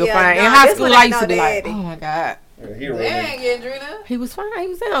 That nigga fine. In high school, I used to be like, oh my God. Yeah, he a real nigga. He was fine. He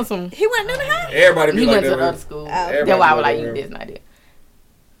was handsome. He went to the high? Everybody be like that. He went to other school. That's why I was like, you this and I did.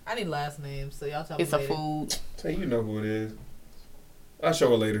 I need last names, so y'all tell me. It's a food. Say you know who it is. I'll show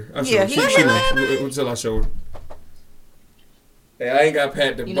her later. She knows until I show her. Hey, I ain't got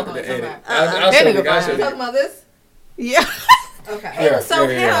Pat to edit. I'll show you. You talking about this? Yeah. Okay. He was so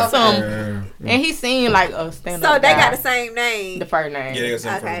handsome. And he seemed like a stand-up So they guy. got the same name. The first name. Yeah, they got the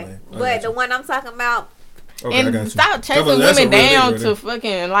same first name. But the one I'm talking about. Okay, and stop chasing women down to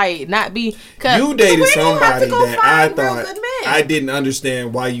fucking like not be. You dated somebody that I thought I didn't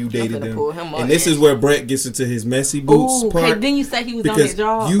understand why you dated them, and this is where Brett gets into his messy boots part. Okay, then you say he was on his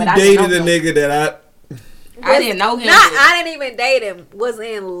job. You dated a nigga that I didn't know him. I didn't even date him. Was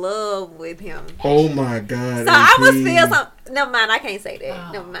in love with him. Oh my God! So I must feel something. Never mind. I can't say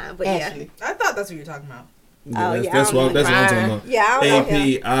that. Never mind. But Ashley. I thought that's what you were talking about. That's what I'm talking about. Yeah, I don't know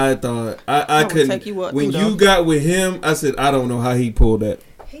him. I thought I couldn't. When you got with him, I said I don't know how he pulled that.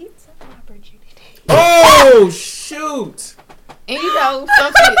 He took my virginity. Oh shoot! And you know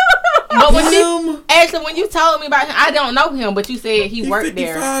some shit. But when you told me about him, I don't know him. But you said he worked 55,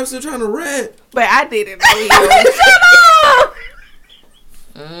 there. 55, still trying to rat. But I didn't know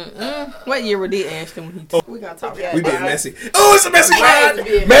him. What year we did Ashton when he took? We gotta talk about we did messy. Oh, it's a messy ride.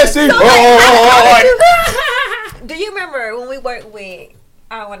 Messy. Do you remember when we worked with?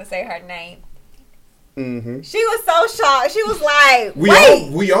 I don't want to say her name. Mm-hmm. She was so shocked. She was like,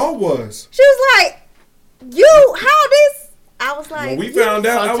 we all was. She was like, you how this? I was like, when we found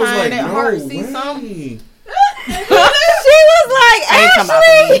out, I was like, no way. She was like, I ain't talking about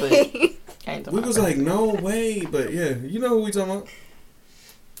for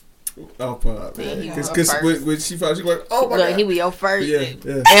Because when she found, she went, oh my God. He was your first.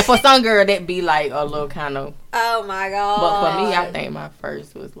 Yeah. And for some girl, that be like a little kind of. Oh my God. But for me, I think my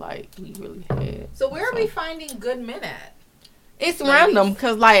first was like, we really had. So where are we finding good men at? It's random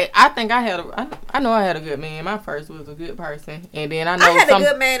because, like, I think I know I had a good man. My first was a good person, and then I had a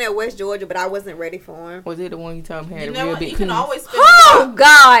good man at West Georgia, but I wasn't ready for him. Was it the one you told me had a real big penis? You can always. Oh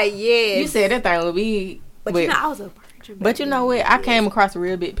God, yes. You said that thing would be. But you know, I was a virgin. But you know what? I came across a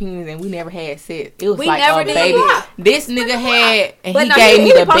real big penis, and we never had sex. It was we like never a did. baby. This nigga had, and he gave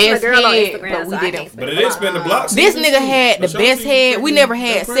me the best head, but we didn't. But it didn't spend the blocks. This nigga had the best head. We never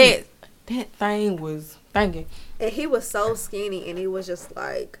had sex. That thing was thinking. And he was so skinny, and he was just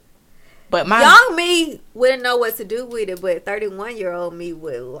like, but my young me wouldn't know what to do with it, but 31-year-old me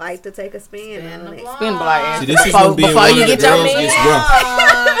would like to take a spin on it. Spin block. See, this is when being one of the girls gets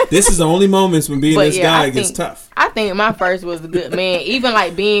rough. This is the only moments when being this guy gets tough. I think my first was a good man, even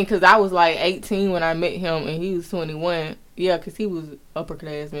like being, because I was like 18 when I met him, and he was 21. Yeah, because he was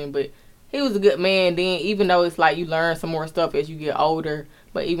upperclassman, but he was a good man then, even though it's like you learn some more stuff as you get older.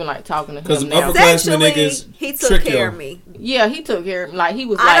 But even like talking to him now, upperclassmen niggas, he took care of me. Yeah, he took care of me. Like he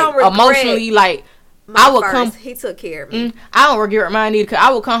was like emotionally like I would come. He took care of me. I don't regret mine either, because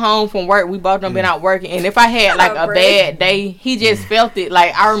I would come home from work. We both done been out working, and if I had like a bad day, he just felt it.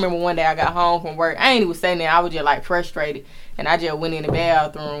 Like I remember one day I got home from work. I ain't even saying that. I was just like frustrated, and I just went in the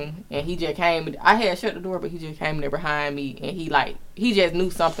bathroom, and he just came. I had shut the door, but he just came there behind me, and he just knew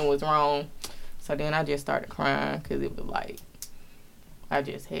something was wrong. So then I just started crying because it was like. I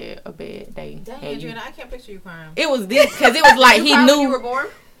just had a bad day. Dang, Adriana, I can't picture you crying. It was this because it was like he knew you were born.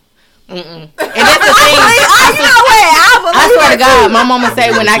 And that's the thing. I swear to God, my mama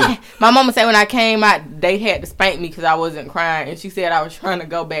say when I came out, they had to spank me because I wasn't crying, and she said I was trying to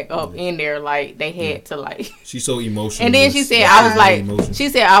go back up in there, like they had to like. She's so emotional. And then she said I was like, she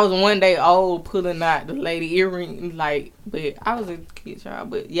said I was one day old pulling out the lady earring, like, but I was a kid child,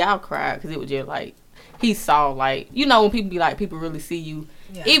 but y'all cried because it was just like. He saw, like, you know, when people be like, people really see you.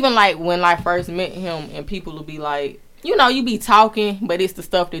 Yeah. Even, like, when I first met him and people will be like, you know, you be talking, but it's the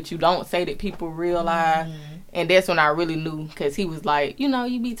stuff that you don't say that people realize. Mm-hmm. And that's when I really knew, because he was like, you know,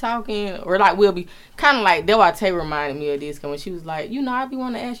 you be talking, or, like, we'll be kind of like, Del Tay reminded me of this, because when she was like, you know, I be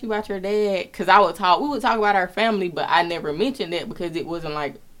wanting to ask you about your dad, because we would talk about our family, but I never mentioned that because it wasn't,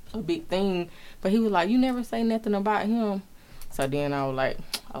 like, a big thing. But he was like, you never say nothing about him. So then I was like,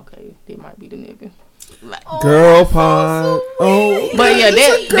 okay, that might be the nigga. Like, girl pod. But yeah,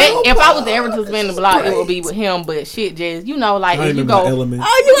 that if I was ever to spin the block, it would be with him. But shit, just you know, like if you go, you gonna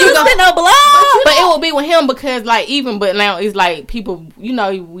spin the block? But it would be with him because like but now it's like people, you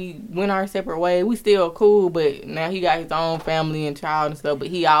know, we went our separate ways. We still cool, but now he got his own family and child and stuff. But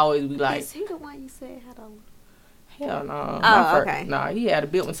he always be like, is he the one you said had a? Hell no. Okay. No, he had a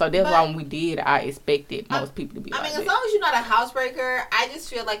big one. So that's why when we did, I expected most people to be like that. I mean, as long as you're not a housebreaker, I just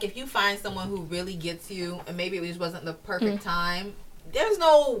feel like if you find someone who really gets you, and maybe it just wasn't the perfect time, there's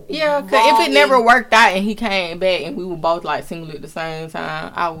no because if it never worked out and he came back and we were both like single at the same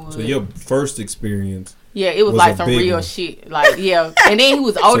time, I would. So your first experience. Yeah, it was like some real shit. Like, yeah. And then he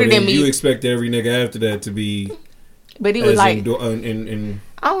was older than me. You expect every nigga after that to be. But it was like.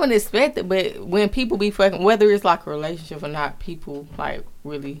 I wouldn't expect it, but when people be fucking, whether it's like a relationship or not, people like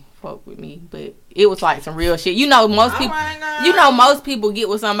really fuck with me. But it was like some real shit. You know, most people get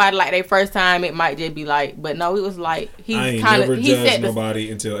with somebody like their first time. It might just be like, but no, it was like I ain't never judged nobody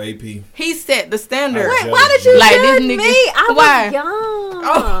until AP. He set the standard. Wait, why did you judge me? I was young.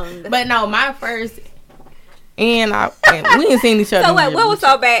 Oh, but no, my first, and we ain't seen each other. So wait, what was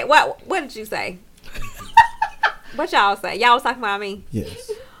so bad? What did you say? What y'all say? Y'all was talking about me? Yes.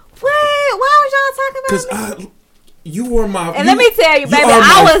 Wait, why was y'all talking about me? You were my. And let me tell you, baby,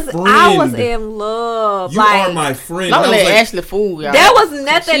 I was in love. You are my friend. Don't let Ashley fool y'all. There was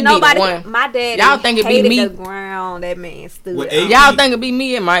nothing. Nobody. My dad. Y'all think it be me? The ground. That man stupid. Y'all think it be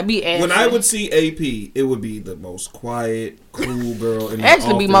me? It might be Ashley. When I would see AP, it would be the most quiet, cool girl in the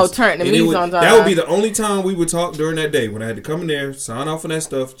Ashley office. Be more turned than me sometimes. That would be the only time we would talk during that day when I had to come in there, sign off on that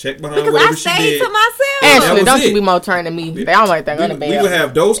stuff, check behind whatever she did. Because I stayed to myself. Ashley, don't you be more turned than me? Y'all might think I'm the bad. We would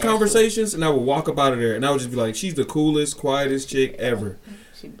have those conversations, and I would walk up out of there, and I would just be like, "She's the coolest, quietest chick ever."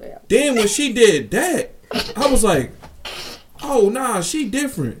 Then when she did that, I was like, "Oh nah, she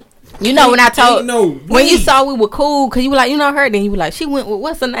different." You know, when I told when you saw we were cool, cause you were like, you know her, then you were like, she went with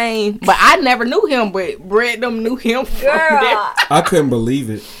what's her name? But I never knew him, but Brett them knew him. Girl, I couldn't believe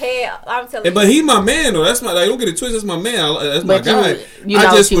it. Hell, I'm telling you. But he's my man though. That's my don't get it twisted. That's my man. That's my guy. You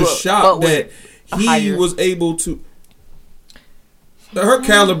I just was shocked that he was able to. her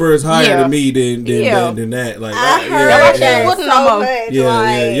caliber is higher to me than that. Like I heard that so much.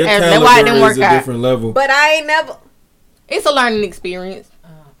 Yeah, your caliber is a different level. But I ain't never. It's a learning experience.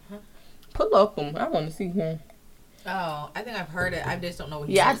 Pull up him. I want to see him. Oh, I think I've heard it. I just don't know what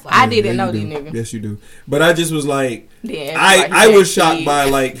he looks like. I didn't know these niggas. Yes, you do. But I just was like, I was shocked by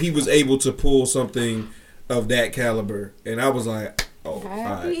like he was able to pull something of that caliber, and I was like, oh, all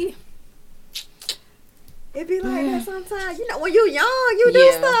right. It be like that sometimes. You know, when you young, you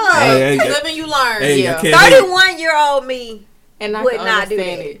do stuff. Hey, live and you learn. Hey, 31-year-old me and I would not do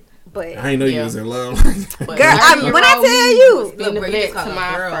that. But I didn't know you was in love. Girl, when I tell you,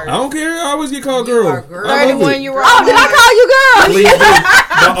 I don't care. I always get called girl. 31-year-old. Oh, did I call you girl?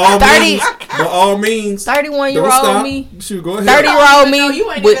 By all means. 31-year-old me. Shoot, go ahead. 30-year-old me. No,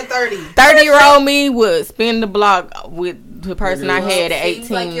 you ain't even 30. 30-year-old me would spin the block with the person I had at 18.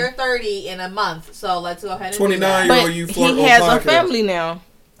 Like you're 30 in a month, so let's go ahead and 29-year-old you. He has a family now.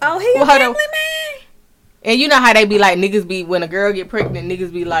 Oh, he a family man. And you know how they be like, niggas be, when a girl get pregnant,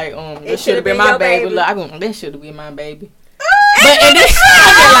 niggas be like, that should have been my baby. Look, that should have been my baby. But and this,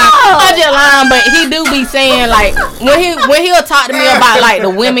 I just lying, but he do be saying like when he'll talk to me about like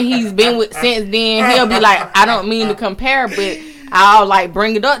the women he's been with since then, he'll be like, I don't mean to compare, but I'll like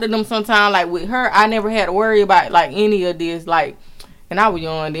bring it up to them sometimes. Like with her, I never had to worry about like any of this. Like, and I was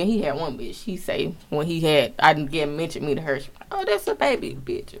young, then he had one bitch. He say when he had, I didn't get mentioned me to her. She, oh, that's a baby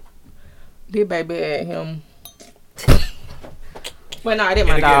bitch. This baby had him. But nah, that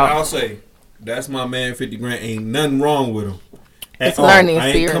my dog. I'll say, that's my man, 50 grand. Ain't nothing wrong with him. It's learning I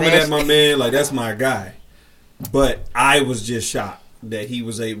ain't coming at my man like that's my guy. But I was just shocked that he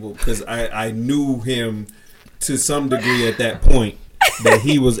was able, because I knew him to some degree at that point, that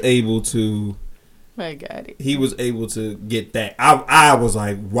he was able to. I got it. He was able to get that. I was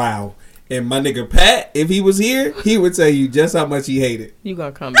like, wow. And my nigga Pat, if he was here, he would tell you just how much he hated. You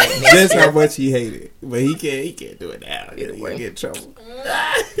gonna come back? Just how much he hated, but he can't do it now. He'll get in trouble.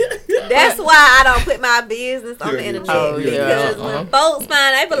 That's why I don't put my business on the internet. Because when folks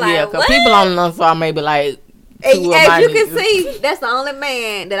find, they be like, because people on the so I may be like. As you can see, that's the only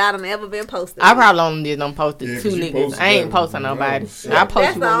man that I done ever been posted. I probably only done posted 2 niggas. I ain't posting nobody. I post.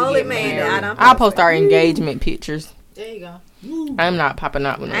 That's the only man that I done. I post our engagement pictures. There you go. I'm not popping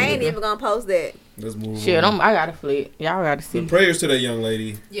out with no I ain't even gonna post that. Let's move Shit, on. I gotta flip. Y'all gotta see. But prayers to that young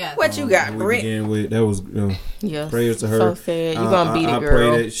lady. Yeah. What you got, Brett? That was prayers to her. So sad. You gonna beat it,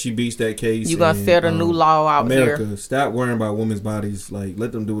 girl. I pray that she beats that case. You gonna set a new law out America, here. Stop worrying about women's bodies. Like,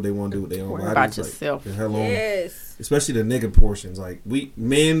 let them do what they want to do with their own bodies. About yourself. Like, hell on. Yes. Especially the nigga portions. Like, we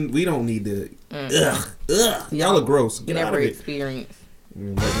don't need to. Y'all are gross. Get out of it. Experience.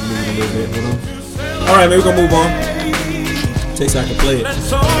 All right, man, we're gonna move on. Chase, I can play it.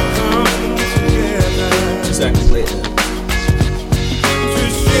 Chase, I can play it.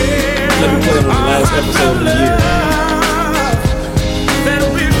 Let me play it on the last episode of the year.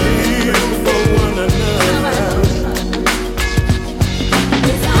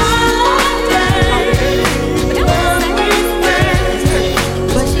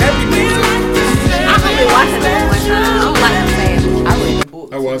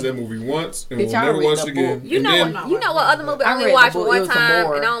 I watched that movie once and will never watch it again. You know what other movie I only watched one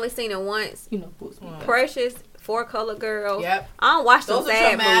time and I only seen it once? You know, Precious, 4-Color Girl. Yep. I don't watch those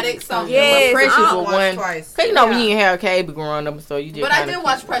sad movies. Yes, Precious was one. Twice. Cause you know we didn't have cable growing up, so you just. But I did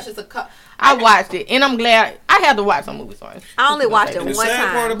watch Precious a couple. I watched it, and I'm glad I had to watch some movies twice. I only watched it one time. The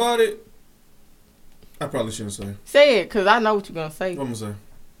sad part about it, I probably shouldn't say. Say it, cause I know what you're gonna say. What I'm gonna say?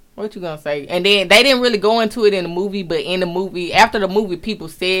 What you gonna say? And then they didn't really go into it in the movie, but in the movie, after the movie, people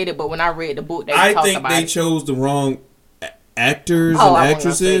said it. But when I read the book, they talked about it. I think they chose the wrong actors and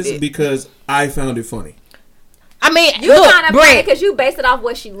actresses because I found it funny. I mean, you kind of funny because you based it off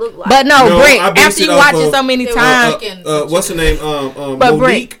what she looked like. But no, Brett, after you watch it so many times, what's her name?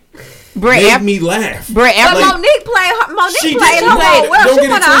 Monique. Brett made me laugh. Brett, but like, Monique played her role well. Don't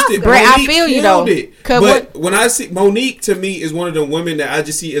get it twisted. Brett, I feel you though. But when I see Monique, to me is one of the women that I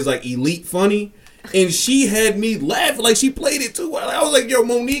just see as like elite funny, and she had me laughing. Like, she played it too well. I was like, yo,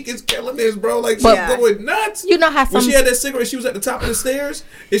 Monique is killing this, bro. Like, she's going nuts. You know how when she had that cigarette, she was at the top of the stairs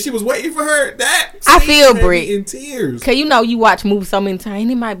and she was waiting for her. That I feel Brett in tears. Cause you know you watch movies so many times,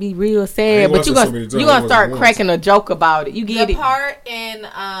 and it might be real sad, but you gonna start cracking a joke about it. You get the it. Part in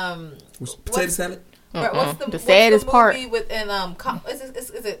potato salad. What's the saddest part? Is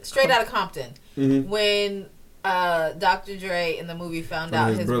it Straight Outta Compton? Mm-hmm. When Dr. Dre in the movie found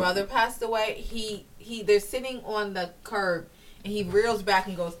out his brother passed away, they're sitting on the curb and he reels back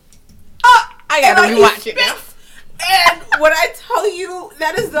and goes, "Oh, I gotta rewatch it now." And when I tell you,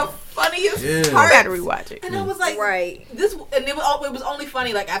 that is the funniest part. I gotta rewatch it. And I was like, this, and it was only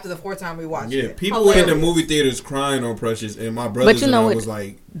funny like after the fourth time we watched it. Yeah, people were in the movie theaters crying on Precious, and my brothers and I was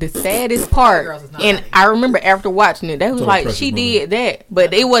like, the saddest part, and I remember after watching it, they was like, she did that,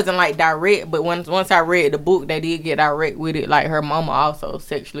 but it wasn't like direct. But once I read the book, they did get direct with it. Like her mama also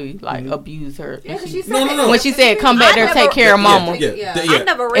sexually like abused her. Yeah, no. When she said, "Come back there, take care of mama." I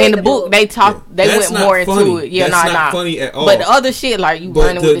never read in the book. They talked. They went more into it. Yeah, that's not funny at all. But the other shit, like you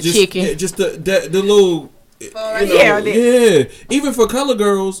burning with the chicken, just the little. Yeah. Even for color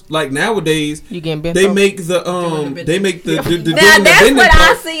girls, like nowadays, you getting bent they over. make the Now that's what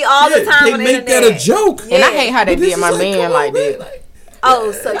I see all the time. They on the make internet. that a joke, and I hate how they did my man like that.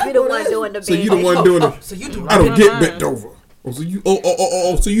 Oh, so you the one doing the bend. So you the one doing it. So you do. I don't get bent over. Oh, so you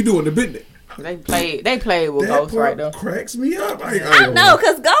so you doing the bending. They played with Ghost right there. Cracks me up. I know,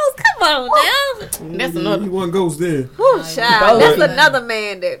 cause Ghost, come on now. That's another. He wasn't Ghost then. Whew, child. That's another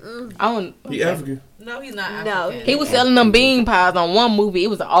man that. He African. No, he's not. No, he was selling them bean pies on one movie. It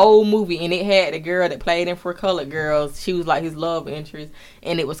was an old movie, and it had the girl that played in For Colored Girls. She was like his love interest,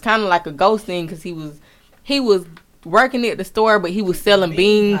 and it was kind of like a ghost thing because he was working at the store, but he was selling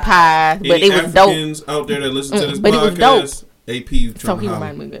bean pies. But it was Africans out there that listen to this but podcast, it was dope. AP. So he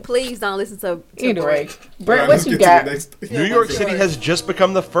reminded me of that. Please don't listen to Anyway, Brett. Brett, what you got? New York City has just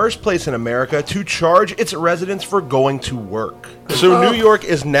become the first place in America to charge its residents for going to work. So New York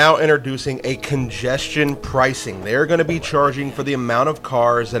is now introducing a congestion pricing. They're going to be charging for the amount of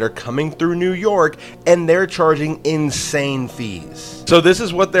cars that are coming through New York, and they're charging insane fees. So this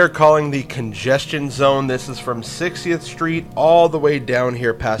is what they're calling the congestion zone. This is from 60th Street all the way down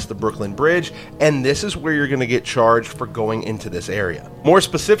here past the Brooklyn Bridge, and this is where you're going to get charged for going into this area. More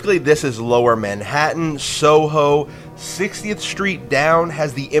specifically, this is Lower Manhattan, Soho, 60th Street down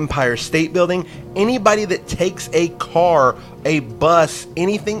has the Empire State Building. Anybody that takes a car, a bus,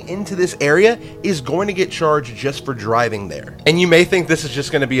 anything into this area is going to get charged just for driving there. And you may think this is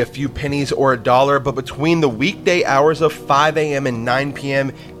just going to be a few pennies or $1, but between the weekday hours of 5 a.m. and 9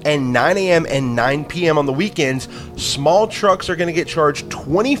 p.m. and 9 a.m. and 9 p.m. on the weekends, small trucks are going to get charged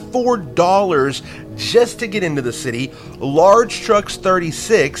 $24 just to get into the city. Large trucks,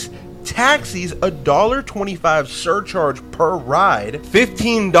 $36. Taxis, $1.25 surcharge per ride,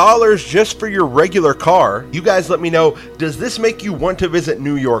 $15 just for your regular car. You guys let me know, does this make you want to visit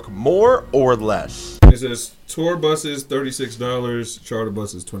New York more or less? It says tour buses $36, charter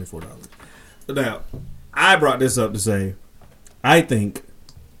buses $24. Now, I brought this up to say, I think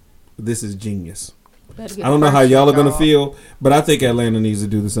this is genius. I don't know how y'all are going to feel, but I think Atlanta needs to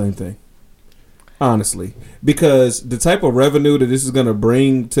do the same thing. Honestly, because the type of revenue that this is going to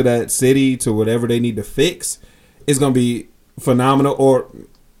bring to that city, to whatever they need to fix, is going to be phenomenal,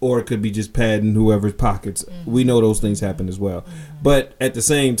 or it could be just padding whoever's pockets. Mm-hmm. We know those things happen as well. Mm-hmm. But at the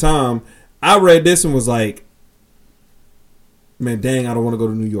same time, I read this and was like, man, dang, I don't want to go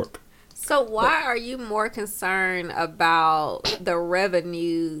to New York. So why are you more concerned about the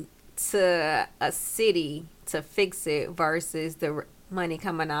revenue to a city to fix it versus the money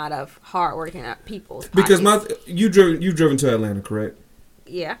coming out of hardworking people's pockets? Because you've driven to Atlanta, correct?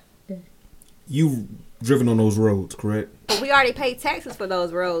 Yeah. You've driven on those roads, correct? But we already paid taxes for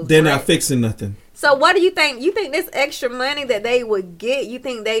those roads. They're not fixing nothing. So what do you think? You think this extra money that they would get, you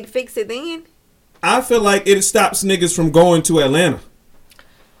think they'd fix it then? I feel like it stops niggas from going to Atlanta.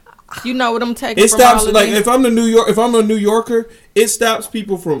 You know what I'm taking? It stops if I'm a New Yorker, it stops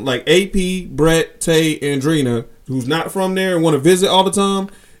people from like AP, Brett, Tay, and Drina, who's not from there and want to visit all the time.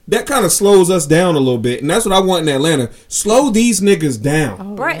 That kind of slows us down a little bit, and that's what I want in Atlanta. Slow these niggas down.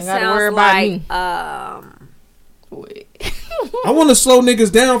 Oh, Brett sounds like I want to slow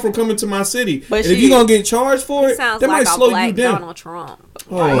niggas down from coming to my city. But if you're gonna get charged for it, that might slow you down. Donald Trump.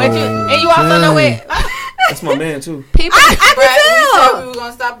 And you also know it. That's my man too. People, we were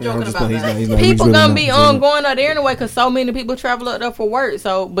gonna stop joking about that. People gonna be going up there anyway because so many people travel up there for work.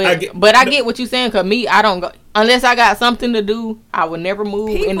 So, but I get what you're saying. Cause me, I don't go unless I got something to do. I would never move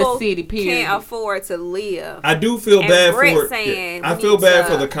in the city. Period. Can't afford to live. I do feel bad for it. I feel bad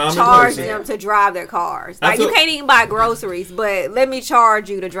for the common charge person. Them to drive their cars. Like you can't even buy groceries, but let me charge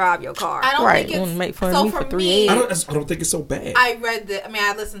you to drive your car. I don't think it's make fun of me for 3 years. I don't think it's so bad. I read that. I mean,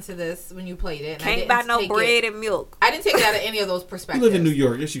 I listened to this when you played it. And can't buy no bread and milk. I didn't take it out of any of those perspectives. You live in New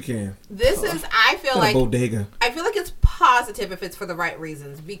York, yes you can. This is. I feel like bodega. I feel like it's positive if it's for the right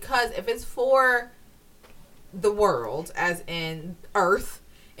reasons, because if it's for the world, as in Earth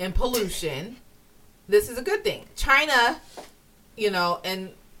and pollution, this is a good thing. China,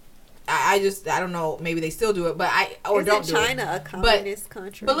 and I don't know. Maybe they still do it, but Isn't don't do China it. a communist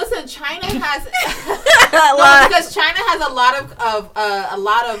country? But listen, China has because China has a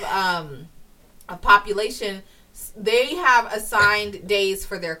lot of population. They have assigned days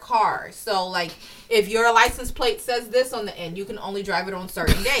for their cars. So, like, if your license plate says this on the end, you can only drive it on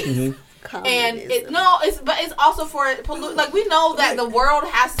certain days. Mm-hmm. And it's also for like, we know that the world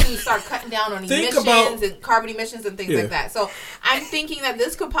has to start cutting down on emissions and carbon emissions and things like that. So I'm thinking that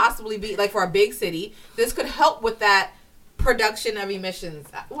this could possibly be like, for a big city, this could help with that production of emissions.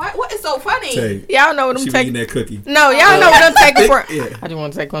 What is so funny? Y'all know what I'm taking. That cookie. No, y'all know what I'm taking for. I just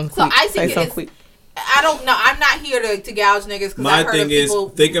want to take one quick. So I think I don't know. I'm not here to gouge niggas. My thing is,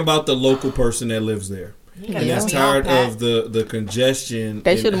 think about the local person that lives there. And that's tired of the congestion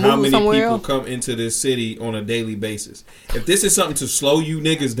and how many people come into this city on a daily basis. If this is something to slow you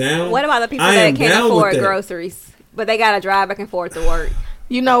niggas down, what about the people that can't afford groceries, but they gotta drive back and forth to work?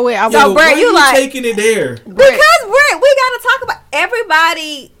 You know what? So, Brett, you like taking it there? Because Brett, we gotta talk about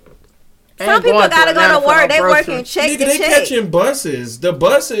everybody. Some people gotta go to work. They working check to check. They catching buses. The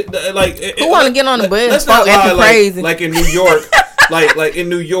buses, like, who want to get on the bus? Let's not lie. Like in New York, like in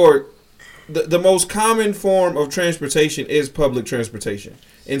New York, the most common form of transportation is public transportation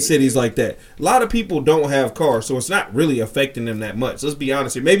in cities like that. A lot of people don't have cars, so it's not really affecting them that much. Let's be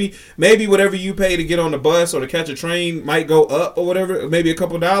honest here. Maybe whatever you pay to get on the bus or to catch a train might go up or whatever, maybe a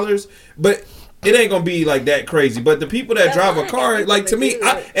couple dollars, but it ain't gonna be like that crazy. But the people that drive a car, like, to me,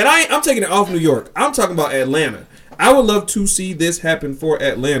 I'm taking it off New York. I'm talking about Atlanta. I would love to see this happen for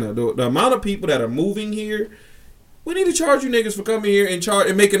Atlanta. The amount of people that are moving here, we need to charge you niggas for coming here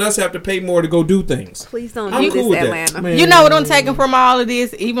and making us have to pay more to go do things. Please don't do this, Atlanta. You know what I'm taking from all of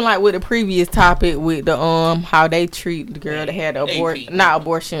this? Even like with the previous topic with the how they treat the girl that had the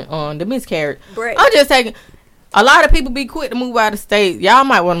the miscarriage. I'm just taking. A lot of people be quick to move out of state. Y'all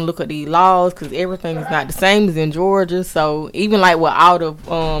might want to look at these laws because everything is not the same as in Georgia. So even like we're out of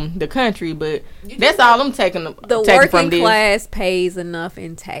the country, but that's all I'm taking. The working class pays enough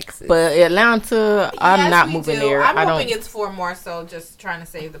in taxes. But Atlanta, I'm not moving there. I'm hoping it's for more so just trying to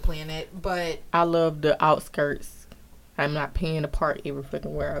save the planet. But I love the outskirts. I'm not paying to park every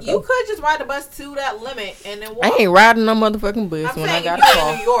fucking where I go. You could just ride the bus to that limit and then walk. I ain't riding no motherfucking bus when I got a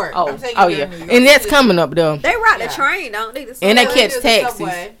car. In New York. Oh yeah, New York. And that's coming up though. They ride the train, don't they? And they catch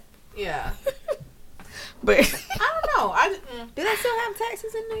taxis. Yeah. But I don't know. Do they still have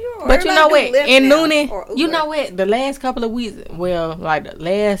taxis in New York? But you know what? In Noonan, you know what? The last couple of weeks, like the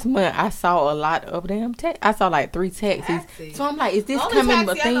last month, I saw a lot of them. I saw like 3 taxis. So I'm like, is this coming? The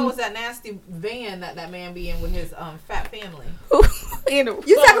only taxi I know was that nasty van that man be in with his fat family. You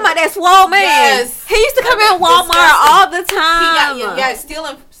talking about that swole man? Yes. He used to come in Walmart all the time. He got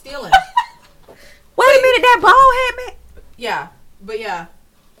stealing. Wait a minute, that bald head man. Yeah, but yeah.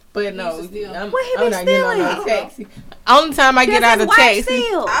 But no, what he I'm been not stealing? getting on no taxi. Only time I get out of taxi,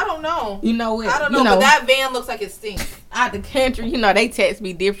 I don't know. You know what? I don't know, but that van looks like it stinks. Out the country, they tax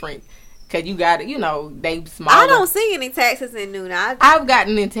me different. Cause you got it, they small. I don't see any taxis in Noonan. I've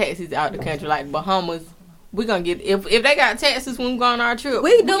gotten in taxis out the country, like Bahamas. We're gonna get if they got taxis when we go on our trip.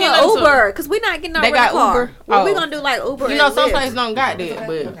 We doing Uber because we're not getting no rental car. Uber. Well, we gonna do like Uber. Some places don't got that,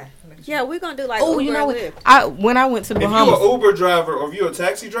 but. Okay. Yeah, we're gonna do like Uber. You know what? When I went to the Bahamas, if you're an Uber driver or if you're a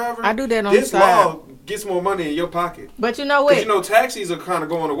taxi driver, I do that on this the side. law gets more money in your pocket. But you know what? Taxis are kind of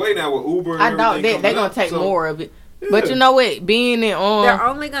going away now with Uber. And I doubt that they're gonna take more of it. Yeah. But you know what? Being in they're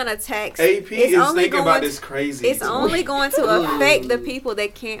only gonna tax. AP is thinking about this crazy. It's only going to affect the people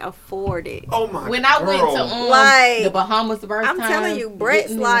that can't afford it. Oh my! When I went to the Bahamas the first time, I'm telling you,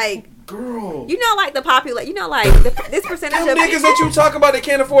 Brett's like. Girl, like the population. This percentage them of niggas that you talk about that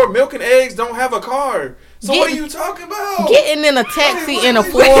can't afford milk and eggs don't have a car. So what are you talking about? Getting in a taxi in a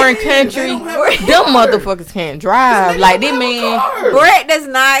foreign country, them motherfuckers can't drive. Like this man, Brett does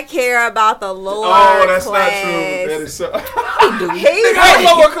not care about the lower class. Oh, that's not true. That is so. I'm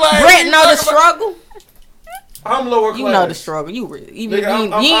lower class. Brett know the struggle. I'm lower class. You know the struggle. You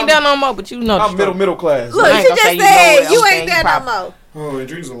ain't done no more, but you know the struggle. I'm middle class. Look, she just said you ain't done no more. Oh, it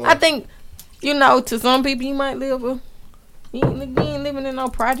dreams a lot. I think, to some people you might live you ain't living in no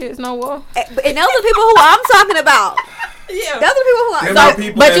projects no more. And those are people who I'm talking about. Yeah, those are people who I'm.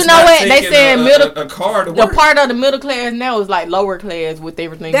 But you know what? They saying a car to the work. Part of the middle class now is like lower class with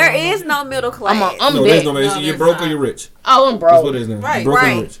everything. There is no middle class. There's no. You're broke or you're rich. Oh, I'm broke. That's what it is now. Right, broke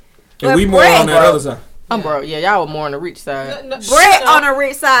right. or rich. And we more on that other side. I'm broke. Yeah, y'all were more on the rich side. Brett on the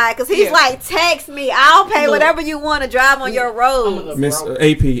rich side because he's like, text me. I'll pay whatever you want to drive on your road. Miss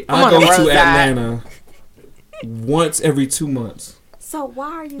AP, I go to Atlanta once every 2 months. So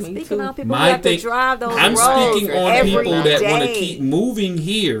why are you speaking on people who have to drive those roads? I'm speaking on every people that day. want to keep moving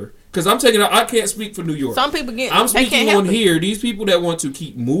here Because I'm taking out. I can't speak for New York. Some people get. I'm speaking on here. These people that want to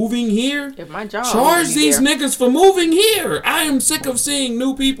keep moving here. If my job charge these niggas for moving here. I am sick of seeing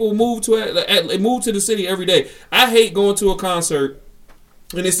new people move to the city every day. I hate going to a concert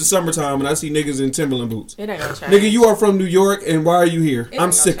and it's the summertime and I see niggas in Timberland boots. It ain't gonna change. Nigga, you are from New York and why are you here?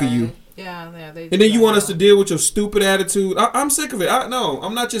 I'm sick of you. Yeah. And then you want us to deal with your stupid attitude. I'm sick of it. No,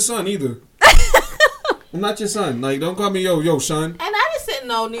 I'm not your son either. I'm not your son. Like, don't call me yo, son. And I just didn't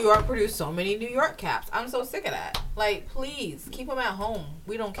know New York produced so many New York caps. I'm so sick of that. Like, please, keep them at home.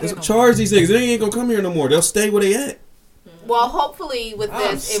 We don't care. Charge these things. They ain't gonna come here no more. They'll stay where they at. Well, hopefully with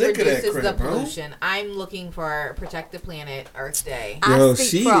this, it reduces the pollution. Bro. I'm looking for Protect the Planet Earth Day. I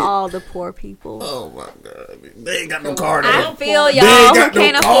speak for all the poor people. Oh, my God. They ain't got no car. I feel y'all who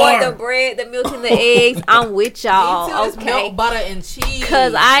can't afford the bread, the milk, and the eggs. I'm with y'all. Okay. Milk, butter, and cheese.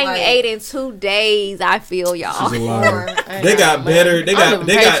 Because I ain't ate in 2 days. I feel y'all. They got better. They got up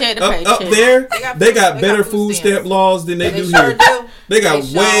there. They got better food stamp laws than they do here. They got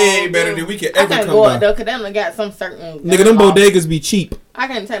way better than we can ever come by. I can't go up though, because they only got some certain... Nigga, them bodegas be cheap. I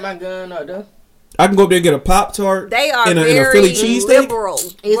can't take my gun up though. I can go up there and get a Pop-Tart. They are very Philly liberal,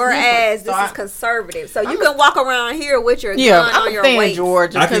 whereas this is conservative. So you can walk around here with your gun on your waist.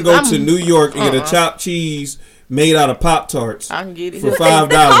 Georgia, I can go to New York and get a chopped cheese made out of Pop-Tarts. I can get it for $5.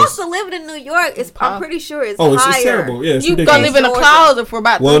 The cost of living in New York is, I'm pretty sure, is higher. It's terrible. Yeah, it's you ridiculous. gonna live in a closet for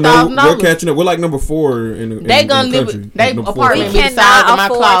about $2,000. No, we're catching up. We're like number 4 in the They gonna in the live. country. They like apartment we be the size of my closet.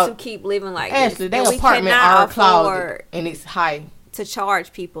 Cannot afford to keep living like Ashley, this. they apartment our closet, and it's high. To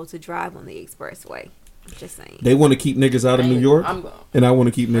charge people to drive on the expressway. Just saying. They want to keep niggas out of New York, and I want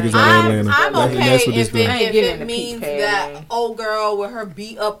to keep niggas out of Atlanta. I'm okay if it means that old girl with her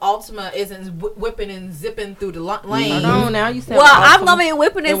beat up Altima isn't whipping and zipping through the lanes. No, now you said. Well, I'm gonna be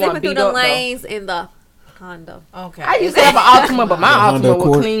whipping and zipping through the lanes in the Honda. Okay. I used to have an Altima, but my Altima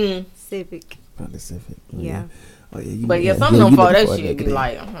was clean. Civic. Honda Civic. Yeah. Oh, yeah, but yeah, some of them for that shit be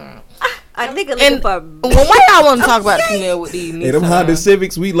like, a nigga looking for. Well, why y'all want to talk about the female with these? Hey, them Honda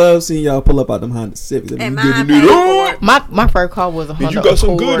Civics, we love seeing y'all pull up out them Honda Civics. And my first car was a Honda Accord. You got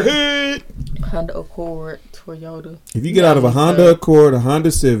some good head. Honda Accord, Toyota. If you get out of a Honda Accord, a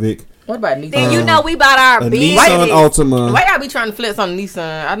Honda Civic. What about Nissan? Then you know we bought our big Nissan Altima. Why y'all be trying to flex on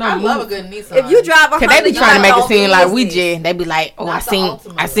Nissan? I love a good Nissan. If you drive a Honda, they be trying to make it seem like we just. They be like, oh, I seen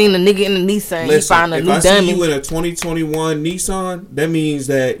the nigga in the Nissan. Listen, he found a if new I dummy. see you in a 2021 Nissan, that means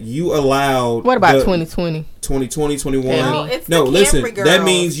that you allowed. What about 2020? 2020, 21. No, listen. Girl. That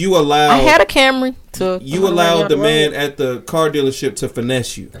means you allowed. I had a Camry. You allowed the man at the car dealership to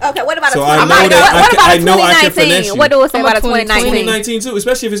finesse you. Okay, what about so I know I can finesse you. What do it say about a 2019? 2019 too,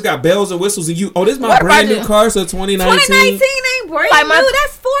 especially if it's got bells and whistles and you. Oh, this is my brand new car, so 2019. 2019 ain't brand new.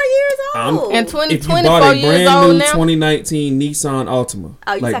 That's 4 years old. And 2020, if you bought a brand new now? 2019 Nissan Altima,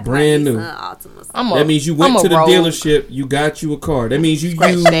 like brand new, that means you went to the dealership. You got you a car. That means you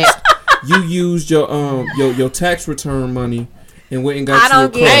used your tax return money. And went and got you a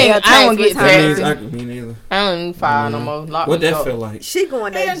car. I don't get taxes. Me neither. I don't even file no more. What that feel like? She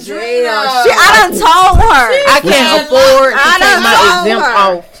going to jail. I done told her. I can't afford to take my exempt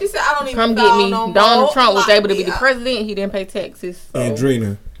off. She said, I don't even come get me. Donald Trump was able to be the president. He didn't pay taxes. So.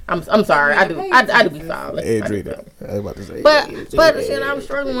 Andrina. I'm sorry. I do be silent. Andrina. I was about to say. But shit, I was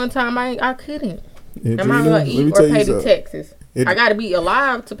struggling one time. I couldn't. Am I going to eat or pay the taxes? I got to be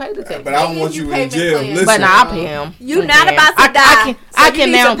alive to pay the tax. But I don't want you in jail. Listen. But now I pay him. You not about to die. I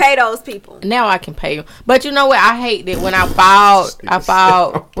can now pay those people. Now I can pay them. But you know what? I hate that when I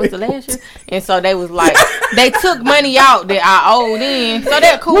filed what's the last year? And so they was like, they took money out that I owed in. So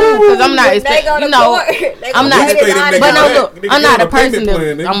that cool because I'm not expecting, I'm not. But no, look, I'm not a person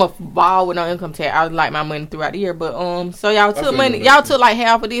that I'm a ball with no income tax. I like my money throughout the year. But so y'all took money. Y'all took like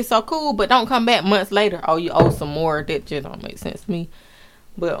half of this. So cool. But don't come back months later. Oh, you owe some more. That just don't make sense to me.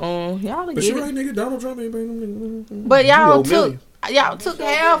 But y'all but she right, nigga. Donald Trump ain't bring them. But y'all took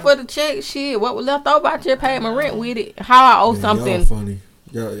half of the check. Shit, what was left over? I just paid my rent with it. How I owe something? Y'all funny.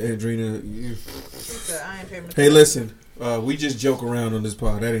 Y'all, Andrina. Hey, listen. We just joke around on this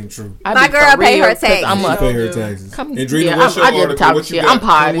pod. That ain't true. My girl pay her taxes. She pay her taxes. Andrina, what's your article? What you got? I'm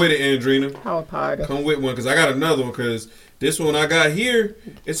potty. Come with it, Andrina. I'm potty. Come with one because I got another one because this one I got here.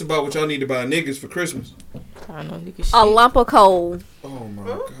 It's about what y'all need to buy niggas for Christmas. I know nigga shit. A lump of coal. Oh my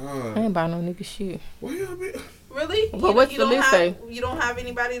god! I ain't buy no nigga shit. Why y'all be? Really? But what's the list say? You don't have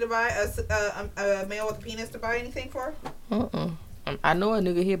anybody to buy a male with a penis to buy anything for? I know a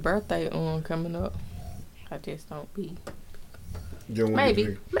nigga his birthday coming up. I just don't be.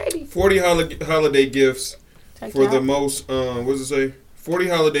 Maybe 40 holiday gifts for the most. What does it say? 40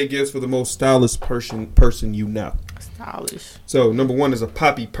 holiday gifts for the most stylish person you know. Stylish. So number 1 is a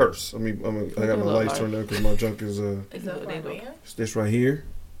poppy purse. I got my lights turned on because my junk is this right here.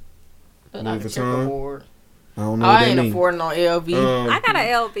 Louis Vuitton. I don't know what that means. I ain't affording no LV. I got an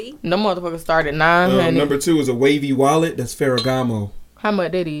LV. No motherfucker started 900. Number 2 is a wavy wallet. That's Ferragamo. How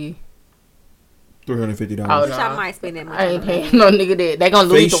much that is? $350. Oh, no. I might spend that much. I ain't paying no nigga that. They gonna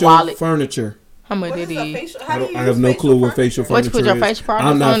lose the wallet. Furniture. How much that is? I have no clue what facial furniture is. What you put your facial products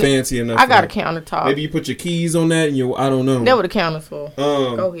on? I'm not fancy enough. I got a countertop. Maybe you put your keys on that and I don't know. That what the counter's for.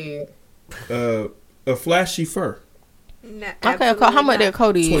 Go ahead. A flashy fur. Nah, okay, how much that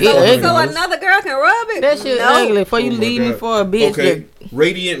coat is? So another girl can rub it? That shit ugly. Before you leave me for a bitch. Okay.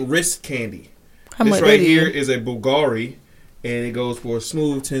 Radiant wrist candy. This right here is a Bulgari, and it goes for a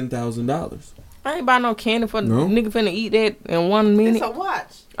smooth $10,000. I ain't buy no candy for nigga finna eat that in 1 minute. It's a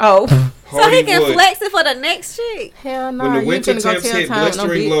watch. Oh. So he can flex it for the next chick. Hell no. When the winter temps hit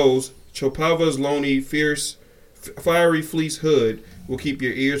blistering lows, Chopava's Lonely Fiery Fleece Hood will keep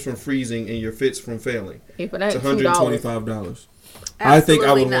your ears from freezing and your fits from failing. It's $125. I think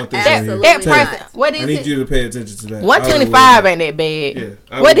I would want this right here. That price, what is it? I need you to pay attention to that. $125 ain't that bad.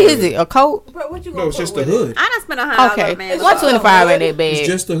 Yeah, what is it? A coat? Bro, what you no, it's just the hood. I done spent $100. Okay, $125 ain't that bad. It's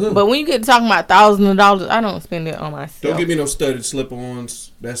just the hood. But when you get talking about $1,000, I don't spend it on myself. Don't give me no studded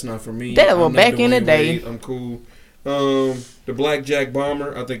slip-ons. That's not for me. That was back in the day. I'm cool. The Blackjack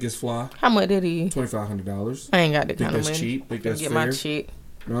Bomber, I think it's fly. How much that is? $2,500. I ain't got that kind of money. That's cheap. Think that's get fair. My shit.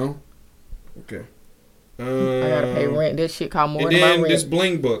 No. Okay. I gotta pay rent. This shit cost more and than my then rent. this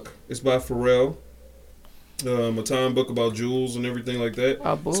bling book. It's by Pharrell. A time book about jewels and everything like that.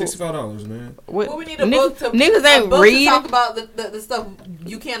 $65, man. Well, we need a book to niggas ain't read. Talk about the stuff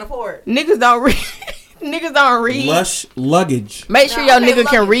you can't afford. Niggas don't read. Niggas don't read. Lush luggage. Make sure your nigga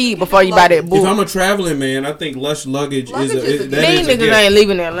can read before you buy that book. If I'm a traveling man, I think Lush luggage is a these niggas ain't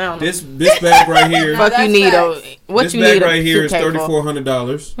leaving Atlanta. This bag right here. Fuck you need this you bag need right here is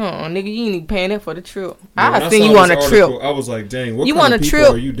 $3,400. Nigga, you ain't even paying that for the trip. I seen you on a trip. I was like, dang, what you kind of people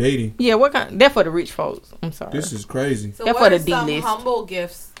trip? Are you dating? Yeah, what kind? That for the rich folks. I'm sorry. This is crazy. So that what for are the some D-list. humble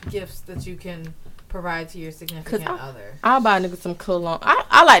gifts that you can provide to your significant other? I'll buy niggas some cologne.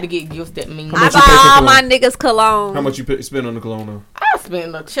 I like to get gifts that mean. I buy all my niggas cologne. How much you spend on the cologne though? I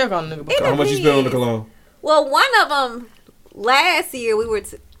spend a check on the nigga. How much you spend on the cologne? Well, one of them last year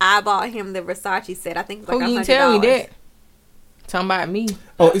I bought him the Versace set. I think it was like $100. You tell me that. Talking about me.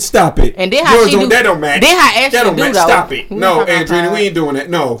 Oh, stop it. And then how she do that don't match. Then how Ashley that don't do match. though. Stop it. No, Andrina, we ain't doing that.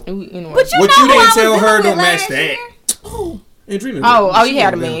 No. Anyway. What you didn't tell her don't match that. Andrina. Oh, you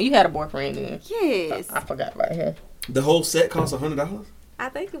had a man. You had a boyfriend then. Yes. I forgot about him. The whole set cost $100? I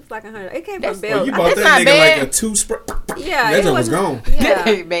think it was like $100. It came from Bill. Oh, you bought that nigga bad. like a 2 spray. Yeah. That was gone. Yeah. That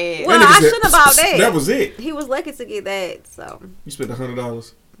ain't bad. Well, I should have bought that. That was it. He was lucky to get that, so. You spent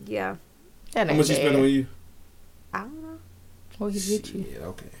 $100? Yeah. That ain't How much you spent on you? I don't know. What he get you? Yeah,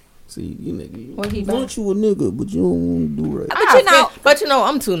 okay. See, you nigga. What he want you a nigga, but you don't want to do right. But you know,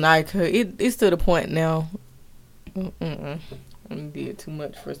 I'm too nice. It's to the point now. I did too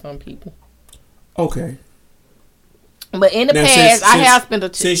much for some people. Okay. But in the past, I have spent a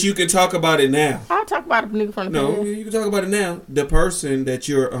check. Since you can talk about it now. I'll talk about a nigga from the past. No, you can talk about it now. The person that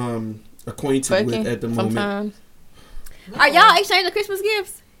you're acquainted with at the moment. Sometimes. Are y'all exchanging Christmas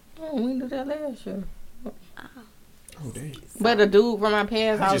gifts? Oh, we did that last year. Oh, dang. But a dude from my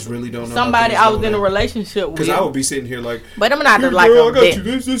past, I just really don't know. Somebody I was in a relationship with. Because I would be sitting here like, but I'm not like girl, I got you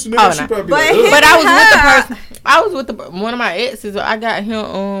this and that. But I was with the person. I was with one of my exes. I got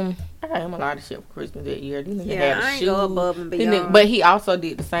him a lot of shit for Christmas that year. I ain't go above and beyond. But he also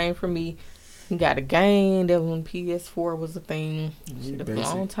did the same for me. He got a game. That when PS4 was a thing. Shit, a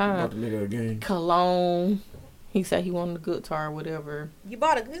long time. About the nigga a game. Cologne. He said he wanted a guitar or whatever. You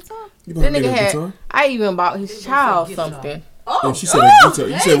bought a guitar? You bought a guitar? I even bought his child something. Oh, she said a guitar.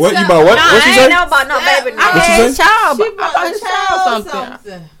 You said what? You bought what? What she say? I ain't know about no baby. I had his child. I bought his child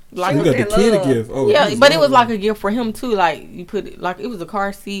something. Like you got the kid a gift. Oh, yeah, but it was like a gift for him too. Like you put it, like it was a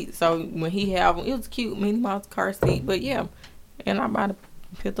car seat. So when he had one, it was cute Minnie Mouse car seat. But yeah, and I might have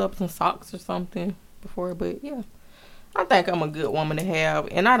picked up some socks or something before. But yeah, I think I'm a good woman to have,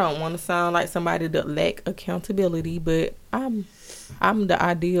 and I don't want to sound like somebody that lack accountability. But I'm the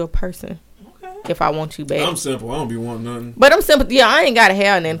ideal person. If I want you back. I'm simple. I don't be wanting nothing. But I'm simple. Yeah, I ain't gotta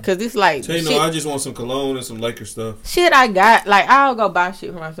have nothing because it's like. Tell you no, I just want some cologne and some Laker stuff. Shit, I got like I'll go buy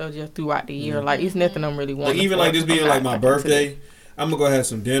shit for myself just throughout the year. Like it's nothing I'm really wanting. Like even like this being like my birthday, I'm gonna go have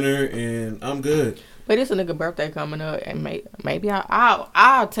some dinner and I'm good. But it's a nigga birthday coming up, and maybe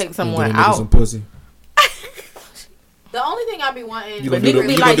I'll take someone out. Some pussy. The only thing I be wanting, you gonna do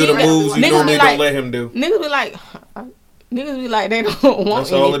the moves you normally don't let him do. Niggas be like, Niggas be like, they don't want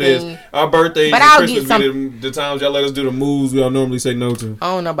That's all anything. it is. Our birthdays and Christmas be the times y'all let us do the moves we all normally say no to. I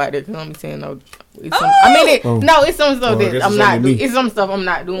don't know about that because I'm saying no. I mean, no, it's some stuff that I'm not doing. It's some stuff I'm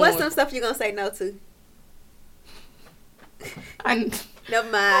not doing. What's some stuff you gonna say no to? Never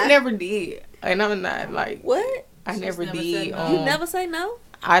mind. I never did. And I'm not like... What? I never did. No. You never say no?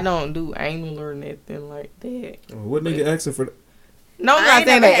 I don't do anal or nothing like that. What nigga asking for that? No, I'm not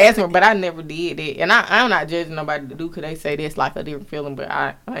saying they asked me, but I never did it. And I'm not judging nobody to do because they say that's like a different feeling, but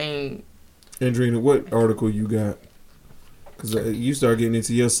I ain't. Andrina, what article you got? Because you start getting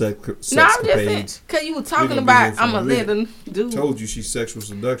into your sex I'm just saying, because you were talking about, I'm going to let them do. Told you she's sexual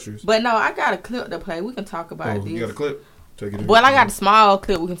seductress. But no, I got a clip to play. We can talk about this. You got a clip? Take it in. Well, I got a small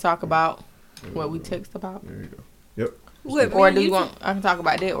clip we can talk about what we text about. There you go. Yep. Or do you want? I can talk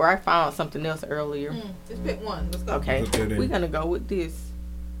about that, or I found something else earlier. Just pick one. Let's go. Okay, we're gonna go with this.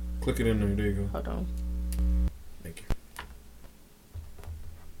 Click it in there. There you go. Hold on. Thank you.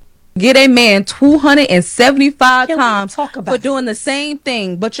 Get a man 275 times for doing the same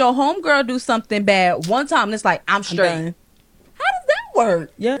thing, but your homegirl do something bad one time, and it's like I'm straight. How does that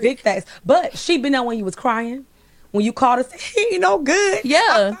work? Yeah, big facts. But she been there when you was crying. When you called us, he ain't no good.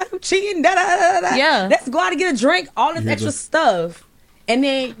 Yeah. I'm cheating. Da, da, da, da. Yeah. Let's go out and get a drink. All this extra stuff. And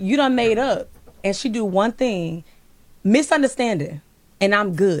then you done made up. And she do one thing. Misunderstanding. And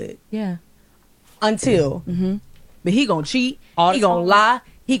I'm good. Yeah. Until. Mm-hmm. But he gonna cheat. He gonna lie.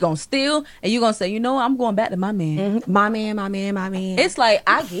 He gonna steal. And you gonna say, you know what? I'm going back to my man. Mm-hmm. My man. It's like,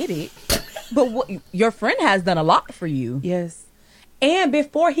 I get it. But what, your friend has done a lot for you. Yes. And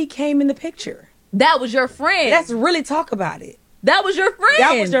before he came in the picture. That was your friend. Let's really talk about it. That was your friend.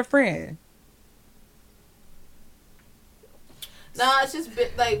 That was your friend. No, it's just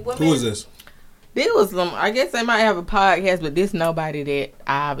like women. Who is this? This was some. I guess they might have a podcast, but this nobody that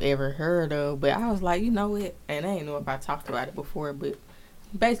I've ever heard of. But I was like, you know what? And I ain't know if I talked about it before, but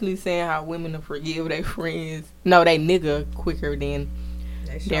basically saying how women will forgive their friends. No, they nigga quicker than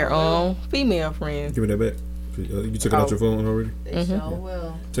their own female friends. Give me that back. You took it out your phone already? They sure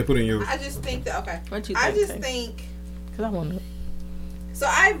will. So put it in yours. I just think that, okay. What you think? I just think. Because I want to. So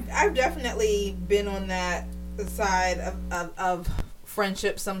I've definitely been on that side of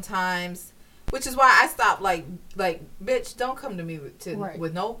friendship sometimes, which is why I stopped like bitch, don't come to me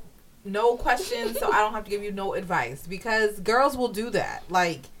with no questions, so I don't have to give you no advice, because girls will do that.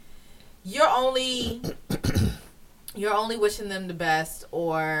 Like you're only wishing them the best,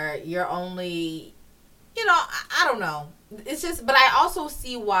 or you're only, you know, I don't know. It's just, but I also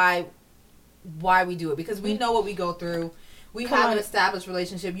see why we do it, because we know what we go through. We have an established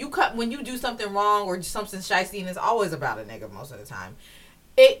relationship. When you do something wrong or something shysty, and it's always about a nigga most of the time,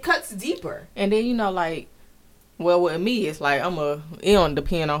 it cuts deeper. And then, you know, like, well, with me, it's like it don't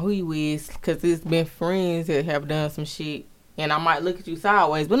depend on who you is, because it's been friends that have done some shit, and I might look at you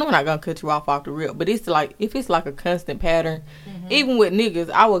sideways, but I'm not gonna cut you off the rip. But it's like, if it's like a constant pattern, even with niggas,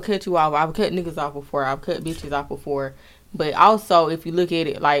 I would cut you off. I've cut niggas off before. I've cut bitches off before. But also, if you look at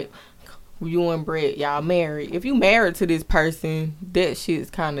it like, you and Brett, y'all married. If you married to this person, that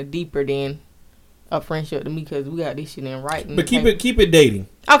shit's kind of deeper than a friendship to me, because we got this shit in writing. But keep it dating.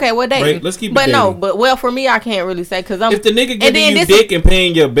 Okay, well, dating. Right? Let's keep it dating. But well, for me, I can't really say, because if the nigga giving you dick and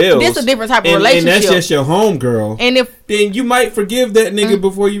paying your bills, this is a different type of relationship, and that's just your homegirl. And then you might forgive that nigga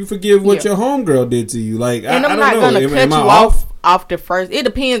before you forgive what your homegirl did to you. Like, and I'm not gonna cut you off the first. It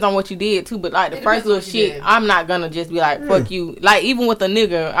depends on what you did too, but like the first little shit, I'm not gonna just be like, fuck you. Like, even with a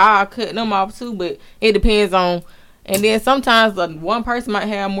nigga, I'll cut them off too, but it depends on. And then sometimes one person might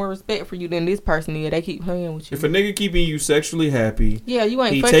have more respect for you than this person is. They keep playing with you. If a nigga keeping you sexually happy, yeah, you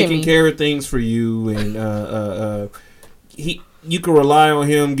ain't he fucking taking care of things for you, and you can rely on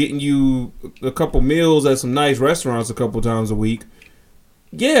him getting you a couple meals at some nice restaurants a couple times a week.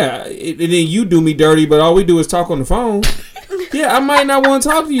 Yeah, and then you do me dirty, but all we do is talk on the phone. Yeah, I might not want to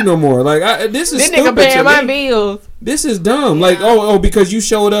talk to you no more. Like, this is stupid nigga paying to my me. bills. This is dumb. Yeah. Like, oh, because you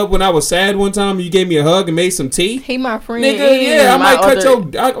showed up when I was sad one time and you gave me a hug and made some tea. He my friend. Nigga, yeah, I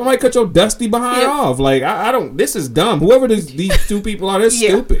might cut your dusty behind off. Like, I don't. This is dumb. Whoever these two people are, they're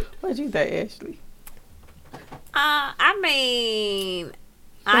stupid. What you think, Ashley? I mean,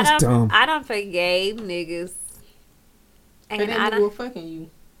 That's dumb. I don't forgave niggas. And that nigga was fucking you.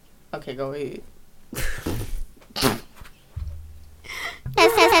 Okay, go ahead.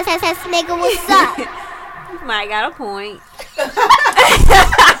 Nigga, what's up? You might got a point.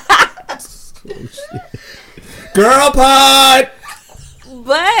 Girl pod.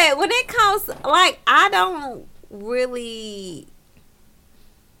 But when it comes, like, I don't really,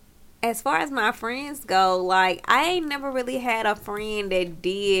 as far as my friends go, like, I ain't never really had a friend that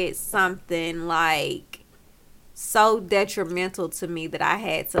did something like so detrimental to me that I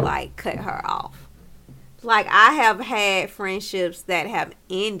had to like cut her off. Like, I have had friendships that have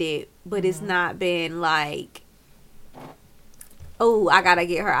ended, but it's not been like, oh, I gotta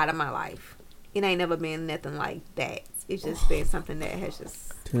get her out of my life. It ain't never been nothing like that. It's just been something that has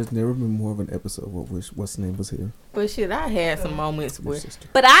just... There's never been more of an episode where what's the name was here. But shit, I had some moments where...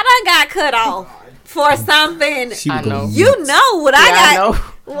 But I done got cut off for something. I know. You know what I got. I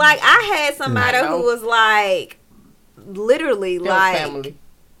know. Like, I had somebody who was like, literally, like... family.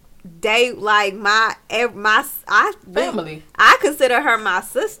 They like my family. I consider her my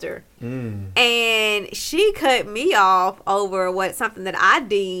sister, and she cut me off over something that I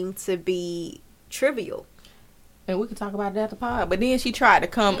deemed to be trivial. And we could talk about that at the pod. But then she tried to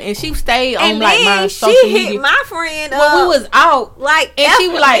come and she stayed on and like my social she media. hit my friend when we was out, like, and she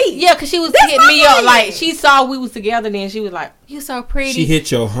was like, yeah, because she was hitting me up. Like, she saw we was together, then she was like, "You so pretty." She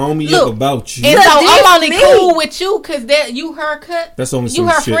hit your homie up about you. And so I'm only cool with you because that you her cut. That's only you some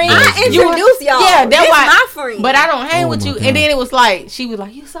her shit. friend. I introduced y'all. Yeah, that's why my friend. But I don't hang with you. God. And then it was like she was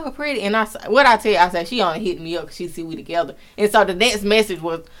like, "You so pretty." And I tell you, I said she only hit me up because she see we together. And so the next message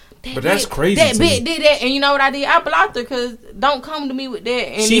was. But that's crazy. That bitch did that, and you know what I did? I blocked her because don't come to me with that.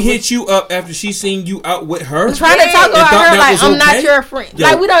 And she hit you up after she seen you out with her. I'm trying to talk about her like I'm not your friend. Yo,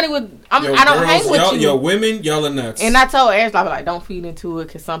 like we don't even. I don't girls, hang with you. Yo, women, y'all are nuts. And I told Ashley, like, don't feed into it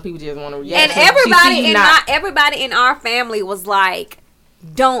because some people just want to react. And everybody in our family was like,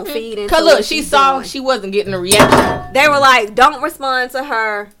 don't feed into it. Because look, she saw she wasn't getting a reaction. They were like, don't respond to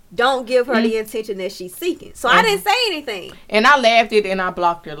her. Don't give her the attention that she's seeking. So I didn't say anything. And I laughed it and I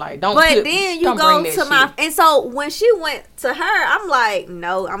blocked her. Like, don't. But then you go to my... And so when she went to her, I'm like,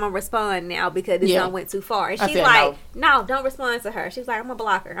 no, I'm going to respond now because this done went too far. And she's like, no, don't respond to her. She was like, I'm going to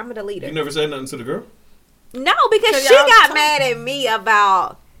block her. I'm going to delete her. You never said nothing to the girl? No, because she got mad at me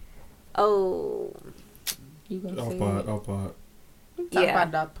about... Oh. Off pod. Yeah.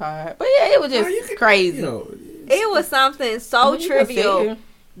 About pod. But yeah, it was just crazy. It was something so trivial...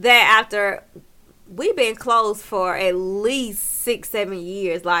 that after we've been close for at least 6-7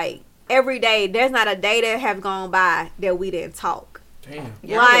 years, like every day, there's not a day that have gone by that we didn't talk. Damn.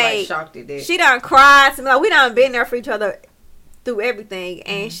 Yeah, like shocked at that. She done cried to me. Like, we done been there for each other through everything,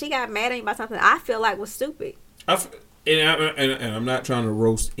 and she got mad at me about something I feel like was stupid. And I'm not trying to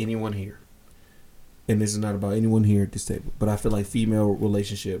roast anyone here. And this is not about anyone here at this table, but I feel like female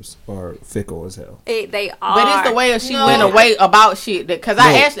relationships are fickle as hell. They are. But it's the way she went away about shit. Because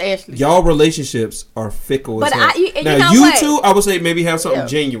I asked Ashley. Y'all relationships are fickle as hell. Now, you two, I would say maybe have something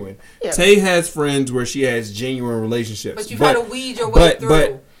genuine. Yeah. Tay has friends where she has genuine relationships. But you try to weed your way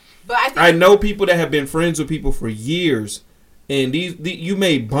through. But I know people that have been friends with people for years. And you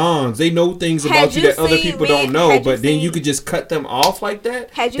made bonds. They know things about you that other people don't know. But then you could just cut them off like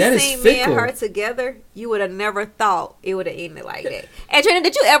that. Had you seen me and her together, you would have never thought it would have ended like that. And Trina,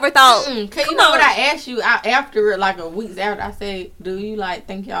 did you ever thought? Cause you know what I asked you after like a week after? I said, "Do you like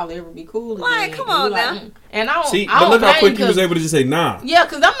think y'all ever be cool again?" Like, come on now. And I don't see. But look how quick you was able to just say nah. Yeah,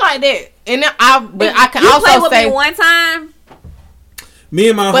 cause I'm like that. And I can also play with say me one time. Me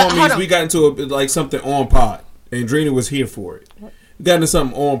and my homies, we got into something on pod. And Drina was here for it. We got into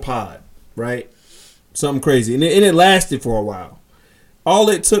something on pod, right? Something crazy. And it lasted for a while. All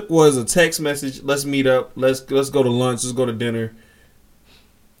it took was a text message. Let's meet up. Let's go to lunch. Let's go to dinner.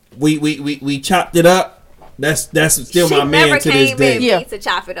 We chopped it up. That's still my man to this day. Yeah, to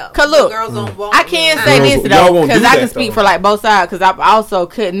chop it up. Cause look, I can't say this though, because I can speak for like both sides. Because I've also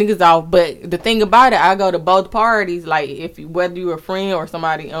cut niggas off. But the thing about it, I go to both parties. Like whether you're a friend or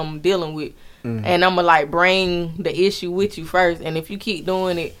somebody I'm dealing with. Mm-hmm. And I'm gonna like bring the issue with you first, and if you keep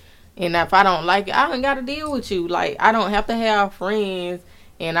doing it, and if I don't like it, I don't gotta deal with you. Like I don't have to have friends,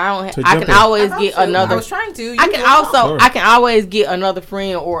 and I can always get another. I was trying to. I can always get another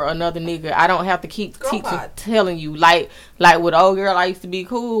friend or another nigga. I don't have to keep telling you like with old girl I used to be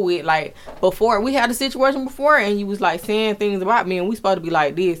cool with. Like before we had a situation before, and you was like saying things about me, and we supposed to be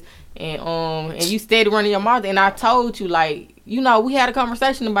like this, and you steady running your mouth, and I told you like. You know, we had a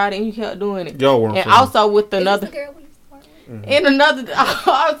conversation about it, and you kept doing it. Y'all weren't and friends. Also with another, and another,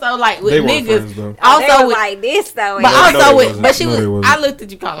 also like with niggas, friends, also with, like this though. But also with, but she was. I looked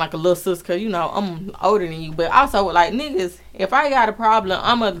at you kind of like a little sister, cause you know I'm older than you. But also with like niggas, if I got a problem,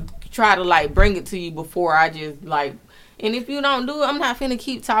 I'ma try to like bring it to you before I just like. And if you don't do it, I'm not finna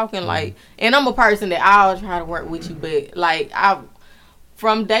keep talking like. And I'm a person that I'll try to work with you, but like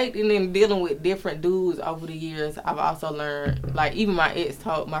from dating and dealing with different dudes over the years, I've also learned, like, even my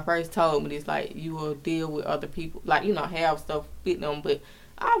first told me this, like, you will deal with other people, like, you know, have stuff fit them, but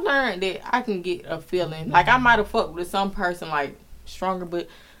I've learned that I can get a feeling, like, I might have fucked with some person, like, stronger, but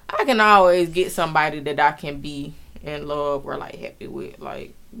I can always get somebody that I can be in love or like happy with.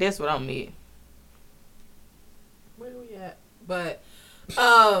 Like that's what I'm at. Where we at? But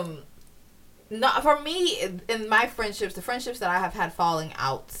no, for me in my friendships, the friendships that I have had falling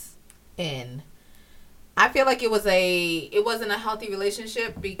outs in, I feel like it wasn't a healthy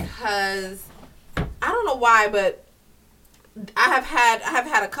relationship because I don't know why, but I have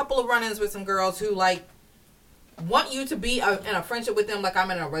had a couple of run-ins with some girls who like want you to be in a friendship with them like I'm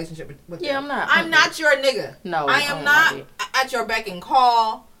in a relationship with them. Yeah, I'm not your nigga. No, I am not at your beck and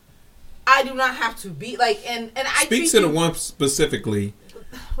call. I do not have to be like, and I speak to the one specifically,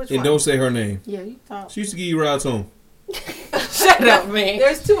 and don't say her name. Yeah, you talk. She used to give you rides home. Shut up, man.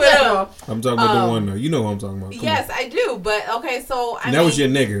 There's two of them. I'm talking about the one though. You know what I'm talking about. Yes, I do. But okay, so that was your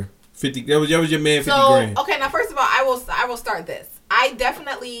nigga. 50. That was your man. 50 grand. Okay, now first of all, I will start this. I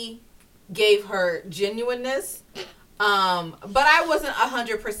definitely gave her genuineness, but I wasn't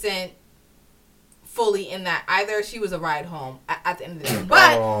 100% fully in that either. She was a ride home at the end of the day.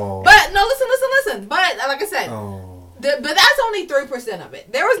 But no, listen. But like I said, but that's only 3% of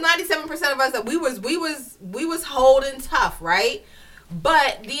it. There was 97% of us that we was holding tough, right?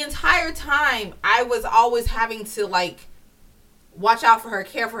 But the entire time, I was always having to like watch out for her,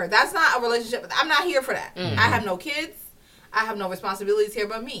 care for her. That's not a relationship. I'm not here for that. I have no kids. I have no responsibilities here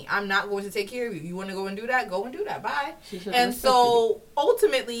but me. I'm not going to take care of you. You want to go and do that? Go and do that. Bye. And so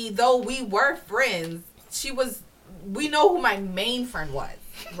ultimately, though we were friends, we know who my main friend was,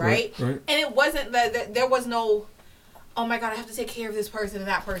 right? And it wasn't that there was no, oh my God, I have to take care of this person and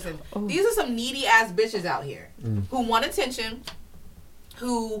that person. Oh. These are some needy ass bitches out here who want attention,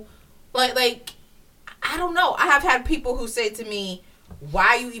 who like I don't know. I have had people who say to me, why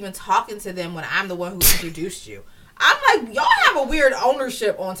are you even talking to them when I'm the one who introduced you? I'm like, y'all have a weird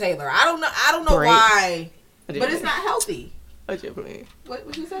ownership on Taylor. I don't know why, but it's not healthy. I'm just playing.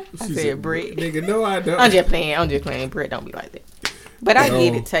 What you say? I said Brett. Nigga, no, I don't. I'm just playing. Brett don't be like that. But I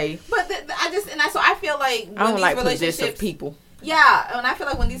get it, Tay. But so I feel like when I don't these like relationships, possessive people. Yeah, and I feel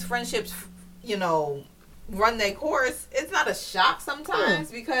like when these friendships, run their course, it's not a shock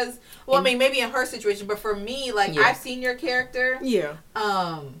sometimes because, well, I mean, maybe in her situation, but for me, like I've seen your character. Yeah.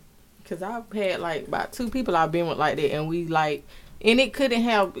 Because I've had like about 2 people I've been with like that, and we like, and it couldn't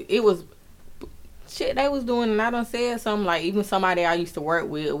have, it was shit they was doing, and I done said something like, even somebody I used to work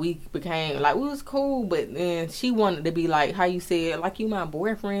with, we became like, we was cool, but then she wanted to be like, how you said, like, you my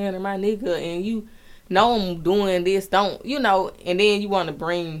boyfriend or my nigga, and you know I'm doing this, don't, and then you want to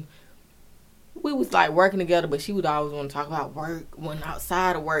bring, we was like working together, but she would always want to talk about work when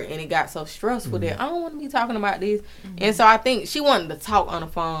outside of work, and it got so stressful that I don't want to be talking about this. And so I think she wanted to talk on the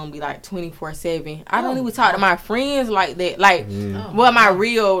phone, be like 24/7. I don't even talk to my friends like that, like my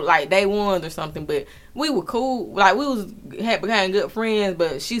real like day ones or something. But we were cool, like we had become good friends.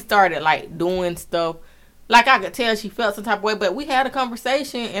 But she started like doing stuff, like I could tell she felt some type of way. But we had a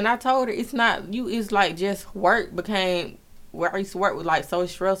conversation, and I told her it's not you. It's like just work became where I used to work was like so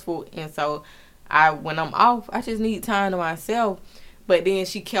stressful, and so. When I'm off, I just need time to myself. But then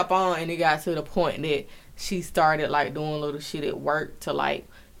she kept on, and it got to the point that she started like doing little shit at work to like,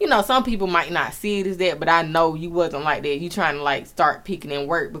 some people might not see it as that, but I know you wasn't like that. You trying to like start peeking in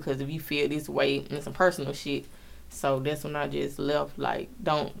work because if you feel this way and some personal shit. So that's when I just left, like,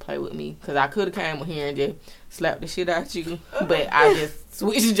 don't play with me. Because I could have came here and just slapped the shit out you. But I just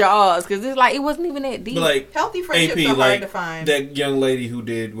switched jobs because it's like, it wasn't even that deep. But like, healthy friendships are hard to find. That young lady who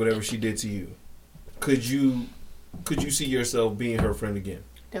did whatever she did to you. Could you see yourself being her friend again?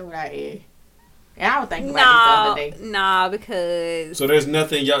 That's what I am. And I was thinking about this the other day. Nah, because so there's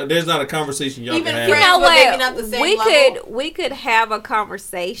nothing. There's not a conversation y'all even can have. You know what? Maybe not the same we could have a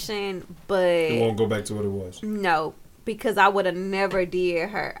conversation, but it won't go back to what it was. No, because I would have never did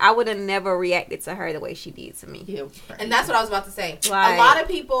her. I would have never reacted to her the way she did to me. Yeah, and that's what I was about to say. Like, a lot of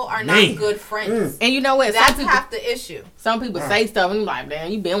people are not good friends, and you know what? That's half the issue. Some people say stuff, and you're like, "Damn,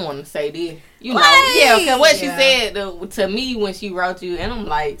 you been wanting to say this." Because what she said to me when she wrote you, and I'm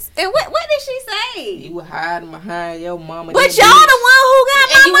like, and what did she say? You were hiding behind your mama. But y'all the one who got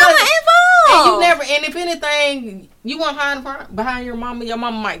my mama involved. And you never, and if anything, you want hiding behind your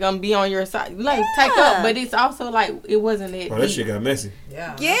mama might gonna be on your side, like take up. But it's also like it wasn't that. That shit got messy.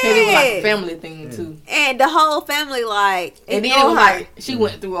 Yeah, it was like a family thing too, and the whole family like. And then it was like she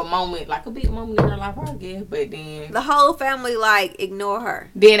went through a moment, like a big moment in her life, I guess. But then the whole family like ignore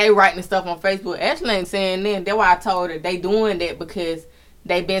her. Then they writing stuff on Facebook. Ashley ain't saying that. That's why I told her they doing that because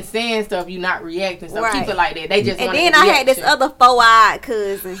they been saying stuff, you not reacting. So keep it like that. They just and then I had this other 4-eyed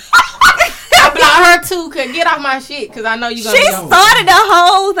cousin. I blocked her too. Cause get off my shit. Cause I know you gonna. She started the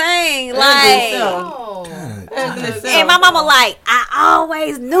whole thing. Like, And my mama like, I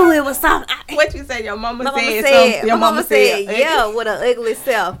always knew it was something. What you say? Your mama said something. Your mama said, yeah, with her ugly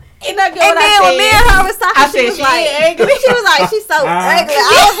self. And then when me and her was talking, she was like, she's so ugly.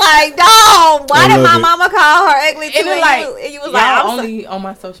 I was like, dog, why did my mama call her ugly too? And you was like, I'm only on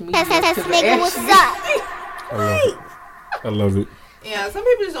my social media. Nigga, what's up? I love it. Yeah, some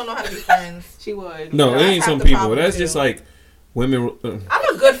people just don't know how to be friends. She was. No, it ain't some people. That's just like women.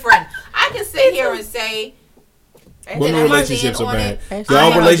 I'm a good friend. I can sit here and say. Women relationships are bad.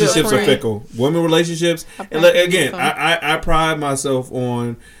 Y'all relationships are fickle. Women relationships, and again, I pride myself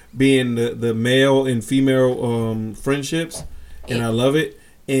on being the male and female friendships, and I love it.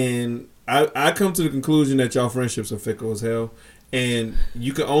 And I come to the conclusion that y'all friendships are fickle as hell, and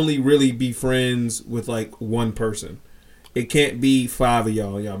you can only really be friends with like one person. It can't be 5 of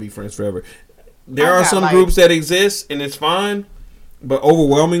y'all. Y'all be friends forever. There are some groups that exist, and it's fine, but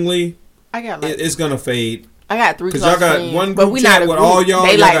overwhelmingly, it's gonna fade. I got 3 close y'all got friends, one group chat with all y'all.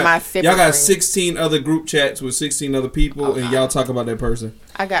 They y'all my separate y'all got friends. 16 other group chats with 16 other people, and y'all talk about that person.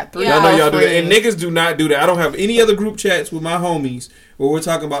 I got 3. Y'all know y'all do that, and niggas do not do that. I don't have any other group chats with my homies where we're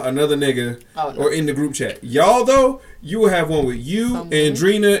talking about another nigga or in the group chat. Y'all though, you will have one with you and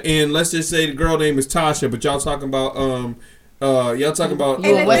Drina, and let's just say the girl name is Tasha, but y'all talking about y'all talking about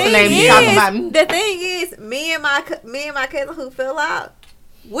what's the name? You talking about me? The thing is, me and my cousin who fell out.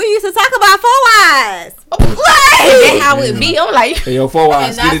 We used to talk about 4 eyes. That's how it be. I'm like, hey, yo, 4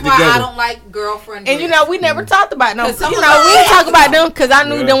 eyes. And that's why I don't like girlfriend. And we never talked about them. We didn't talk about them because I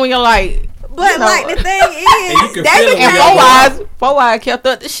knew them when you're like. But like the thing is, they became 4 eyes kept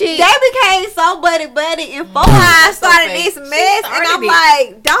up the shit. They became so buddy, and 4 eyes started this mess, and I'm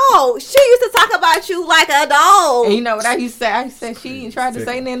like, dog, she used to talk about you like a dog. And you know what I used to say? I said she tried to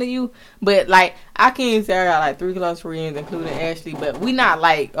say nothing to you, but like I can't say I got like 3 close friends, including Ashley, but we not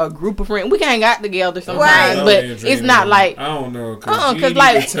like a group of friends. We can't got together sometimes, but it's not like I don't know because you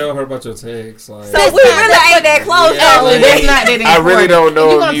like tell her about your texts. Like, so we really ain't that close. That's not that important. I really don't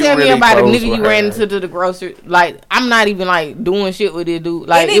know. You gonna tell me about a nigga you ran into the grocery? Like I'm not even like doing shit with this dude.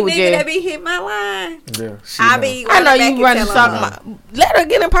 Like it was just that be hit my line. Yeah, I know you running talking about. Let her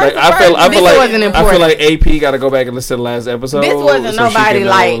get in person. Like, I feel like AP got to go back and listen to the last episode. This wasn't nobody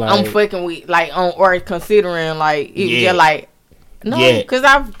like I'm fucking with like on or considering like it was just like no, because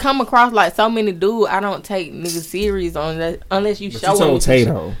I've come across like so many dudes. I don't take niggas serious on that unless you show me.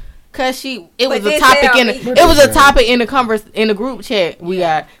 Tato. Cause it was a topic in the group chat we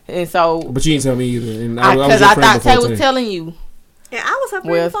got, and so. But you didn't tell me either, and because I thought Tay was telling you. Yeah, I was her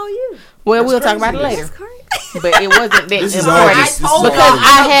friend before you. Well, we'll talk about it later. But it wasn't that important because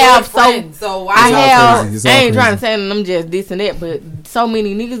I ain't trying to say them just this and that, but so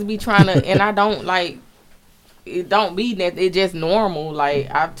many niggas be trying to, and I don't like. It don't be that. It's just normal.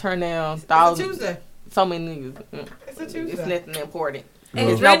 Like I've turned down thousands. So many niggas. It's a Tuesday. It's nothing important. And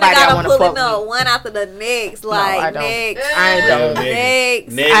it's really got them pulling up one after the next, like next. I don't.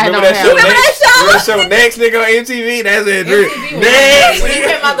 Next. I don't have. Remember that show? Next nigga on MTV. That's it. Next. When you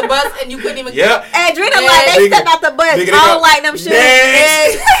came out the bus and you couldn't even. Yep. Adrena like they stepped out the bus. I don't like them shit.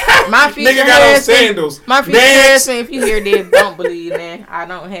 My future nigga got on sandals. My future husband, if you hear this, don't believe that. I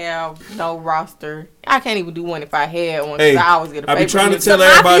don't have no roster. I can't even do one if I had one. Hey, I always get a I be trying to tell so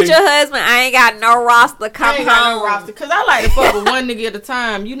everybody. My future husband, I ain't got no roster. Come home. No roster because I like to fuck with one nigga at a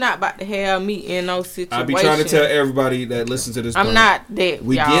time. You not about to have me in no situation. I be trying to tell everybody that listen to this. I'm not that.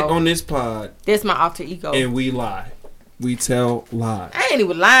 We get on this pod. That's my alter ego. And we lie. We tell lies. I ain't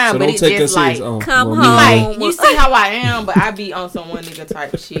even lying, so but don't it's take just like come home. Like you see how I am, but I be on some one nigga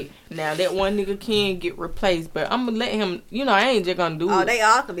type shit. Now that one nigga can get replaced, but I'm gonna let him. You know, I ain't just gonna do it. Oh, they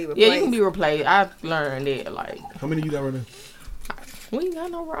all can be replaced. Yeah, you can be replaced. I've learned it. Like, how many you got right now? We ain't got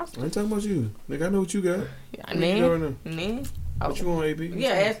no roster. I ain't talking about you. Nigga, I know what you got. Yeah, what you got right now? What you want, AP?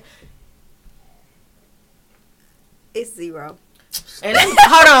 Yeah, it's 0. And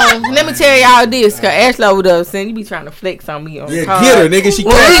hold on, let me tell y'all this, cause Ashley over there saying you be trying to flex on me on the car. Get her, nigga. She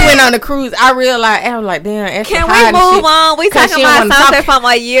when we went on the cruise, I realized I was like, damn, Ashley. Can we move on? We talking about something from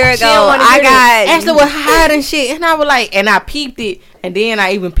a year ago. Ashley was hiding shit, and I was like, and I peeped it, and then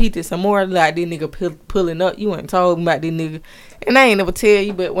I even peeped it some more. Like this nigga pulling up. You ain't told me about this nigga, and I ain't never tell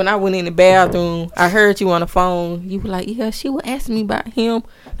you. But when I went in the bathroom, I heard you on the phone. You were like, yeah, she was asking me about him.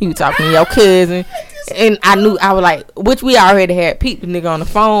 You were talking to your cousin. And I knew, I was like, which we already had peeped the nigga on the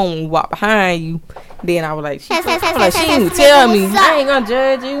phone when we walked behind you. Then I was like, she didn't even tell me. I ain't gonna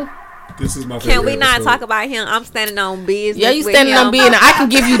judge you. This is my favorite. Can we not talk about him? I'm standing on business. Yeah, you standing on business. I can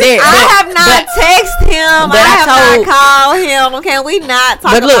give you that. I have not texted him. But I have not called him. Can we not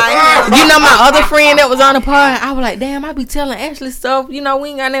talk about him? You know my other friend that was on the pod? I was like, damn, I be telling Ashley stuff. You know, we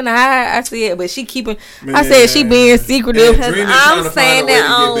ain't got nothing to hide. I said, but she keeping. I said she being secretive. I'm saying that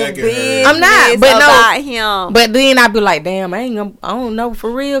on business. I'm not, but about him. But then I be like, damn, I don't know for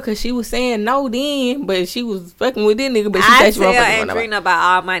real, because she was saying no then, but she was fucking with this nigga. But she said she wasn't fucking with nobody.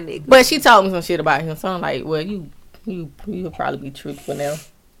 About all my niggas. But she told me some shit about him, so I'm like, well, you'll probably be truthful now.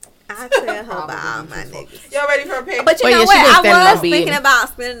 I tell her about all my niggas. Y'all ready for a pick? But you know what? I was thinking about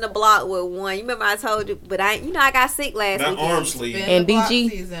spinning the block with one. You remember I told you, but I got sick last week. Not arm sleeve. And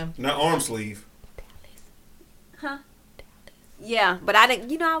DG. Not arm sleeve. Huh? Yeah, but I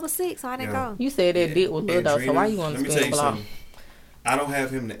didn't. You know, I was sick, so I didn't go. You said that dick was little, so why you want to spin the block? I don't have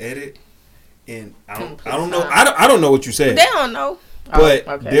him to edit, and I don't know. I don't know what you said. They don't know.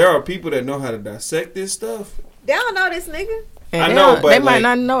 But there are people that know how to dissect this stuff. They don't know this nigga. And I know, but they might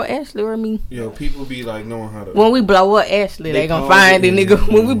not know Ashley or me. You know, people be like knowing how to. When we blow up Ashley, they gonna find the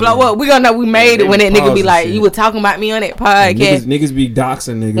nigga. When we blow up, we gonna know we made it. When that nigga be like, you were talking about me on that podcast. Niggas be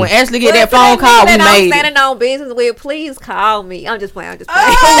doxing niggas. When Ashley get that phone call, we made it. I'm standing on business with. Please call me. I'm just playing. Which one?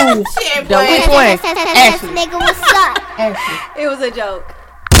 Ashley. Nigga, what's up? Ashley. It was a joke.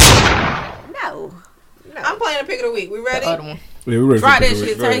 No. I'm playing a pick of the week. We ready? Yeah, we ready. Try that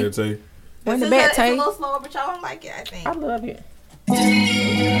shit, Tay. When the bat Tay. It's a little slower, but y'all don't like it, I think. I love it.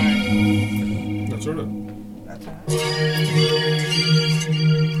 That's right. That's right.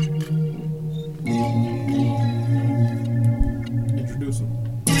 Introduce him.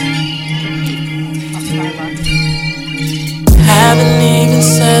 Haven't even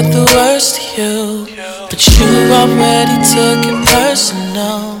said the words to you, but you already took it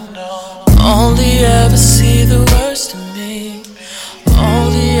personal. Only ever see the worst in me.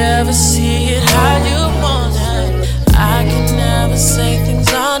 Only ever see it how you want it. I can never say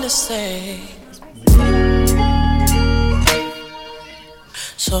things honestly,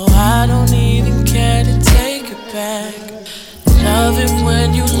 so I don't even care to take it back. Love it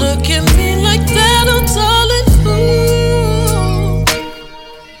when you look at me like that, oh darling, ooh.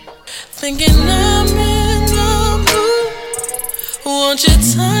 Thinking I'm in the mood. Won't you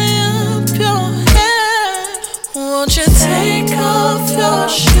tie up your hair? Won't you take off your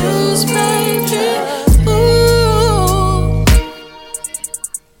shoes, baby? Ooh.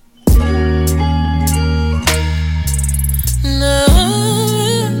 Love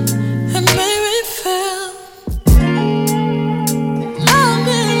it made me feel. Love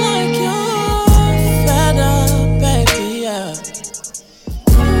me like you're fed up, baby, yeah.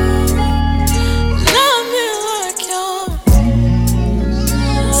 Love me like you're.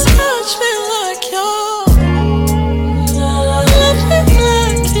 Touch me like you're. Love me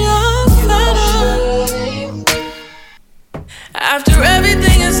like you're fed up. After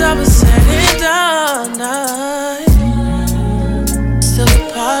everything is over, said and done, I'm still a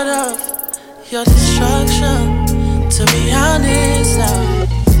part of your destruction. To be honest,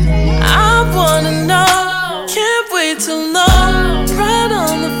 I wanna know. Can't wait till no right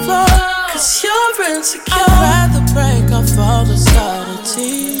on the floor, 'cause you're insecure. I'd rather break off all the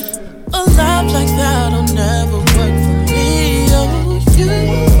subtlety. A love like that'll never work for me. Oh, you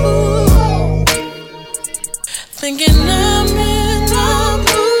thinking I'm in the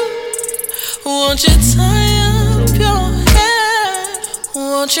mood. Won't you tie up your hair?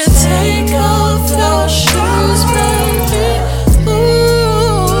 Won't you take off your shoes, baby?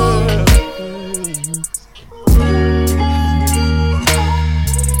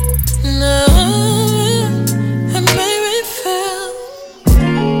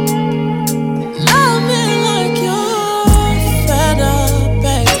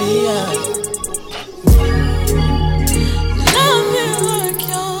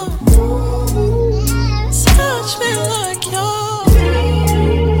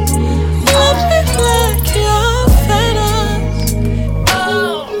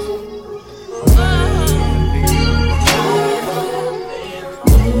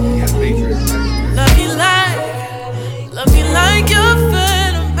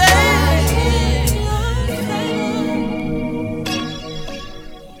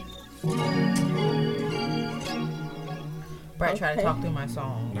 Brett tried to talk through my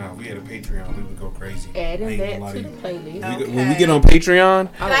song. Nah, we had a Patreon. We would go crazy. Adding that to the playlist. Okay. When we get on Patreon,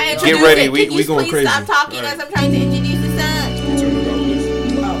 get ready. We going crazy. Stop talking as I'm trying to introduce the song.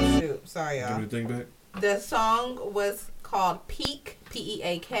 Oh shoot! Sorry, y'all. Give me the thing back. The song was called Peak,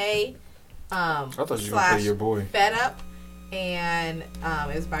 P-E-A-K. I thought you were gonna play your boy. Fed Up, and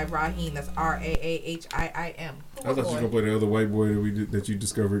it's by Raheem. That's R-A-A-H-I-I-M. I thought you were gonna play the other white boy that you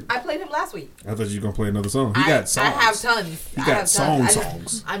discovered. I played him last week. I thought you were gonna play another song. He got songs. I have tons. He got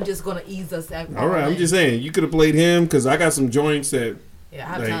songs. I'm just gonna ease us. All right, I'm just saying you could have played him because I got some joints that. Yeah, I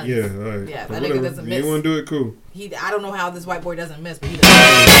have tons. Yeah, all right. Yeah, that nigga doesn't miss. You want to do it? Cool. I don't know how this white boy doesn't miss, but he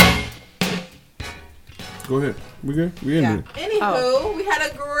does. Go ahead. We good? We in there. Anywho, we had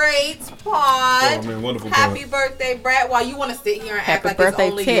a great pod. Oh man, wonderful. Happy birthday, Brett. While you want to sit here and act like it's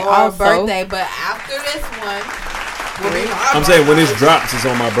only your also. birthday, but after this one, I'm saying when this drops, it's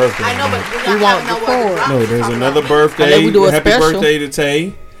on my birthday. I know, but we want to know what. No, there's another birthday. We do a happy special. Birthday to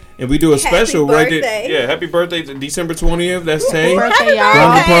Tay. And we do a special right there. Yeah, happy birthday to December 20th. That's Tay. Birthday,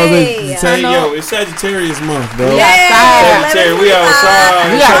 y'all. Tay, yo, it's Sagittarius month, bro. Yeah. Sagittarius, we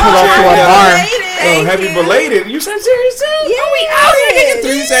outside. We got to pull up to a bar. Oh, happy belated. You Sagittarius too? Yeah. Oh, we out here getting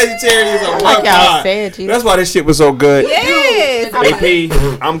 3 Sagittarius on one pod. That's why this shit was so good. Yes. AP,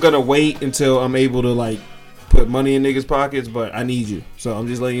 I'm going to wait until I'm able to, like, put money in niggas' pockets, but I need you. So I'm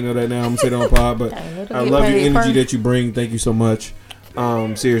just letting you know that now. I'm sitting on pod, but I love your energy that you bring. Thank you so much.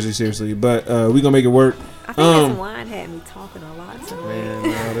 Seriously, but we gonna make it work. I think this wine had me talking a lot tonight.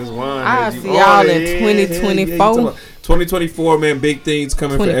 Man, this wine. I'll see y'all in 2024. 2024, man. Big things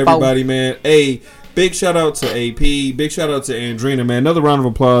coming for everybody, man. Hey, big shout out to AP. Big shout out to Andrina, man. Another round of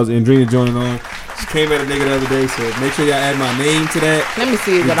applause. Andrina joining on. She came at a nigga the other day, so make sure y'all add my name to that. Let me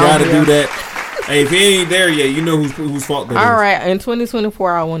see if we try to do that. Hey, if he ain't there yet, you know whose fault that is. All right, in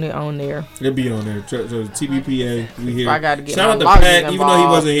 2024, I want it on there. It'll be on there. TBPA, we here. I gotta get shout out to Pat, even though he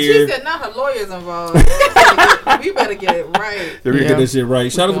wasn't here. She said not her lawyers involved. We better get it right. We get this shit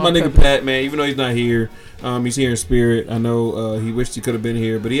right. Shout out to my nigga Pat, man. Even though he's not here, he's here in spirit. I know he wished he could have been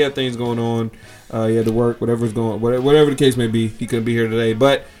here, but he had things going on. He had to work, whatever the case may be. He couldn't be here today,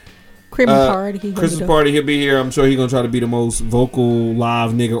 but. Christmas party, he'll be here. I'm sure he's gonna try to be the most vocal live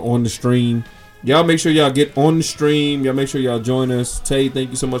nigga on the stream. Y'all make sure y'all get on the stream. Y'all make sure y'all join us. Tay,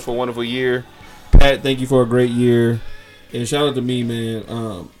 thank you so much for a wonderful year. Pat, thank you for a great year. And shout out to me, man.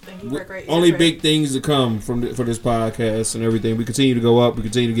 Thank you for a great year. Only big things to come for this podcast and everything. We continue to go up. We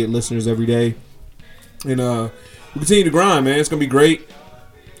continue to get listeners every day. And we continue to grind, man. It's going to be great.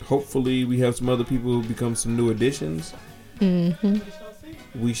 Hopefully we have some other people who become some new additions. Mm-hmm.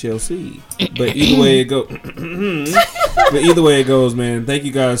 We shall see. But either way it goes, man. Thank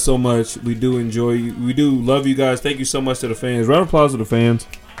you guys so much. We do enjoy you. We do love you guys. Thank you so much to the fans. Round of applause to the fans,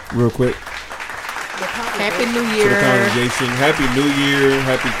 real quick. Happy New Year. To the congregation. Happy New Year.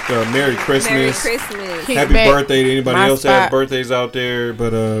 Happy Merry Christmas. Merry Christmas. Happy birthday to anybody else that has birthdays out there.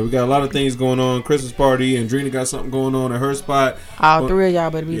 But we got a lot of things going on. Christmas party. And Drina got something going on at her spot. All 3 of y'all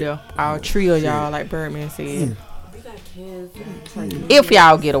better be there. All 3 of y'all, like Birdman said. If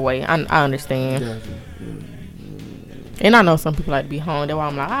y'all get away, I understand. And I know some people like to be home. That's why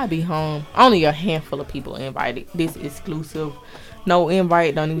I'm like, I'll be home. Only a handful of people invited. This exclusive. No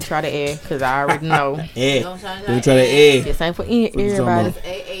invite. Don't even try to add, because I already know. Don't try to add. This ain't for everybody.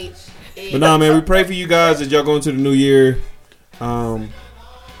 But nah, man, we pray for you guys as y'all go into the new year.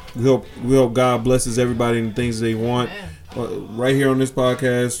 We hope God blesses everybody and the things they want. Right here on this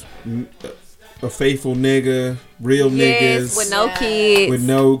podcast. A faithful nigga, real niggas with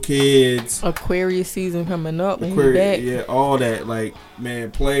no kids, Aquarius season coming up. Yeah, all that. Like, man,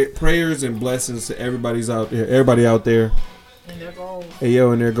 prayers and blessings to everybody out there, and their goals. Hey,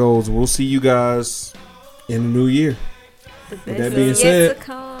 and their goals. We'll see you guys in the new year. With that being said,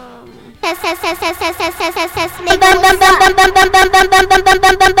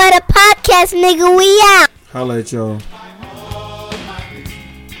 podcast, nigga, we out. Holla at y'all.